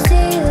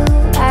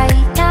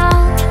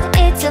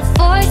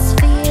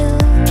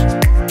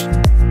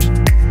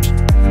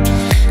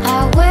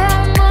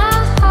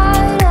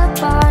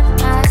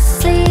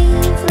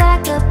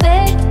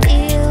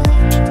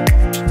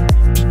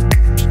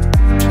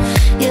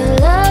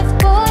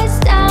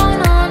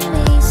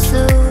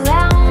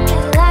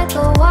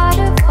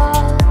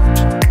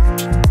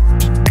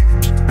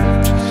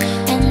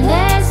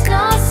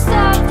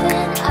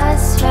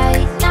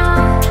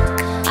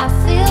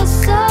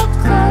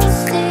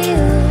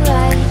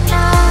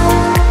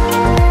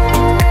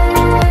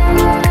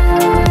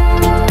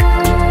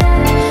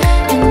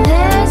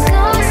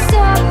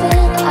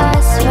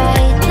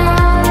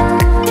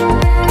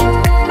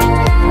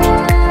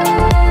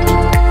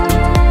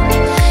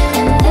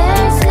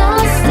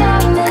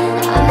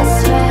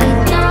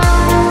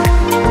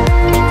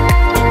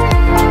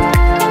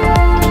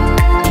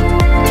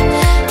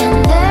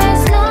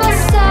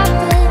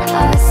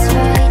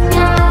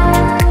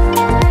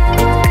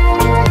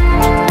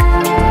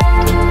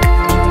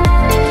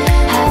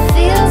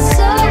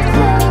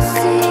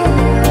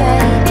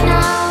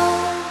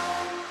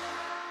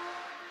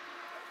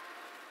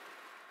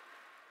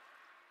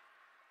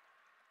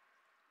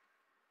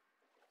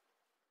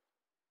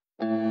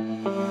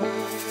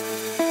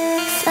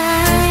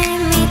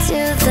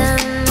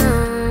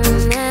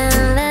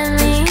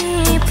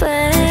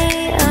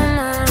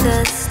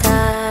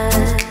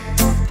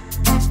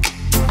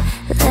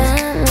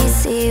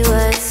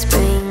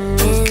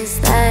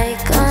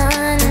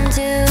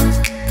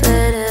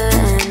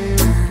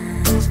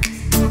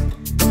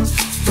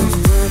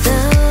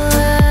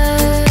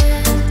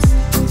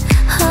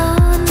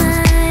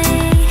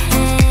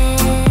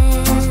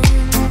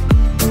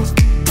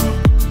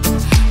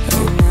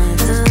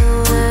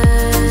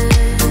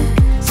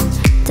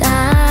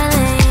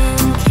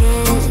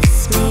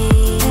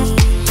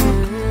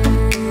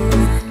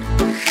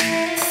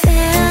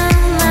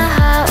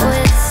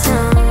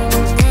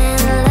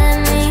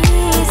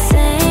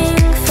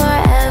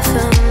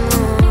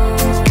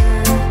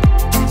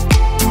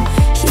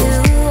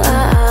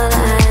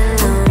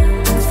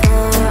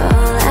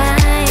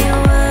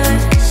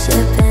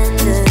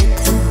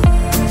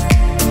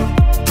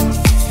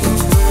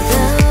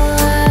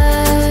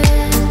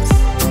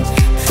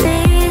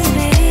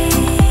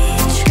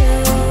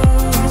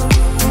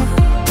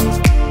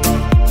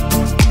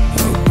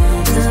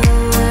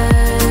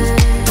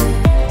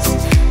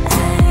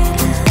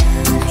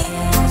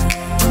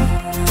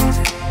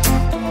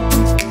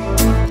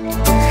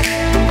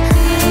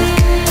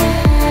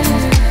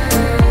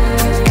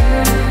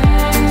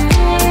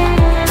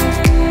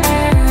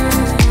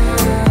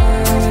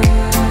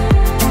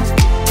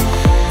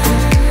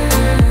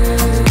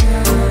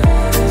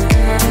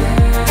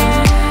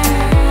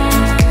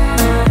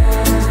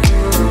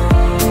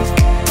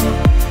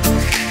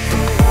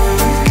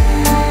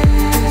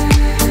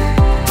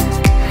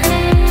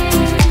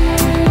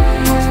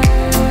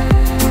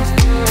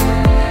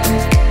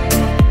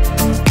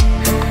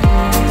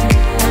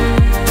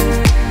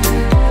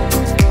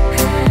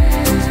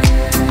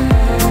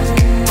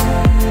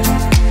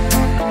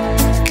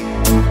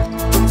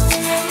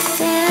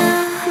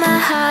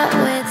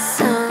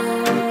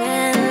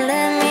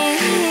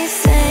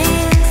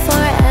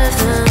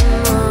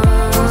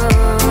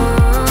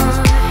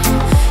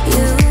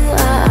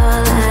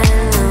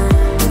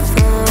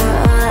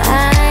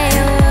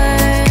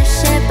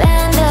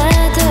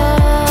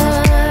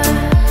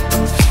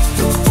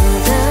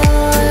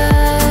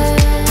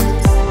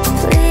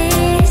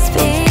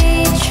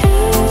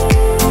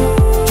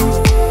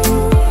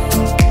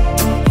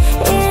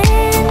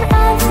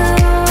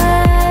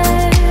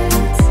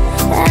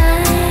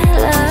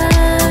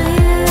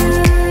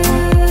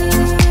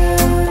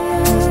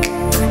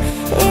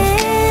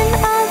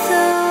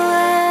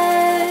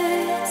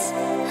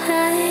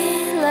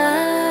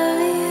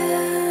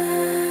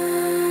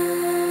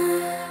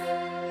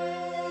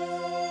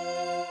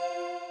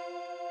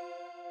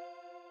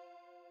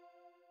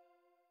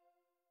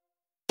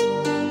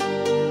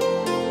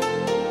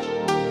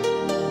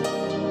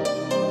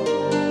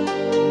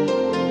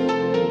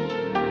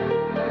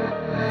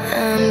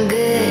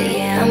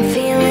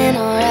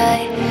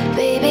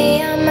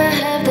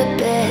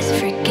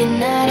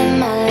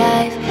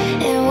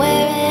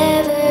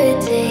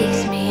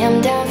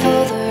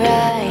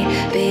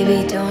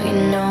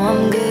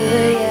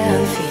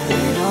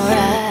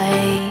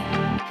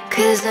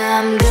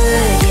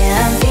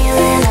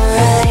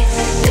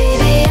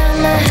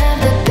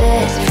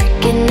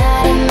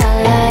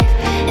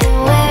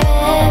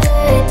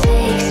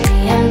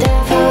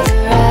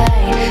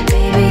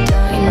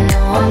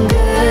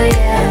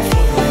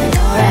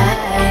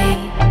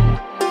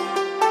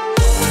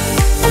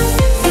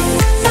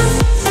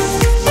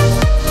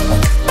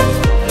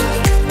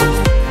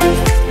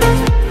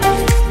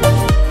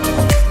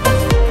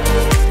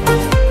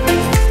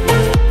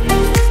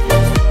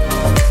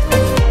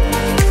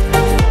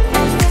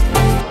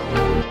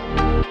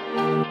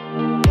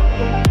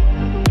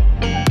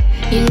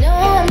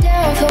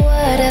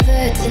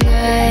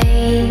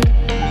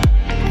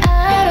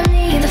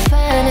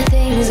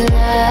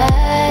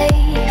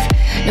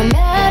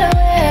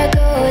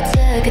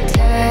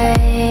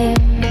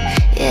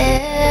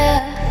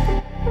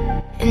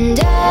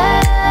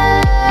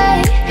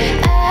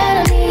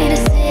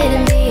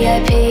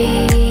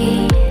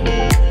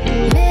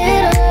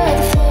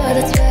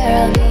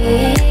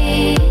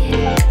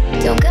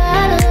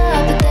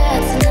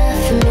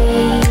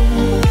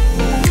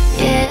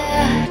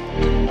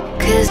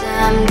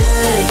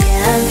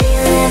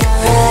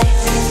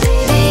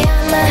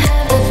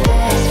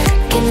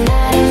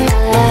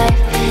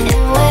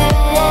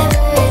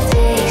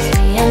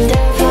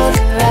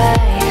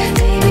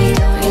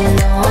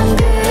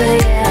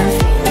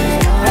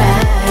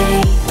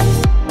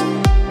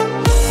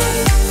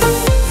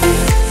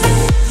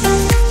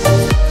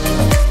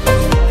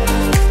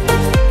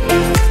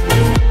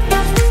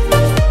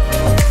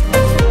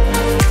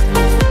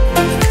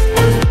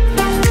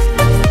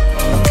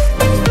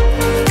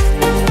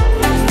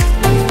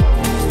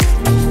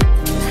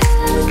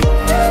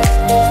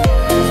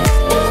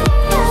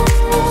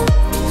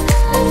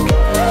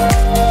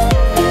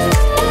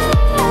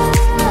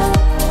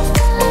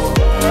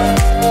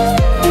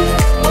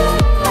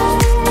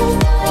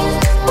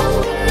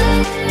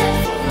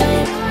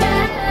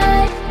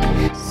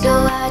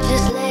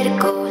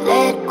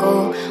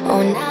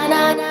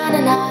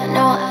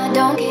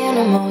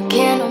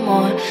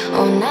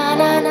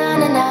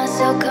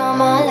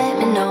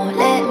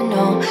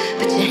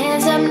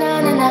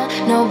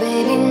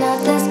baby,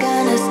 nothing's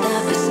gonna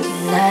stop us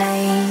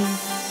tonight.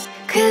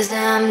 'Cause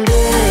I'm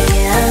good,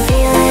 yeah, I'm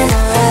feeling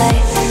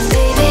alright.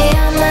 Baby,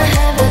 I'ma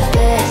have the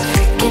best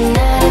freaking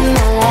night of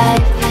my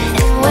life.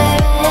 And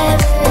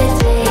wherever it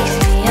takes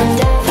me, I'm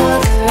down for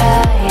the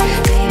ride.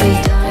 Baby,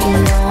 don't you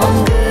know I'm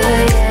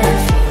good, yeah, I'm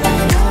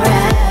feeling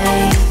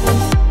alright.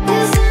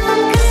 'Cause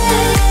I'm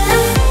good, yeah,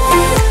 I'm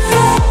feeling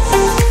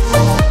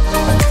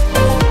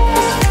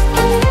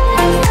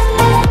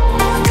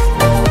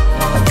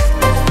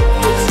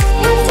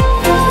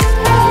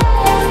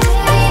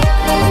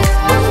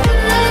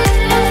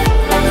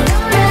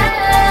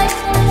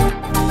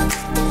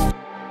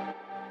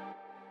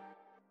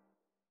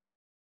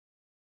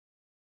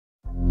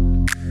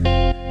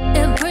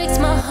It breaks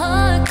my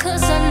heart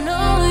 'cause I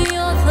know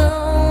you're the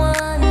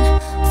one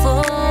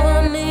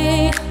for me.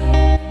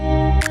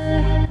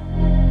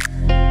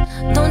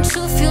 Don't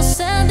you feel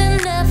sad? It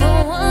never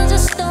was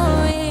a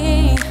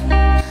story,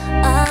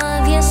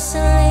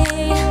 obviously.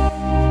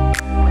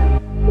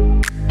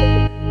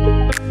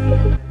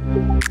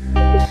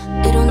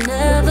 It'll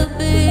never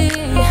be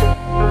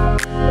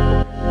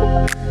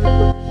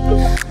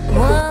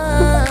one.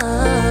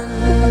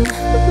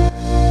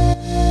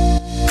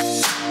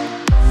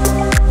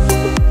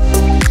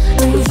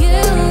 And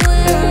you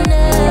will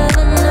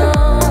never know,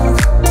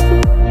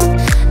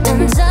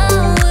 and I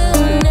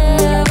will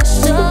never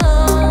show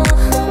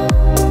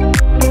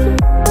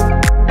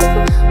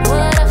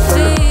what I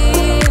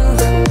feel,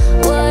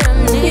 what I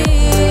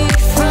need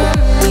from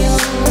you,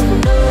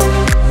 no.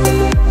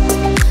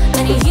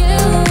 And you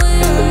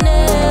will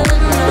never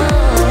know,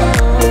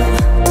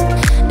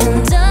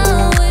 and I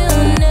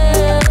will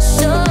never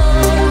show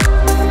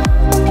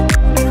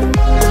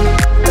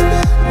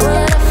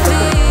what I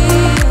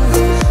feel,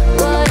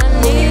 what I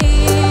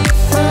need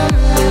from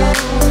you.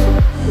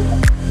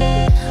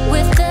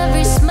 With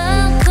every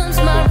smile comes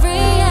my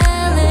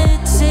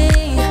reality,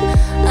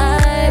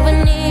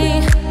 irony.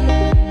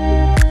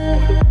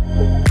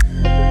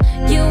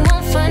 You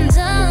won't find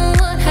out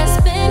what has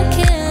been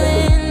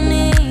killing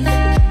me.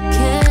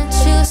 Can't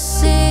you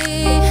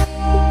see?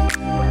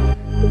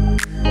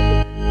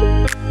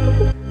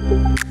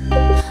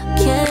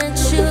 Can't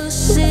you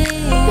see?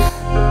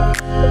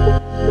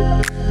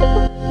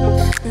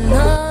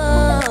 No.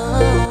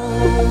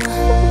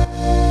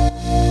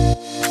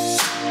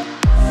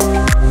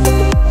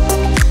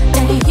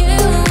 And you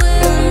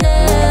will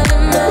never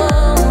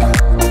know,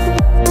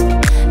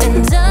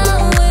 and I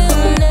will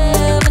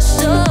never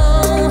show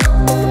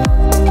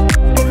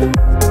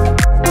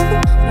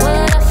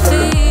what I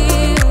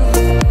feel,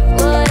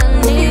 what I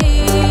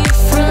need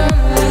from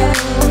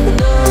you,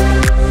 no.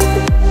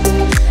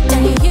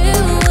 And you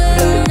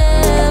will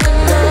never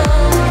know,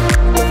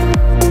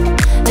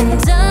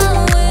 and I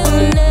will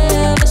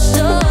never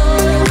show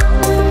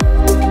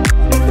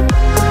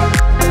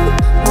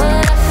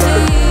what I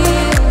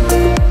feel,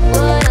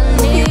 what I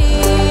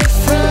need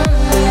from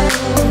you,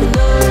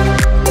 no.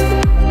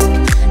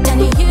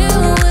 And you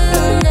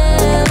will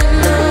never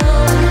know,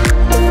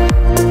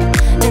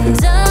 and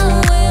I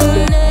will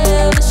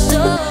never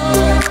show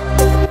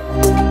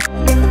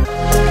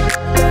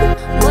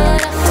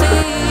what I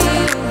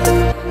feel,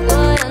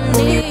 what I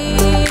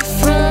need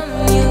from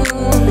you,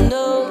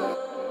 no.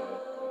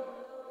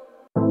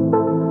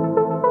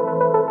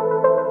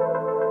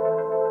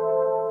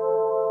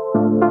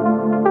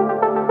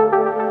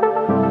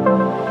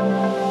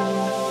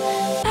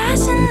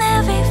 passing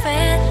every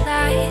red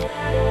light.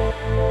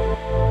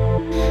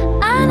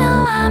 I know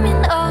I'm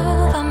in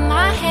over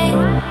my head,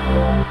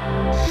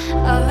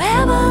 a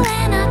rebel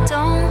and I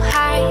don't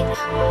hide.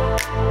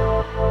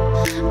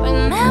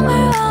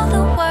 Remember all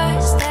the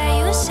words that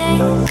you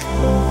said.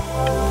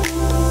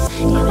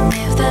 Even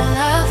if the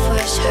love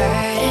was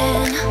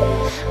hurting,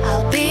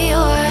 I'll be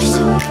yours,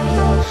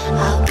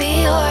 I'll be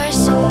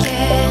yours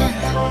again.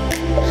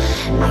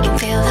 I can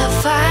feel the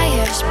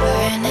fires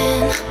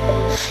burning,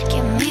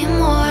 give me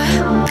more.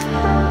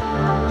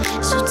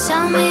 So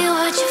tell me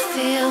what you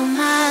feel,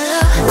 my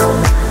love,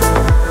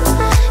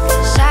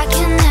 'cause I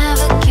can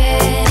never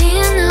get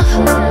enough.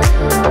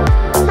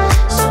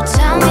 So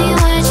tell me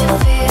what you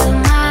feel,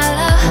 my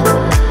love.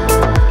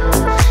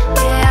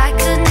 Yeah, I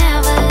could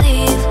never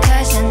leave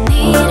 'cause I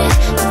needed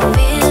the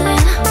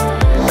feeling.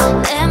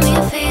 Let me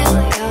feel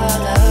your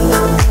love.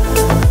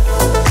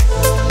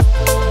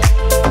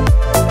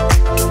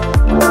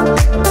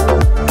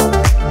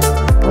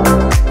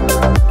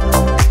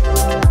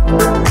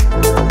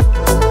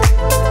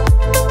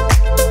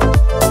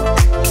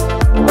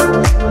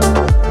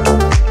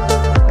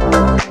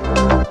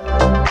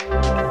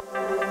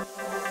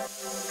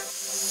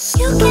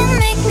 You can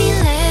make me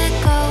let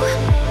go,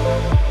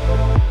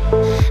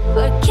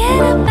 forget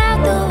about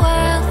the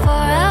world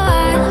for a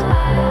while.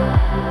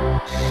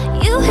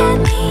 You had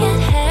me at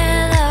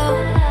hello,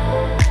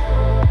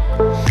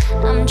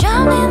 I'm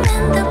drowning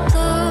in the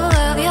blue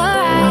of your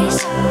eyes.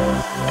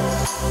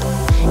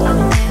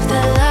 Even if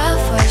the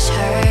love was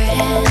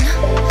hurting,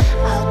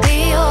 I'll be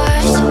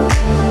yours,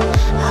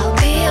 I'll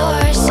be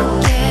yours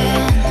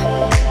again.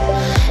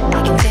 I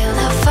can feel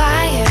the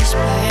fires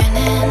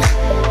burning,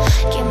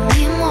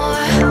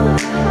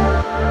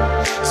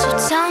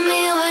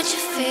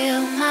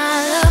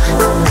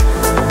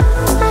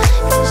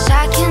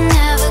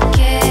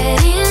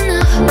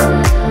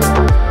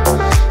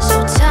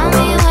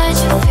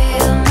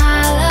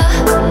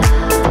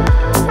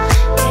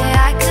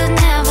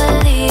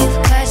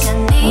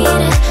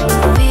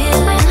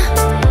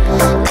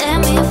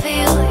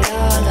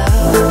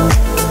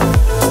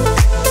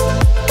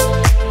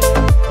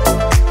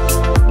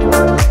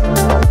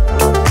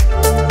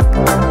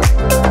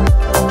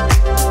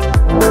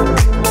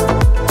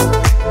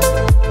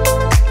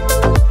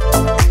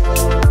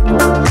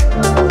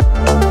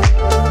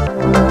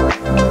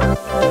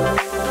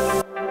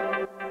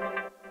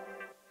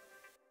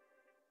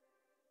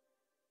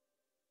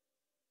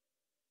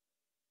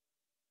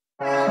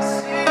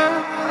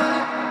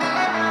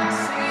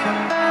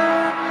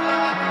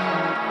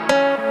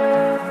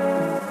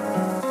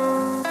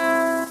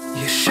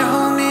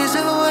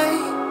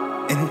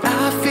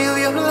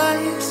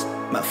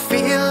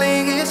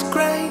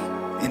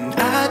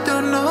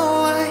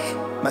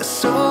 My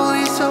soul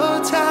is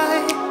so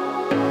tight.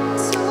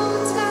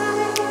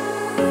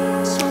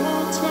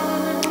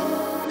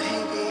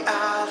 Maybe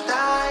I'll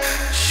die.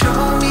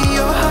 Show me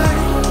your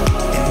heart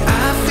and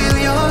I feel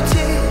your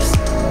tears.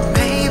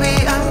 Maybe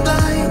I'm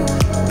blind,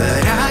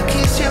 but I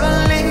kiss your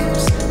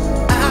lips.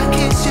 I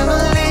kiss your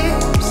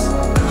lips.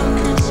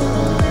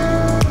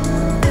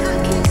 I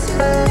kiss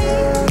your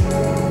lips.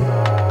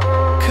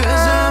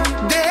 'Cause I'm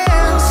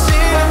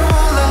dancing in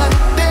moonlight,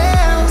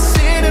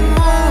 dancing in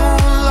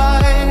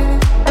moonlight.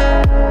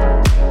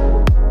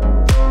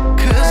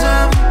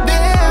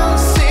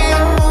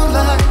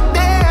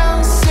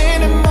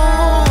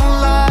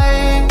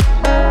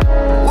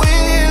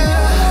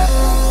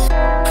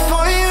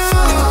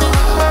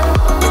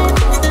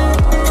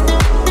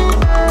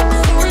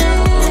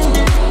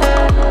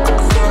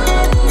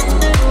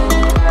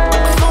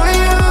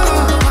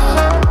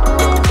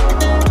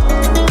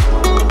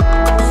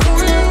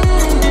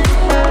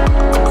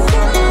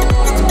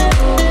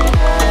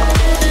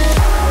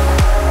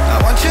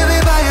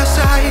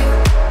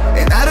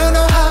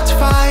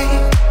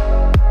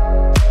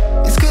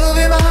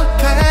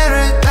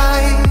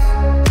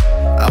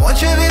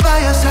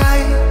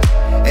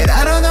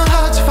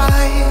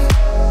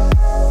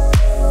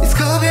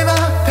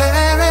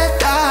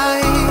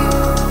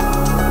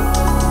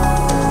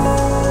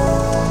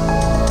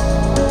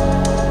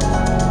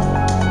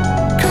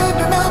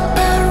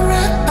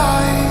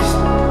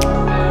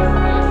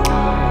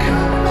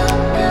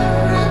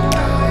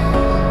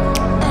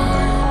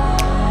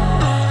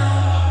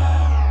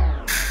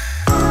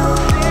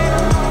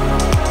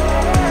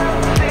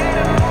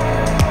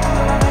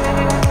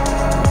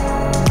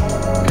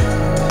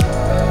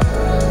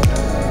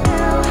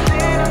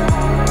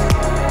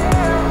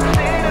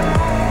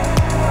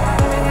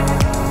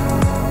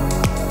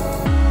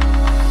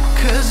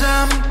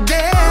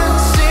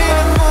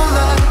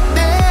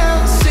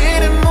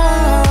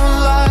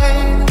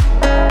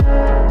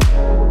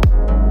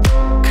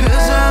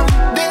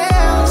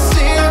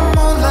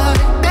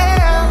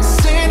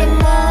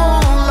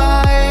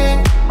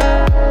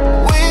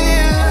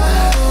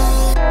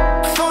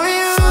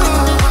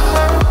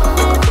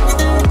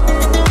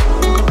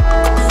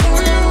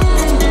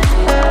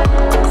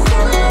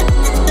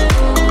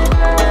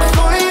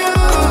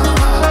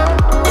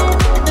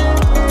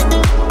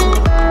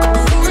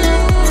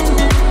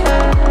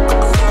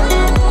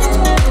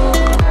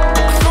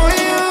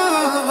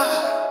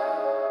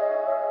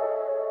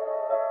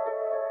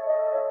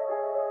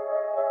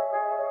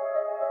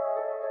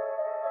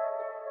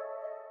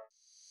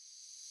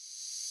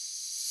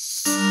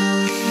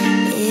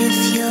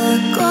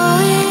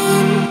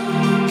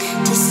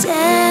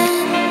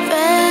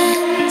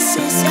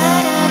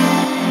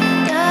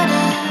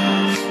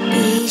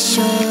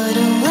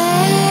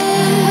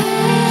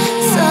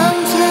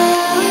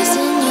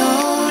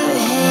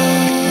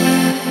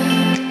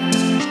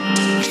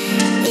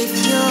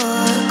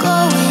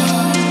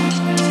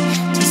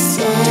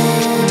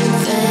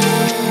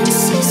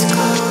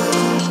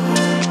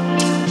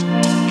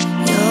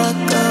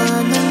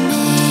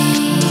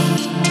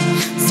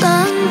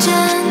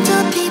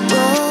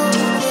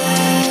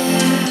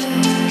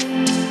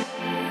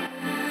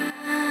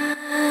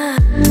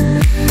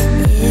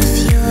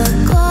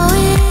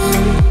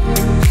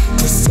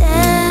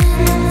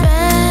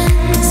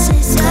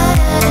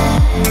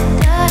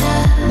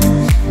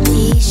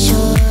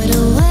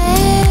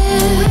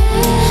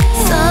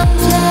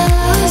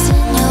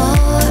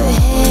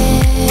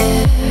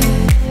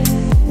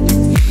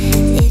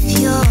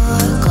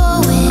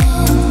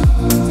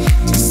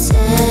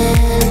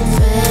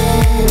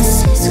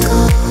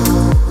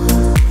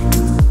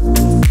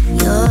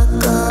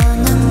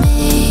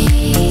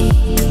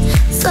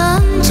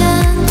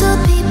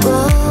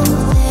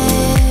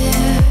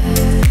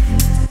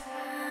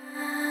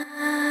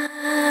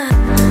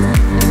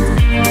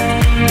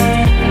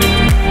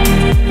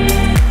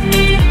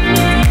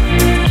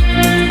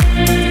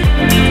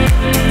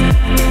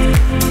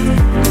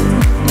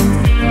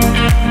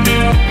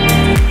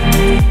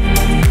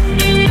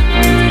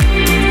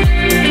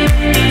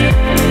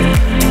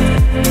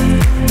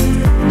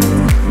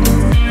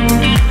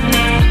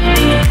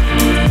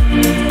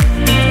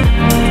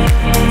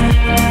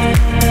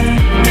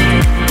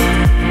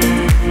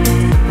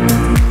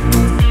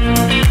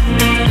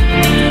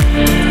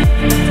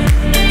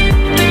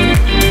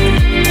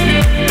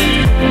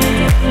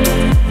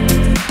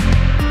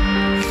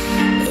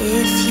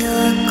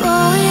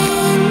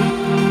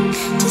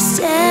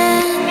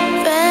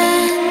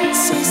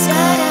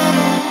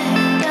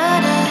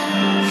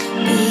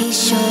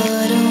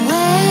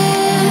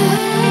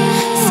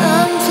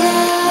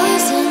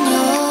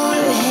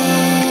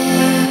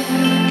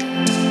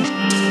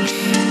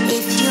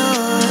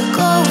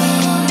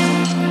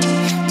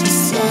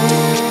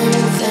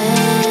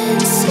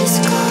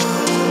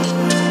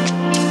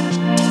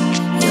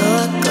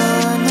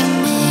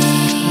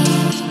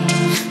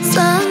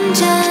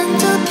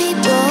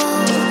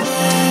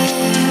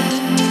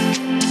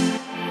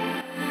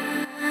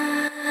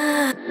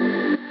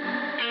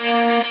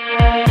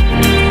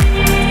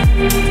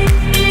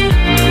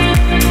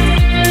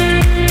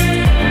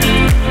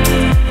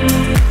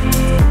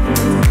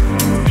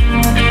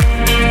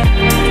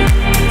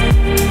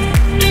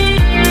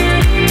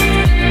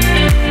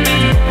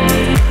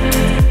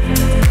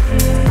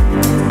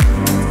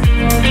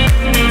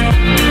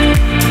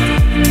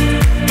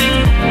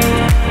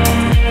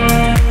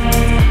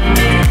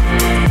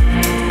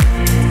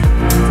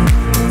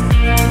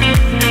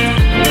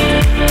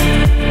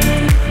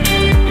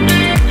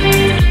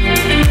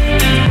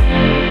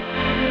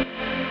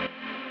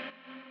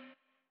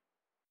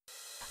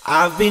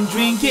 I've been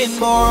drinking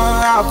more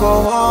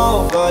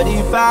alcohol for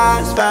the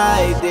past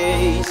 5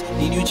 days.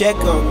 Did you check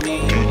on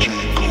me?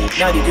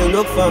 Now did you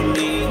look for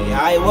me?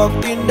 I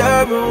walked in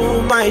the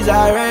room, eyes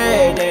are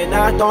red, and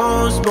I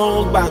don't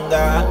smoke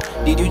banga.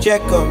 Did you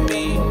check on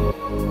me?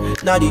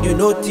 Now did you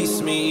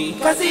notice me?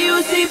 Cause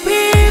you see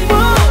people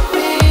don't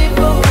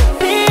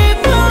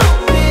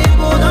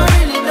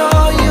really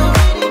know you.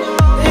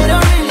 They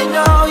don't really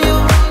know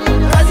you.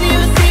 Cause you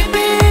see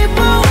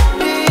people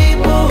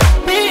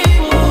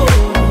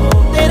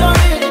they don't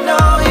really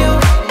know you.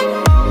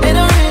 They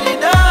don't really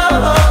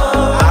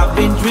know. I've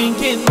been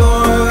drinking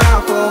more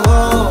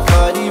alcohol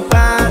for the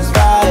past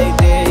 5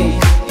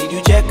 days. Did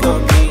you check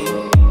on me?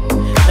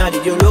 Now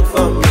did you look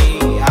for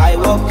me? I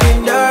walked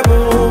in the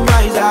room,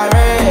 eyes are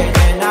red,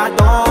 and I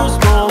don't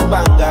smoke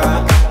banga.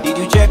 Did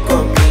you check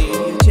on me?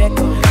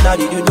 Now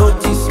did you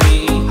notice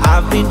me?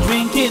 I've been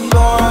drinking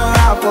more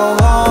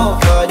alcohol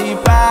for the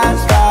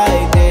past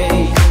 5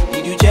 days.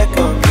 Did you check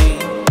on me?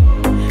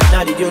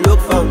 Now did you look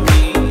for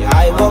me?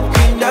 I walked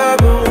in the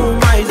room,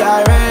 eyes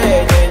are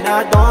red, and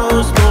I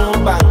don't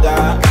smoke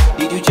banga.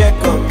 Did you check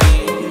on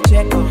me?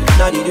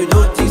 Now did you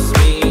notice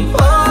me?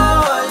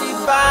 Holy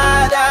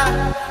Father,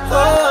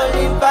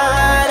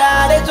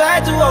 they try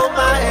to hold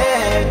my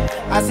hand.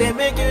 I say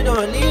make you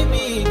don't leave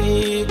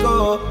me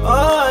go.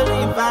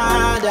 Holy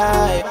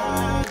Father,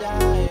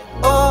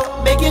 oh,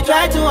 make you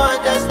try to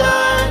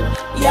understand.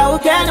 Yeah, we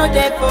cannot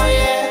take for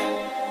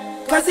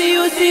you. Cause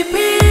you see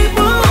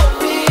people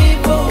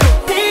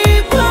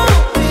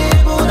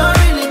don't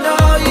really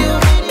know you.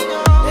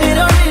 They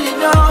don't really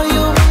know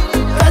you.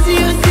 Cause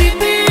you see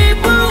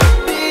people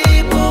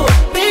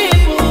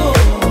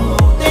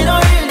they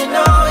don't really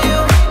know you.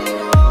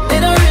 They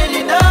don't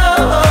really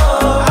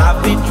know. I've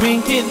been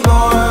drinking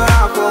more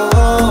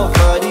alcohol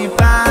for the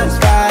past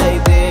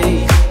 5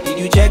 days. Did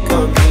you check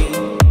on me?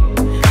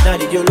 Now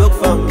did you look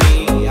for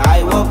me?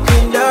 I walked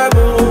in the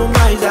room,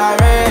 eyes are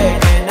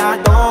red, and I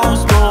don't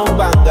smoke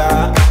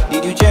banga.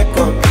 Did you check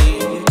on me?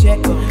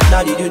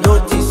 Now did you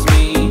notice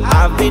me?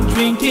 I've been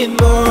drinking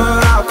more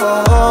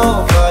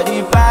alcohol for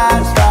the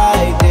past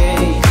 5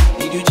 days.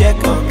 Did you check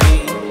on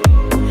me?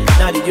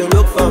 Now did you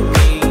look for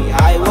me?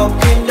 I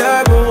walked in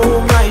the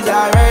room, eyes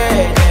are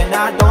red, and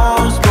I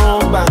don't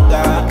smoke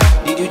banga.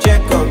 Did you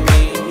check on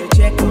me?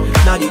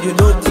 Now did you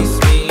notice?